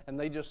left, and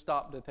they just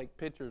stopped to take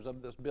pictures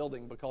of this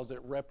building because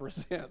it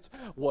represents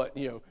what,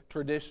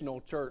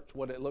 traditional church,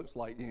 what it looks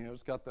like.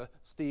 It's got the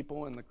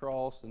steeple and the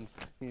cross, and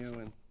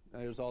and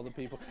there's all the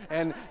people,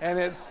 and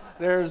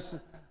they're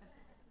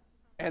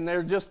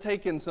just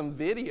taking some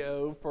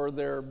video for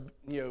their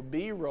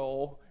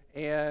B-roll,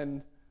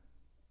 and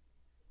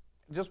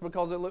just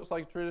because it looks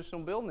like a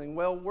traditional building.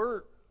 Well,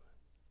 we're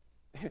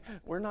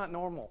not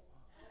normal.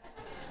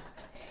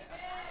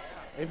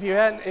 If you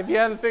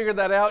haven't figured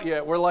that out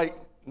yet, we're like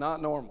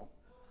not normal.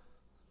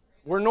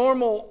 We're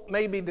normal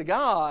maybe to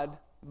God,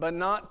 but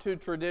not to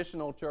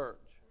traditional church.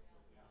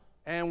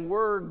 And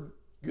we're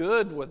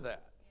good with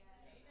that.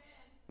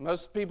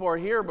 Most people are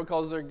here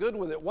because they're good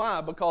with it.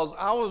 Why? Because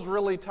I was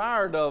really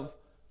tired of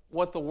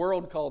what the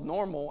world called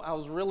normal. I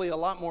was really a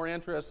lot more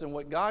interested in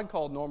what God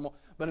called normal.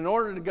 But in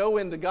order to go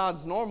into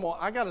God's normal,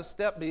 I got to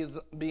step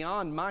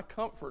beyond my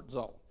comfort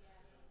zone.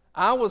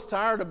 I was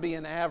tired of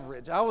being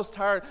average. I was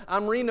tired.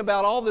 I'm reading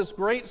about all this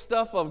great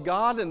stuff of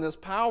God and this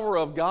power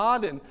of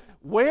God. And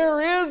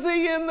where is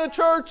He in the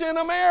church in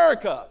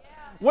America?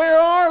 Where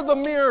are the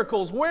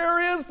miracles?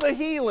 Where is the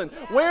healing?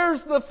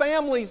 Where's the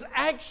families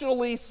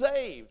actually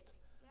saved?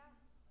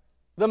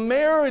 The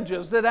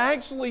marriages that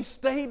actually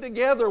stay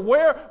together.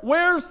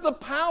 Where's the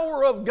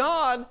power of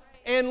God?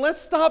 And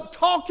let's stop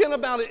talking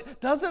about it.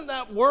 Doesn't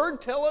that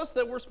word tell us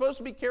that we're supposed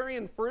to be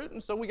carrying fruit?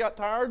 And so we got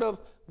tired of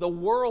the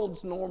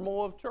world's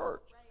normal of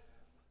church.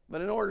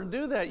 But in order to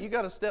do that, you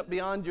got to step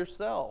beyond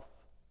yourself.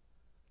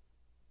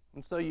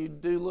 And so you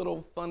do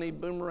little funny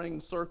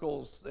boomerang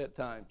circles at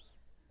times.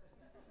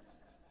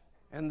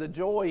 And the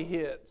joy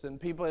hits, and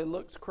people, it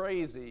looks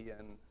crazy.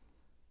 And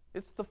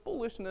it's the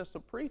foolishness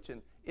of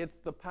preaching. It's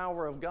the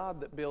power of God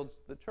that builds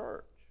the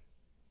church.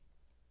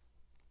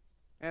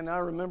 And I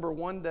remember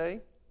one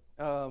day,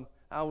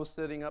 I was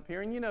sitting up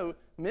here, and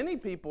many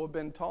people have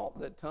been taught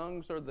that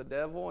tongues are the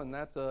devil, and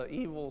that's an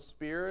evil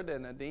spirit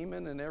and a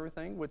demon and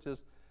everything, which is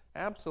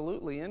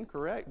absolutely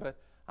incorrect. But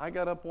I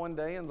got up one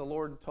day, and the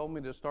Lord told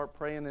me to start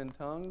praying in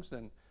tongues,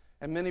 and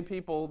many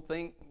people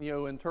think,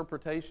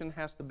 interpretation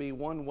has to be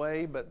one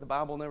way, but the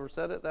Bible never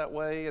said it that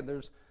way,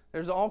 and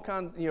there's all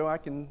kinds, I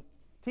can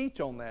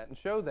teach on that and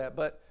show that,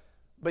 but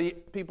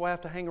people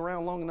have to hang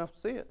around long enough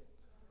to see it.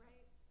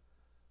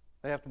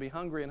 They have to be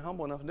hungry and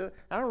humble enough to do it.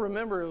 I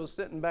remember it was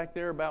sitting back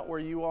there about where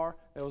you are.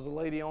 There was a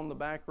lady on the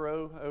back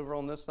row over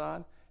on this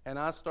side, and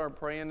I started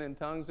praying in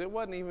tongues. It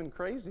wasn't even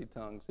crazy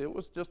tongues. It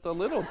was just a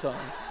little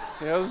tongue.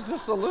 It was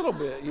just a little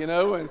bit,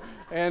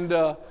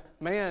 and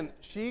man,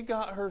 she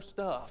got her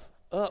stuff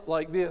up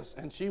like this,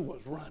 and she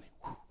was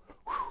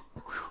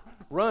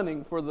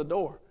running for the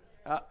door.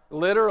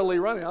 Literally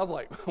running. I was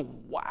like,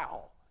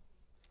 wow.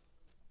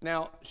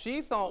 Now,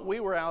 she thought we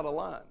were out of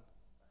line.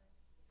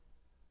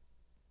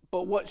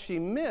 But what she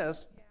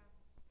missed,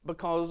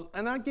 because,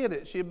 and I get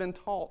it, she had been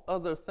taught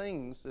other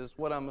things is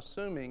what I'm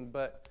assuming,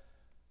 but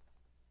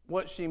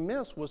what she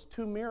missed was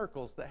 2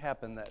 miracles that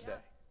happened that day.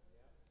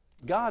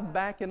 God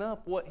backing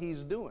up what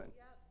He's doing.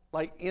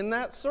 Like in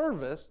that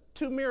service,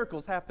 2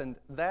 miracles happened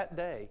that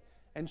day.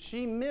 And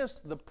she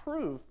missed the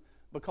proof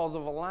because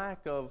of a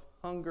lack of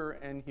hunger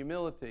and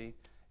humility.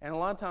 And a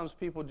lot of times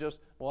people just,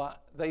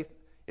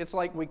 it's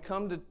like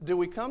do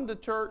we come to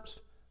church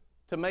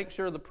to make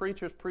sure the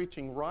preacher's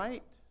preaching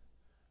right?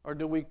 Or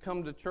do we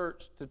come to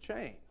church to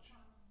change?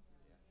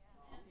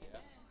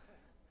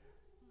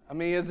 I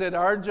mean, is it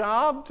our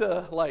job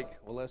to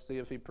let's see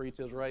if he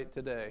preaches right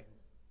today.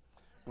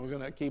 We're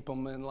going to keep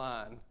him in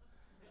line.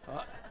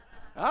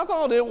 I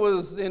thought it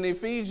was in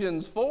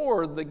Ephesians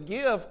 4, the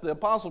gift, the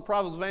apostle,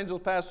 prophet,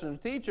 evangelist, pastor,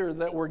 and teacher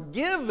that were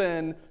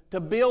given to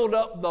build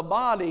up the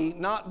body,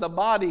 not the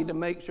body to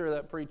make sure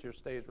that preacher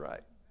stays right.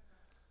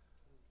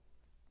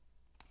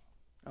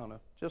 I don't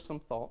know, just some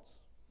thoughts.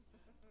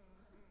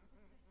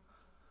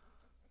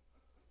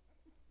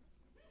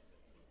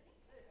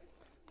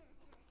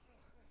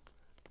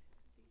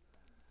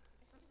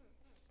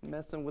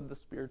 Messing with the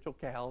spiritual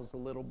cows a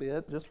little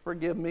bit. Just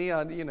forgive me.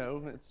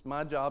 It's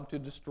my job to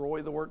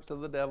destroy the works of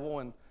the devil,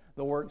 and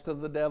the works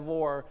of the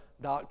devil are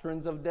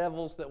doctrines of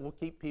devils that will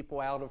keep people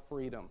out of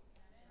freedom.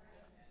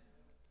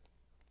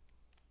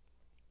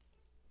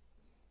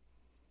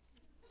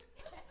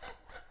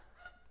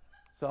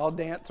 So I'll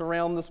dance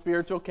around the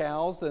spiritual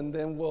cows, and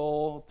then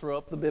we'll throw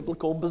up the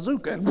biblical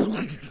bazooka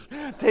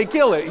and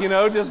kill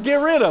it, just get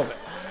rid of it.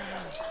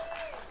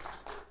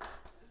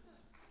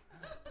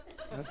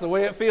 That's the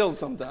way it feels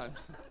sometimes.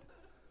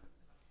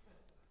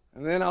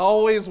 And then I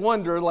always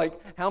wonder,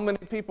 how many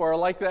people are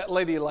like that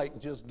lady,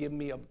 just give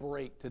me a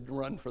break to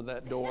run for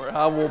that door.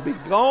 I will be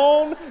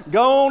gone,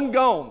 gone,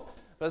 gone.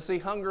 But see,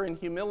 hunger and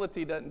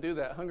humility doesn't do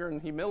that. Hunger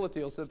and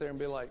humility will sit there and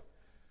be like,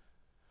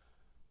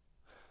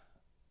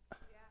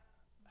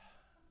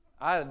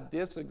 I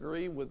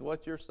disagree with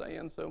what you're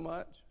saying so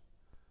much,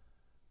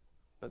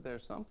 but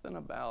there's something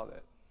about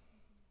it.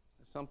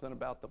 There's something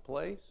about the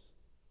place,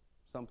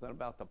 something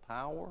about the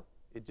power.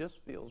 It just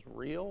feels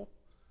real.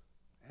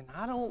 And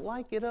I don't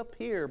like it up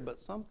here,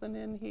 but something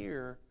in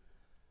here.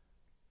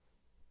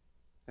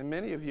 And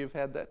many of you have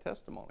had that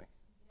testimony.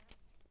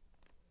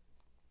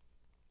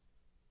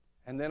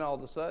 And then all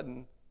of a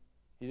sudden,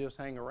 you just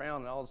hang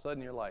around, and all of a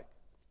sudden you're like,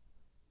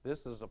 this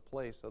is a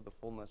place of the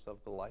fullness of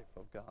the life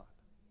of God.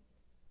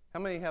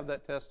 How many have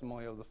that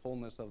testimony of the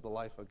fullness of the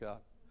life of God?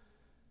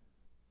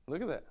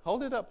 Look at that.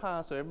 Hold it up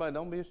high so everybody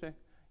don't be ashamed.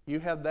 You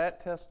have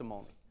that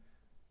testimony.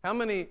 How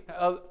many,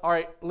 all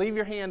right, leave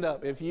your hand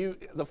up. If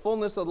the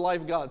fullness of the life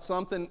of God,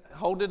 something,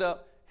 hold it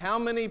up. How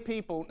many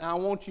people, now I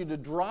want you to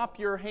drop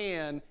your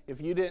hand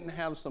if you didn't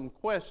have some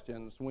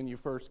questions when you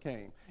first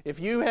came. If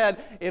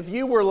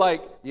you were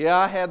like, yeah,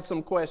 I had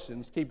some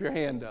questions, keep your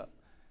hand up.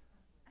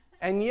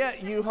 And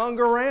yet you hung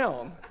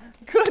around.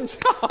 Good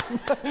job.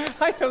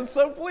 I am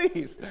so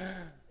pleased.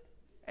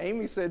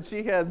 Amy said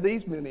she had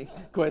these many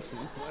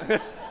questions.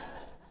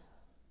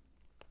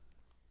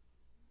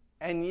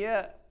 And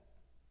yet,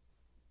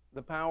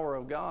 the power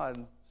of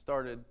God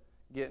started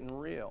getting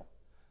real.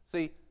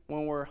 See,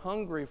 when we're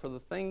hungry for the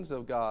things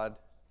of God,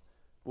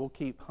 we'll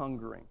keep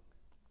hungering.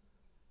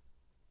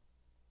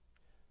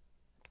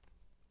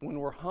 When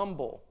we're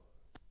humble,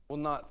 we'll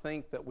not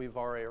think that we've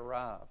already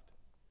arrived.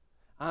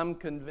 I'm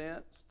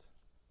convinced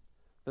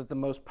that the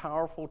most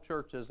powerful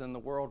churches in the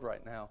world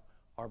right now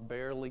are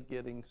barely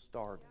getting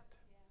started.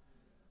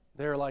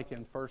 They're like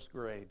in first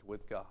grade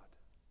with God.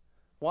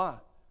 Why?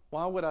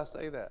 Why would I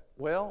say that?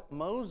 Well,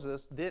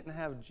 Moses didn't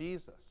have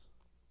Jesus.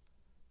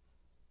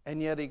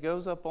 And yet he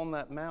goes up on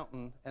that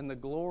mountain and the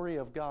glory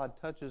of God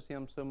touches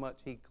him so much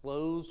he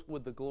glows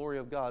with the glory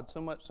of God,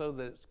 so much so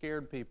that it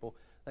scared people.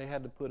 They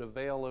had to put a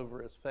veil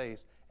over his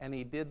face. And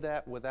he did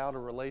that without a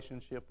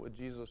relationship with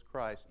Jesus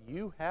Christ.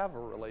 You have a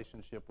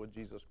relationship with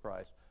Jesus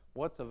Christ.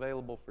 What's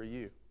available for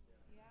you?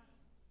 Yeah.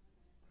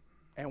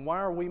 And why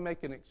are we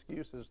making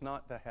excuses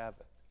not to have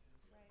it?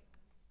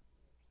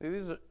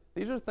 Right. See,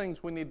 these are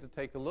things we need to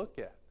take a look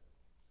at.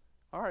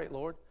 All right,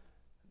 Lord.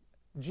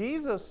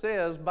 Jesus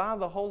says by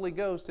the Holy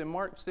Ghost in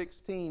Mark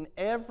 16,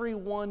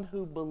 everyone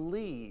who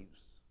believes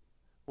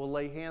will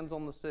lay hands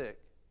on the sick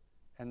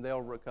and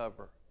they'll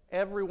recover.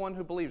 Everyone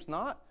who believes,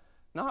 not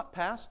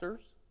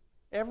pastors,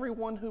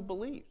 everyone who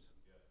believes.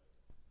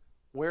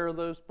 Where are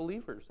those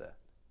believers at?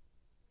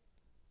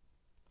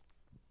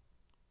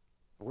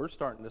 We're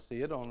starting to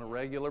see it on a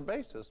regular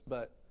basis,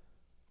 but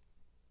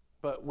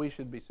we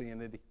should be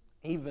seeing it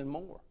even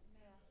more.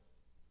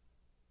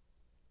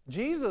 Yeah.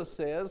 Jesus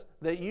says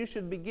that you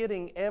should be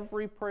getting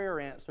every prayer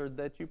answered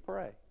that you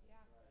pray. Yeah.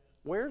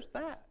 Where's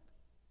that?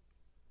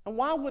 And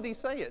why would he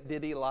say it?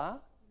 Did he lie?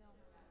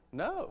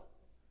 No.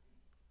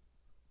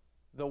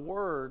 The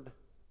word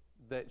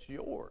that's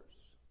yours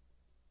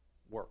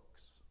works.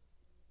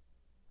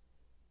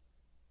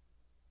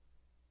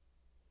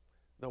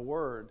 The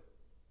word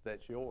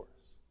that's yours.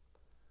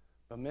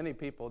 But many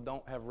people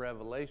don't have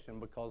revelation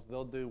because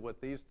they'll do what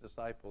these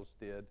disciples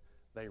did.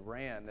 They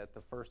ran at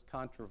the first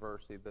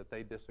controversy that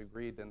they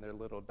disagreed in their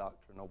little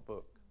doctrinal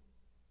book.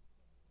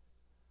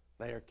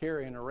 They are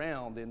carrying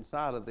around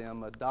inside of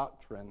them a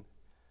doctrine,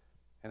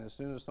 and as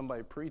soon as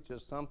somebody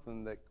preaches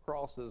something that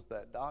crosses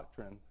that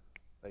doctrine,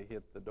 they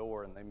hit the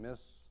door and they miss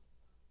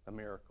the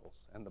miracles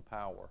and the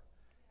power.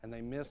 And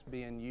they miss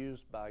being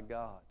used by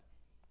God.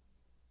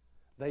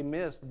 They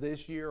missed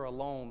this year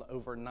alone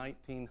over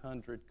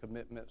 1,900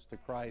 commitments to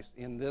Christ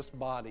in this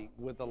body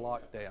with the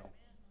lockdown.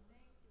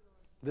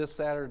 This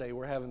Saturday,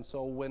 we're having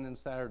Soul Winning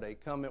Saturday.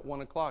 Come at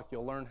 1 o'clock,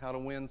 you'll learn how to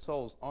win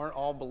souls. Aren't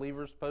all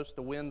believers supposed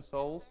to win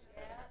souls?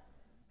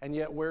 And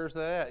yet, where's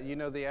that at? You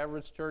know, the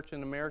average church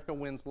in America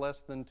wins less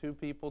than 2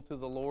 people to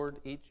the Lord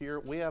each year.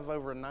 We have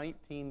over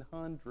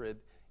 1,900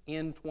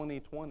 in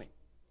 2020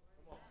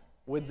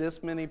 with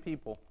this many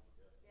people.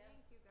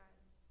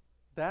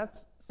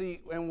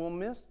 And we'll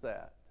miss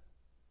that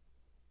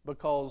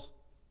because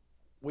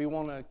we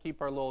want to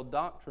keep our little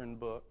doctrine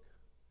book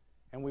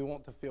and we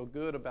want to feel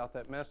good about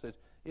that message.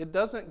 It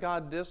doesn't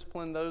God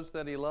discipline those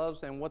that he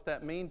loves, and what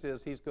that means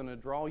is he's going to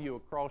draw you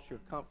across your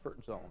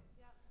comfort zone.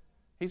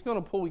 He's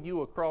going to pull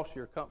you across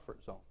your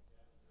comfort zone.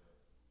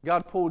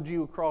 God pulled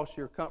you across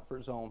your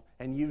comfort zone,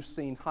 and you've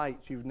seen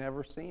heights you've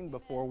never seen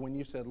before when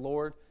you said,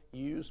 Lord,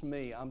 use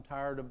me. I'm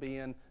tired of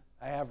being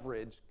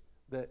average.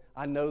 That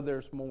I know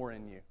there's more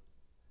in you.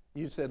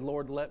 You said,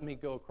 Lord, let me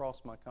go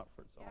across my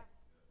comfort zone. Yeah.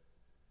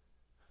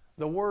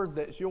 The word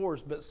that's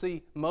yours. But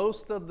see,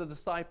 most of the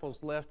disciples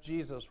left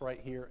Jesus right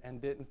here and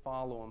didn't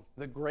follow him.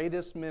 The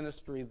greatest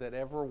ministry that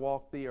ever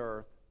walked the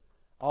earth,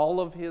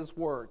 all of his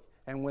work,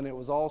 and when it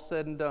was all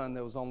said and done,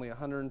 there was only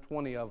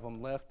 120 of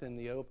them left in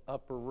the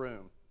upper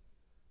room.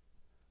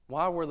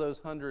 Why were those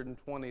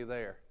 120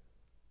 there?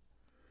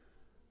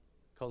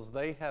 Because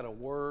they had a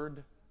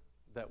word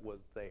that was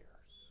theirs.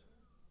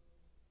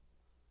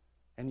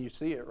 And you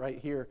see it right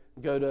here.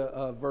 Go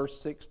to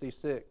verse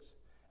 66.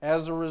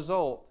 As a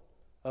result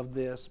of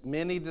this,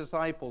 many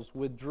disciples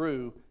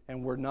withdrew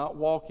and were not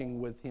walking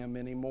with him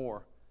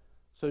anymore.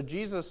 So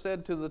Jesus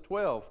said to the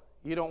 12,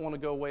 you don't want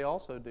to go away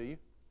also, do you?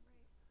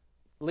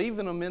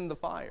 Leaving them in the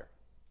fire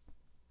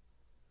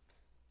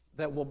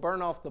that will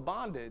burn off the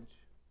bondage,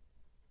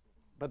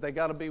 but they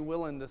got to be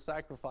willing to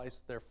sacrifice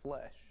their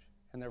flesh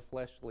and their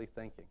fleshly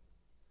thinking.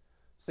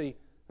 See,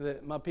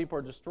 my people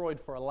are destroyed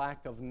for a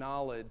lack of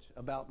knowledge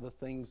about the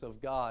things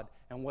of God.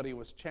 And what he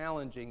was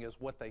challenging is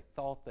what they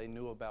thought they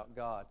knew about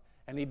God.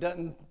 And he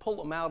doesn't pull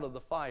them out of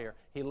the fire.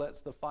 He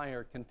lets the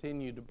fire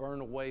continue to burn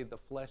away the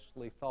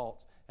fleshly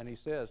thoughts. And he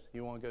says,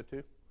 you want to go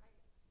too?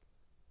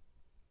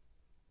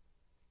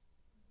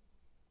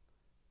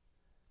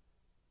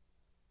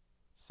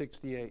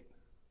 "68.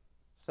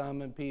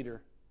 Simon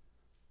Peter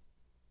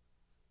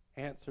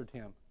answered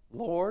him,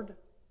 Lord,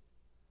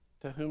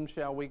 to whom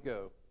shall we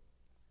go?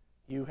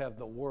 You have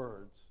the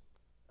words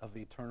of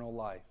eternal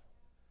life.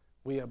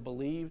 We have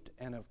believed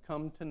and have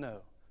come to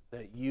know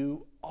that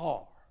you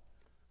are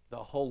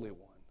the Holy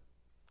One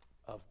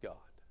of God."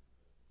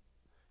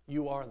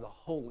 You are the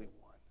Holy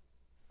One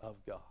of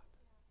God.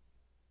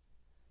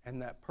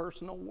 And that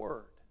personal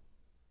word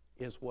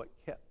is what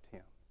kept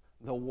him.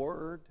 The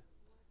word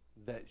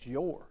that's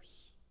yours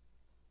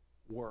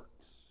works.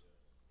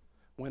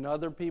 When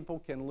other people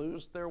can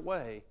lose their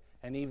way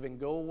and even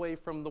go away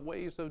from the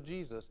ways of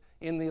Jesus,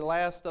 in the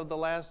last of the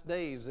last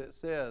days it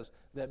says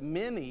that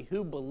many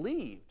who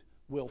believed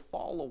will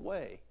fall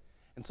away.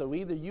 And so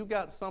either you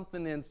got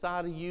something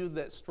inside of you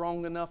that's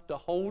strong enough to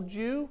hold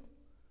you,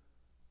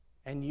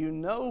 and you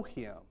know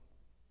him.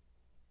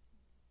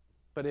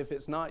 But if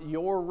it's not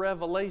your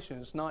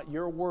revelation, it's not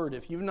your word,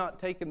 if you've not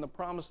taken the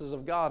promises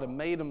of God and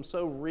made them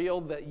so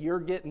real that you're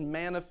getting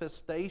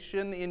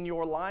manifestation in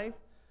your life,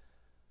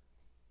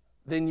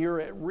 then you're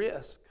at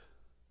risk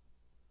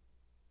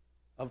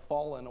of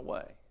falling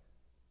away.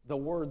 The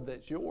word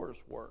that's yours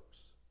works.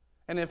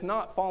 And if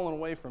not falling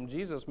away from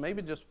Jesus,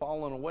 maybe just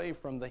falling away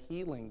from the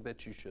healing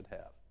that you should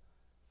have,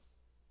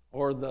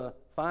 or the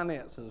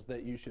finances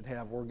that you should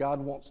have, where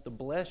God wants to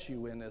bless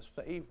you in His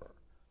favor.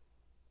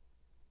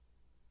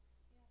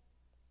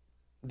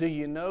 Do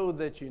you know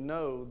that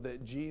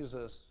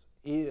Jesus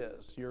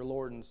is your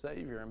Lord and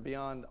Savior and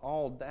beyond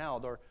all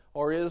doubt?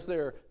 Or is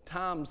there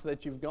times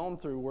that you've gone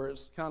through where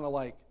it's kind of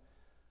like,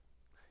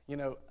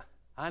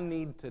 I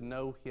need to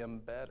know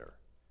Him better?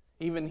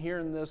 Even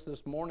hearing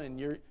this morning,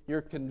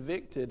 you're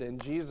convicted,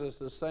 and Jesus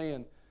is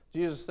saying,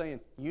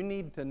 you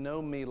need to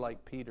know me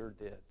like Peter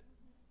did.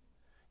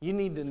 You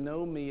need to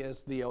know me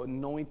as the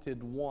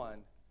anointed one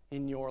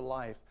in your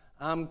life.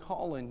 I'm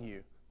calling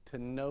you to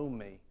know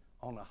me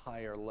on a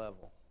higher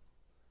level.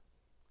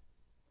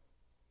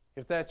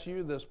 If that's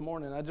you this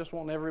morning, I just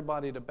want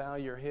everybody to bow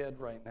your head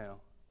right now.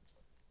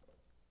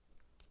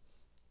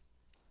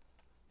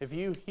 If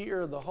you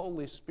hear the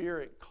Holy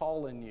Spirit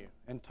calling you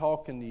and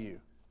talking to you,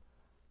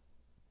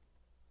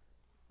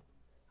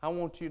 I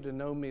want you to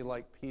know me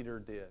like Peter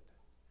did.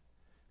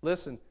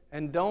 Listen,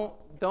 and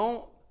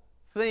don't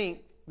think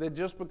that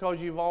just because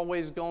you've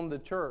always gone to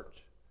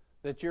church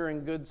that you're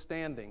in good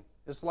standing.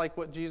 It's like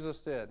what Jesus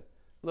said.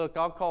 Look,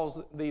 I'll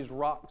cause these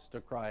rocks to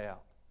cry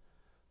out.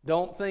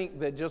 Don't think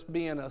that just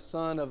being a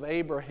son of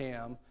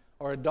Abraham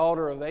or a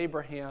daughter of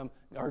Abraham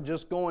or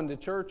just going to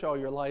church all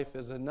your life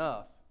is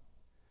enough.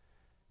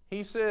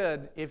 He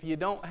said, if you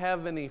don't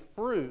have any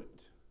fruit,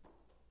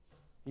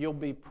 you'll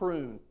be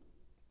pruned.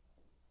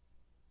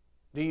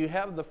 Do you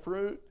have the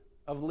fruit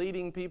of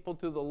leading people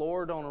to the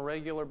Lord on a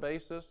regular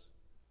basis?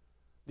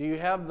 Do you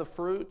have the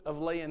fruit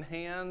of laying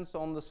hands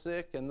on the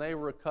sick and they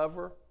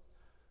recover?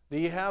 Do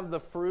you have the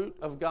fruit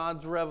of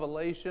God's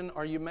revelation?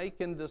 Are you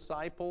making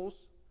disciples?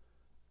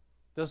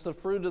 Does the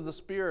fruit of the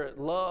Spirit,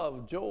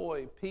 love,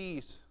 joy,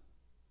 peace,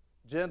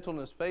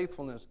 gentleness,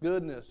 faithfulness,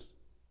 goodness,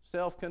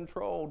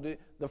 self-control,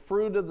 the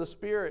fruit of the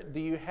Spirit, do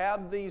you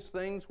have these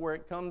things where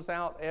it comes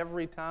out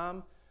every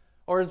time?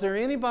 Or is there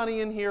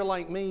anybody in here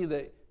like me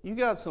that you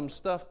got some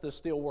stuff to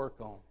still work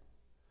on?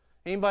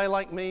 Anybody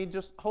like me?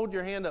 Just hold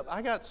your hand up.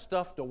 I got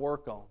stuff to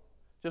work on.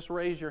 Just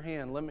raise your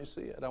hand. Let me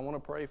see it. I want to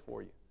pray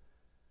for you.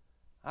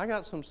 I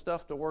got some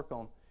stuff to work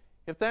on.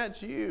 If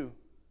that's you,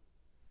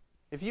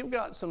 if you've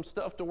got some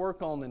stuff to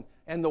work on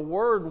and the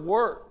Word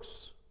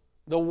works,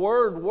 the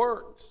Word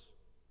works,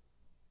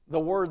 the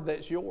Word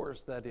that's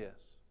yours, that is.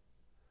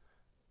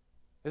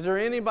 Is there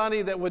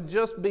anybody that would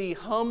just be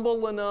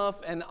humble enough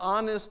and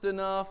honest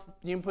enough?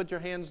 You can put your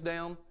hands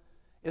down.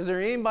 Is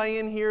there anybody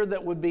in here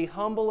that would be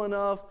humble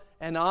enough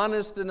and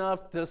honest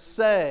enough to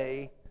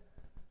say,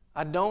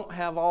 I don't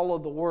have all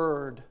of the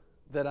Word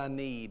that I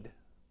need?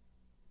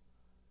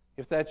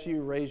 If that's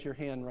you, raise your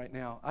hand right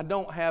now. I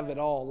don't have it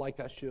all like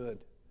I should.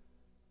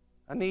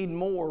 I need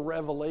more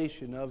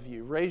revelation of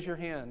you. Raise your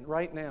hand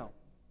right now.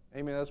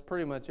 Amen. That's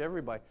pretty much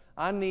everybody.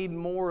 I need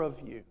more of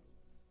you.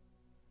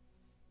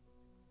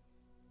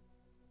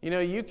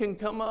 You can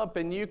come up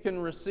and you can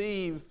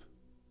receive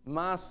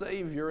my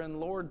Savior and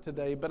Lord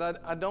today, but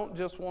I don't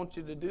just want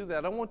you to do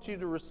that. I want you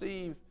to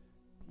receive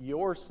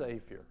your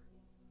Savior,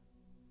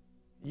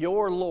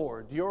 your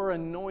Lord, your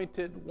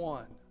anointed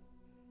one.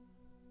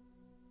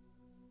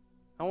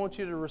 I want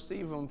you to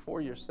receive Him for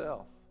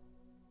yourself.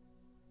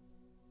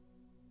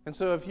 And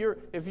so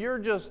if you're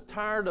just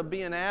tired of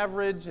being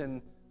average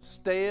and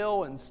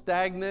stale and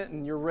stagnant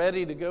and you're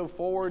ready to go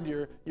forward,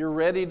 you're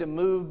ready to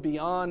move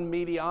beyond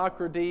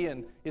mediocrity,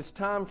 and it's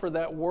time for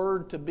that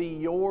Word to be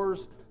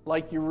yours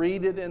like you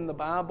read it in the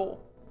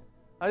Bible,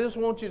 I just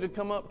want you to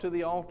come up to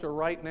the altar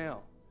right now.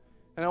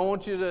 And I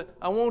want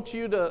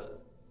you to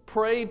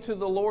pray to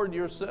the Lord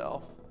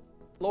yourself.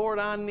 Lord,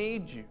 I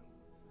need you.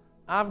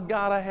 I've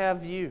got to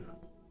have you.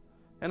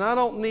 And I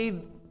don't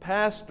need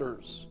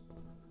pastors'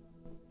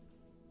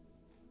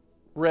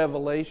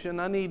 revelation.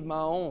 I need my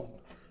own.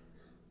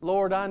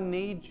 Lord, I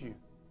need you.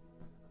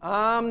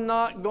 I'm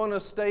not going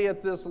to stay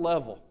at this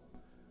level.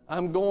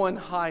 I'm going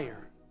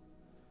higher.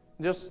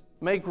 Just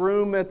make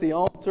room at the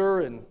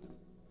altar and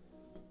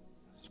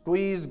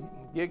squeeze,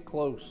 get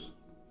close.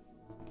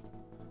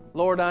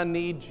 Lord, I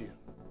need you.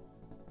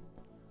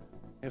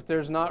 If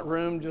there's not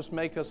room, just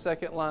make a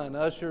second line.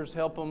 Ushers,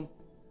 help them.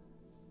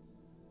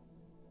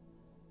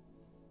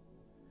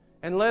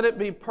 And let it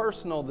be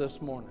personal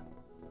this morning.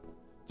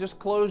 Just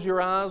close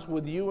your eyes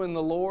with you and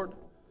the Lord.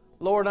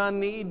 Lord, I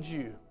need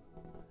you.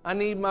 I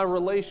need my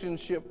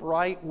relationship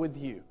right with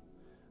you.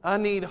 I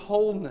need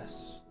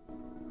wholeness.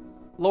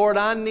 Lord,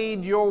 I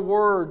need your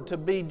word to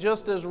be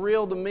just as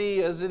real to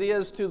me as it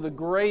is to the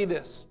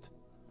greatest.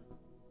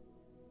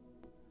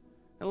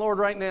 And Lord,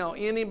 right now,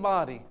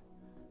 anybody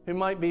who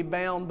might be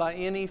bound by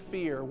any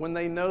fear when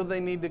they know they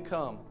need to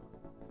come,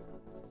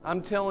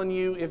 I'm telling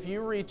you, if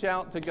you reach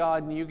out to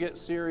God and you get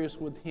serious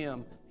with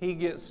Him, He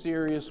gets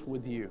serious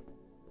with you.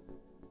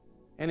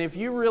 And if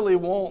you really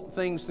want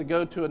things to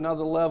go to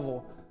another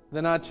level,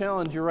 then I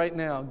challenge you right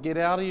now, get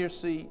out of your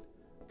seat,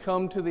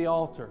 come to the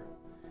altar.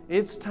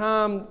 It's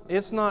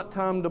not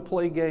time to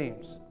play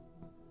games.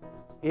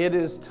 It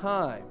is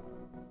time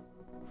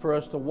for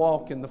us to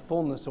walk in the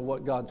fullness of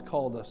what God's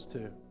called us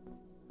to.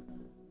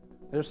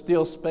 There's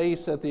still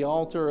space at the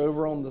altar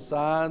over on the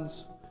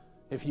sides.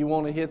 If you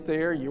want to hit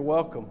there, you're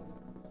welcome.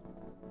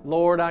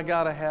 Lord, I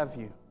got to have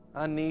you.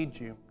 I need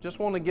you. Just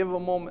want to give a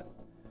moment.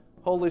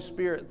 Holy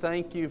Spirit,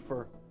 thank you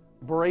for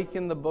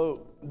breaking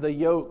the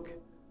yoke,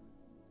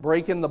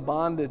 breaking the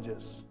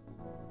bondages.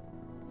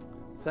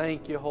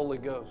 Thank you, Holy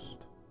Ghost.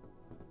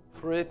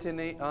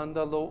 Fretini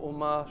andalo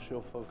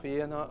umasho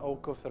faviena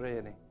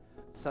okofreni.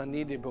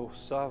 Sanidibo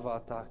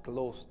savata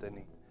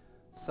klosteni.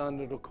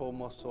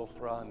 Sandrukoma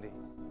sofrandi.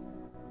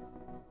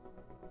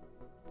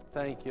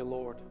 Thank you,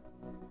 Lord.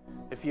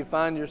 If you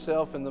find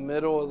yourself in the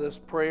middle of this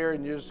prayer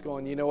and you're just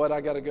going, you know what, I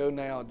got to go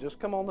now, just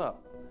come on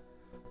up.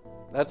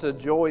 That's a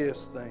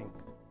joyous thing,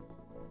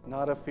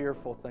 not a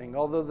fearful thing,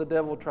 although the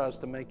devil tries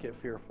to make it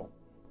fearful.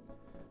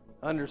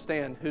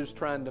 Understand who's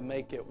trying to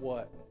make it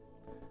what?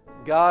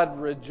 God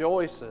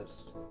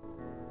rejoices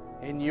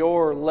in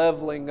your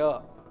leveling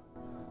up.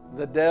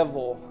 The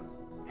devil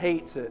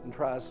hates it and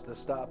tries to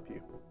stop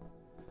you.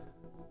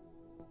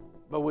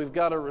 But we've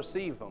got to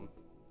receive them.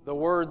 The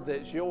word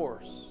that's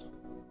yours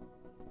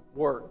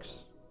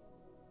works.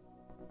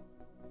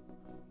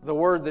 The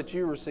word that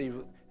you receive.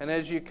 And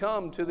as you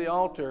come to the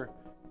altar,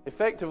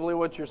 effectively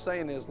what you're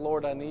saying is,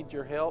 Lord, I need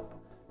your help,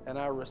 and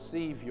I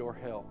receive your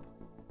help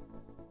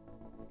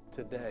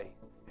today.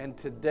 And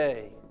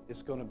today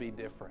is going to be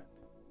different.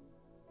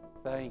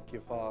 Thank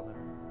you, Father.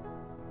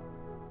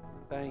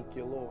 Thank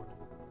you, Lord.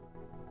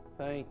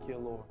 Thank you,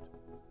 Lord.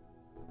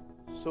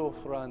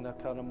 Sofrana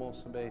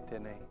karamos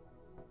betene.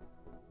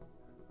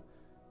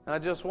 I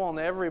just want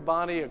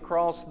everybody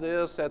across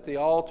this at the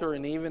altar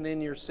and even in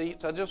your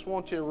seats, I just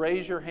want you to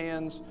raise your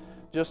hands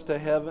just to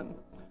heaven.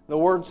 The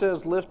Word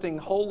says lifting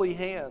holy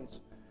hands.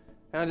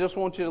 And I just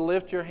want you to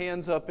lift your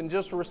hands up and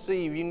just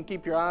receive. You can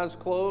keep your eyes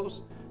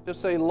closed.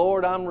 Just say,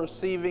 Lord, I'm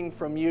receiving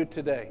from you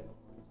today.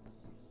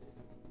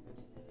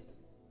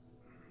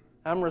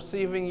 I'm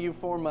receiving you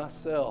for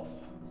myself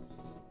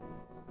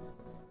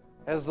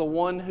as the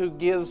one who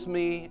gives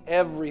me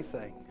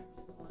everything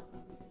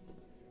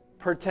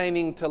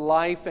pertaining to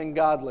life and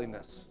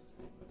godliness.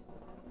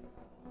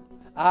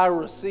 I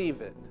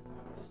receive it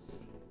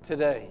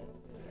today.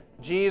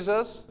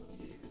 Jesus,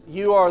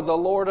 you are the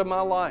Lord of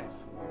my life.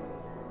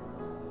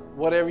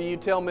 Whatever you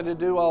tell me to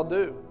do, I'll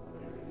do.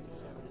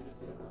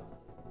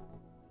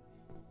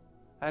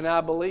 And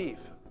I believe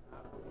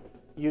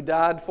you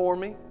died for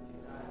me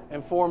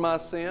and for my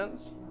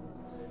sins,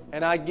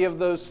 and I give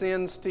those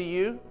sins to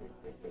you.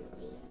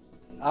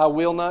 I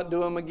will not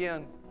do them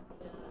again.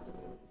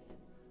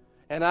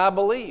 And I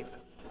believe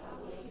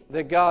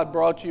that God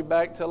brought you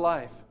back to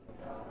life.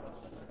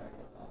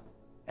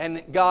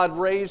 And God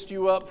raised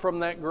you up from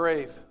that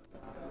grave.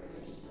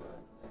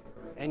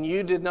 And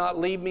you did not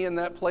leave me in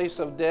that place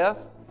of death,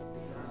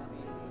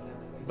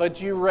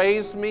 but you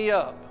raised me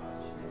up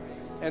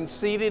and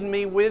seated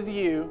me with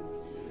you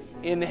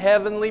in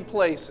heavenly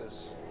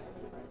places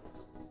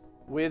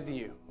with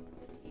you.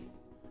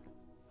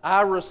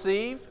 I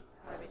receive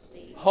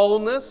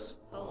wholeness,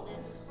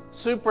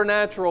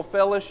 supernatural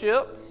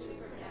fellowship,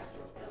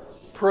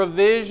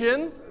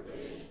 provision,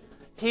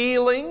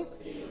 healing,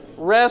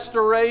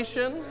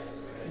 restoration,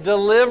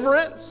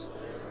 deliverance,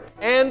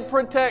 and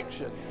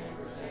protection.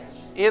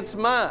 It's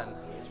mine.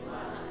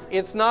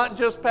 It's not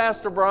just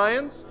Pastor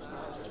Brian's.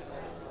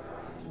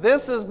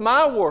 This is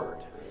my word.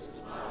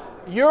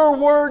 Your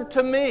word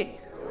to me.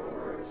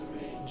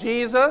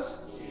 Jesus,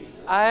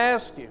 I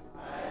ask you,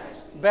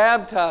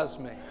 baptize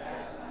me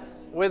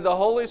with the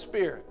Holy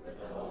Spirit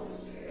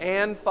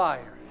and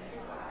fire.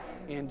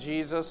 In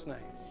Jesus' name.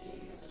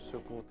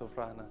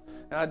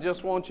 Now I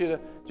just want you to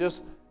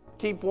just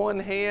keep one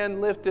hand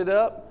lifted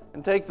up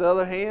and take the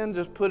other hand,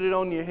 just put it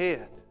on your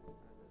head.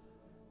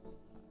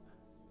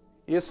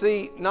 You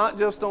see, not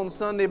just on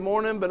Sunday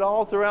morning, but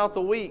all throughout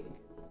the week,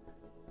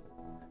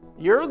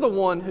 you're the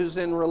one who's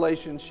in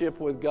relationship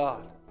with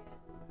God.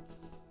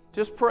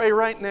 Just pray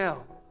right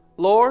now.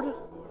 Lord,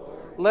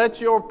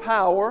 let your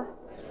power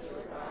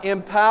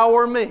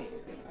empower me.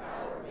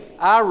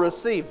 I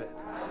receive it.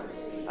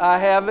 I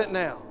have it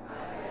now.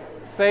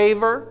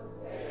 Favor,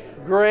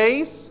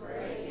 grace,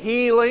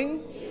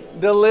 healing,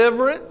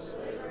 deliverance.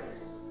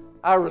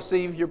 I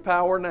receive your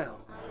power now.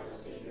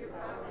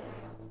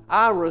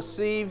 I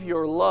receive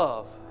your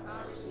love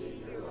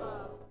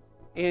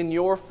in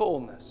your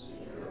fullness.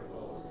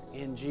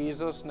 In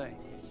Jesus' name.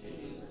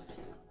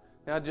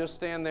 Now just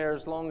stand there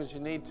as long as you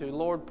need to.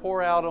 Lord,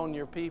 pour out on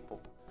your people.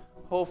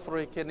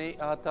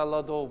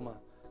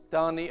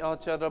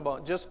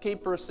 Just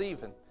keep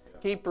receiving.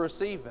 Keep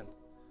receiving.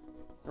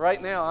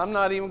 Right now, I'm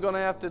not even going to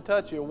have to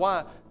touch you.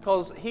 Why?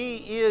 Because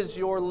He is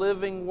your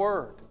living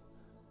Word.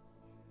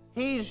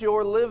 He's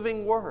your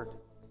living Word.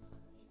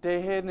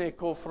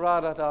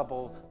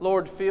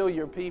 Lord, fill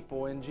your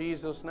people in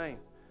Jesus' name.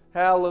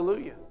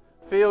 Hallelujah.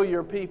 Fill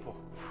your people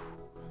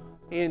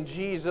in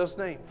Jesus'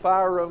 name.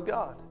 Fire of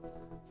God.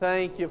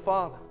 Thank you,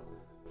 Father.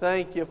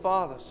 Thank you,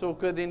 Father.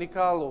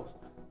 Sukadinikalos.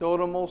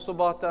 Doromoso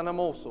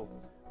batanamoso.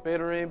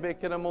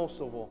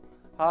 Berembekanamoso.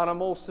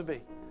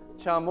 Haramosabi.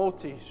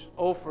 Chamotish.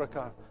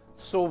 Ofrakan.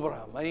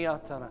 Sobra.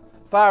 Mayatana.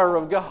 Fire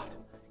of God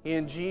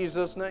in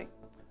Jesus' name.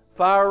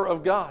 Fire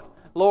of God.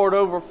 Lord,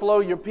 overflow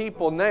your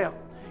people now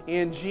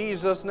in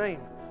Jesus' name.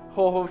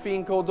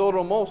 Hohofinko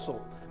doromoso.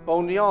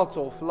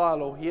 Boniato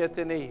flalo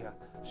hietenea.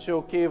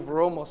 Shokiv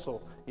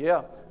romoso.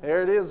 Yeah,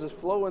 there it is. It's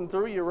flowing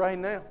through you right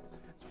now.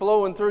 It's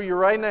flowing through you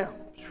right now.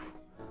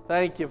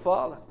 Thank you,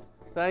 Father.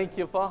 Thank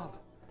you, Father.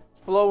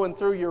 It's flowing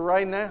through you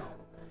right now.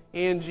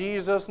 In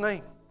Jesus'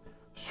 name.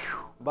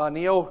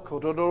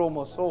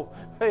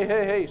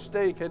 Hey,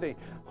 stay kidding.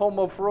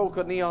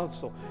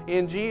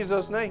 In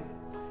Jesus' name.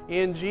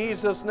 In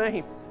Jesus'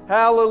 name.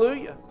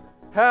 Hallelujah.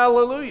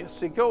 Hallelujah.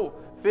 Siko,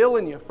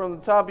 filling you from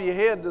the top of your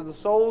head to the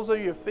soles of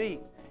your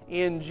feet.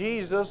 In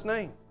Jesus'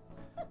 name.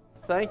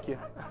 Thank you.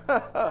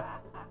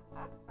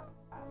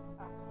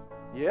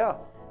 Yeah.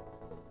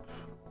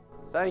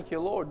 Thank you,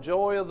 Lord.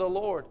 Joy of the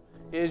Lord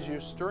is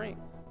your strength.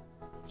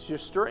 It's your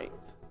strength.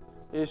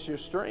 It's your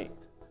strength.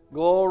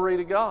 Glory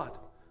to God.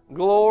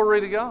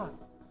 Glory to God.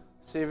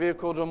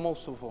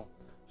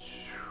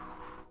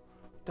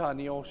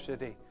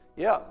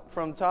 Yeah,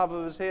 from top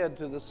of his head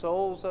to the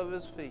soles of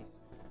his feet.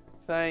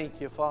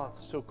 Thank you, Father.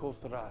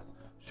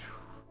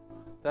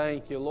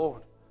 Thank you,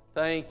 Lord.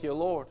 Thank you,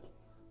 Lord.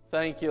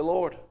 Thank you,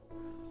 Lord.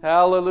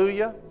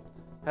 Hallelujah.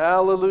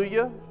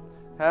 Hallelujah.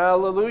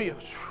 Hallelujah.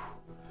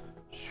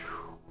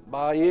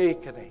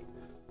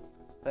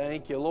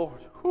 Thank you,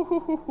 Lord.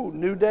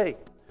 New day.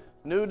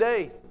 New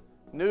day.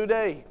 New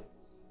day.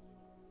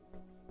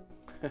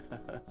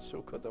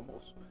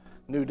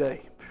 New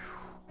day.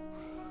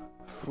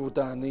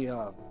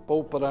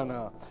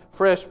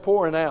 Fresh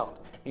pouring out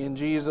in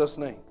Jesus'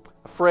 name.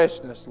 A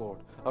freshness, Lord.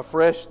 A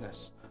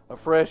freshness. A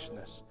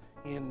freshness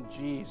in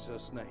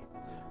Jesus' name.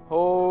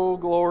 Oh,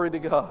 glory to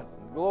God.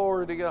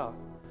 Glory to God.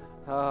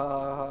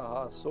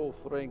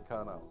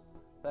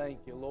 Thank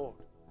you, Lord.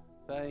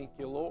 Thank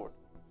you, Lord.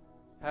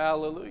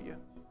 Hallelujah.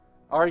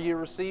 Are you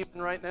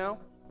receiving right now?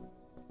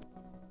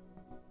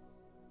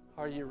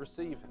 Are you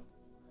receiving?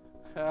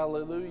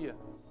 Hallelujah.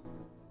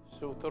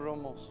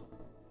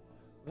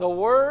 The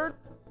word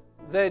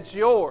that's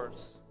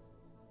yours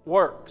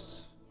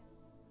works.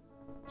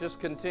 Just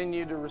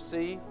continue to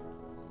receive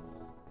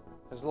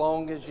as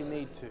long as you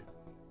need to.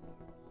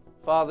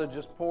 Father,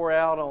 just pour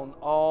out on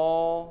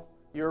all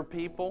your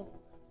people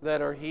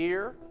that are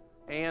here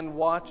and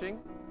watching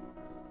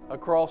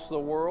across the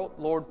world.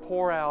 Lord,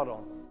 pour out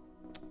on them.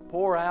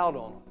 Pour out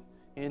on them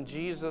in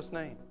Jesus'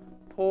 name.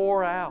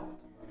 Pour out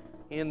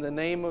in the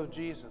name of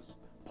Jesus.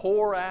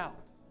 Pour out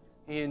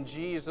in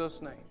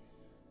Jesus' name.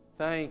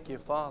 Thank you,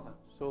 Father.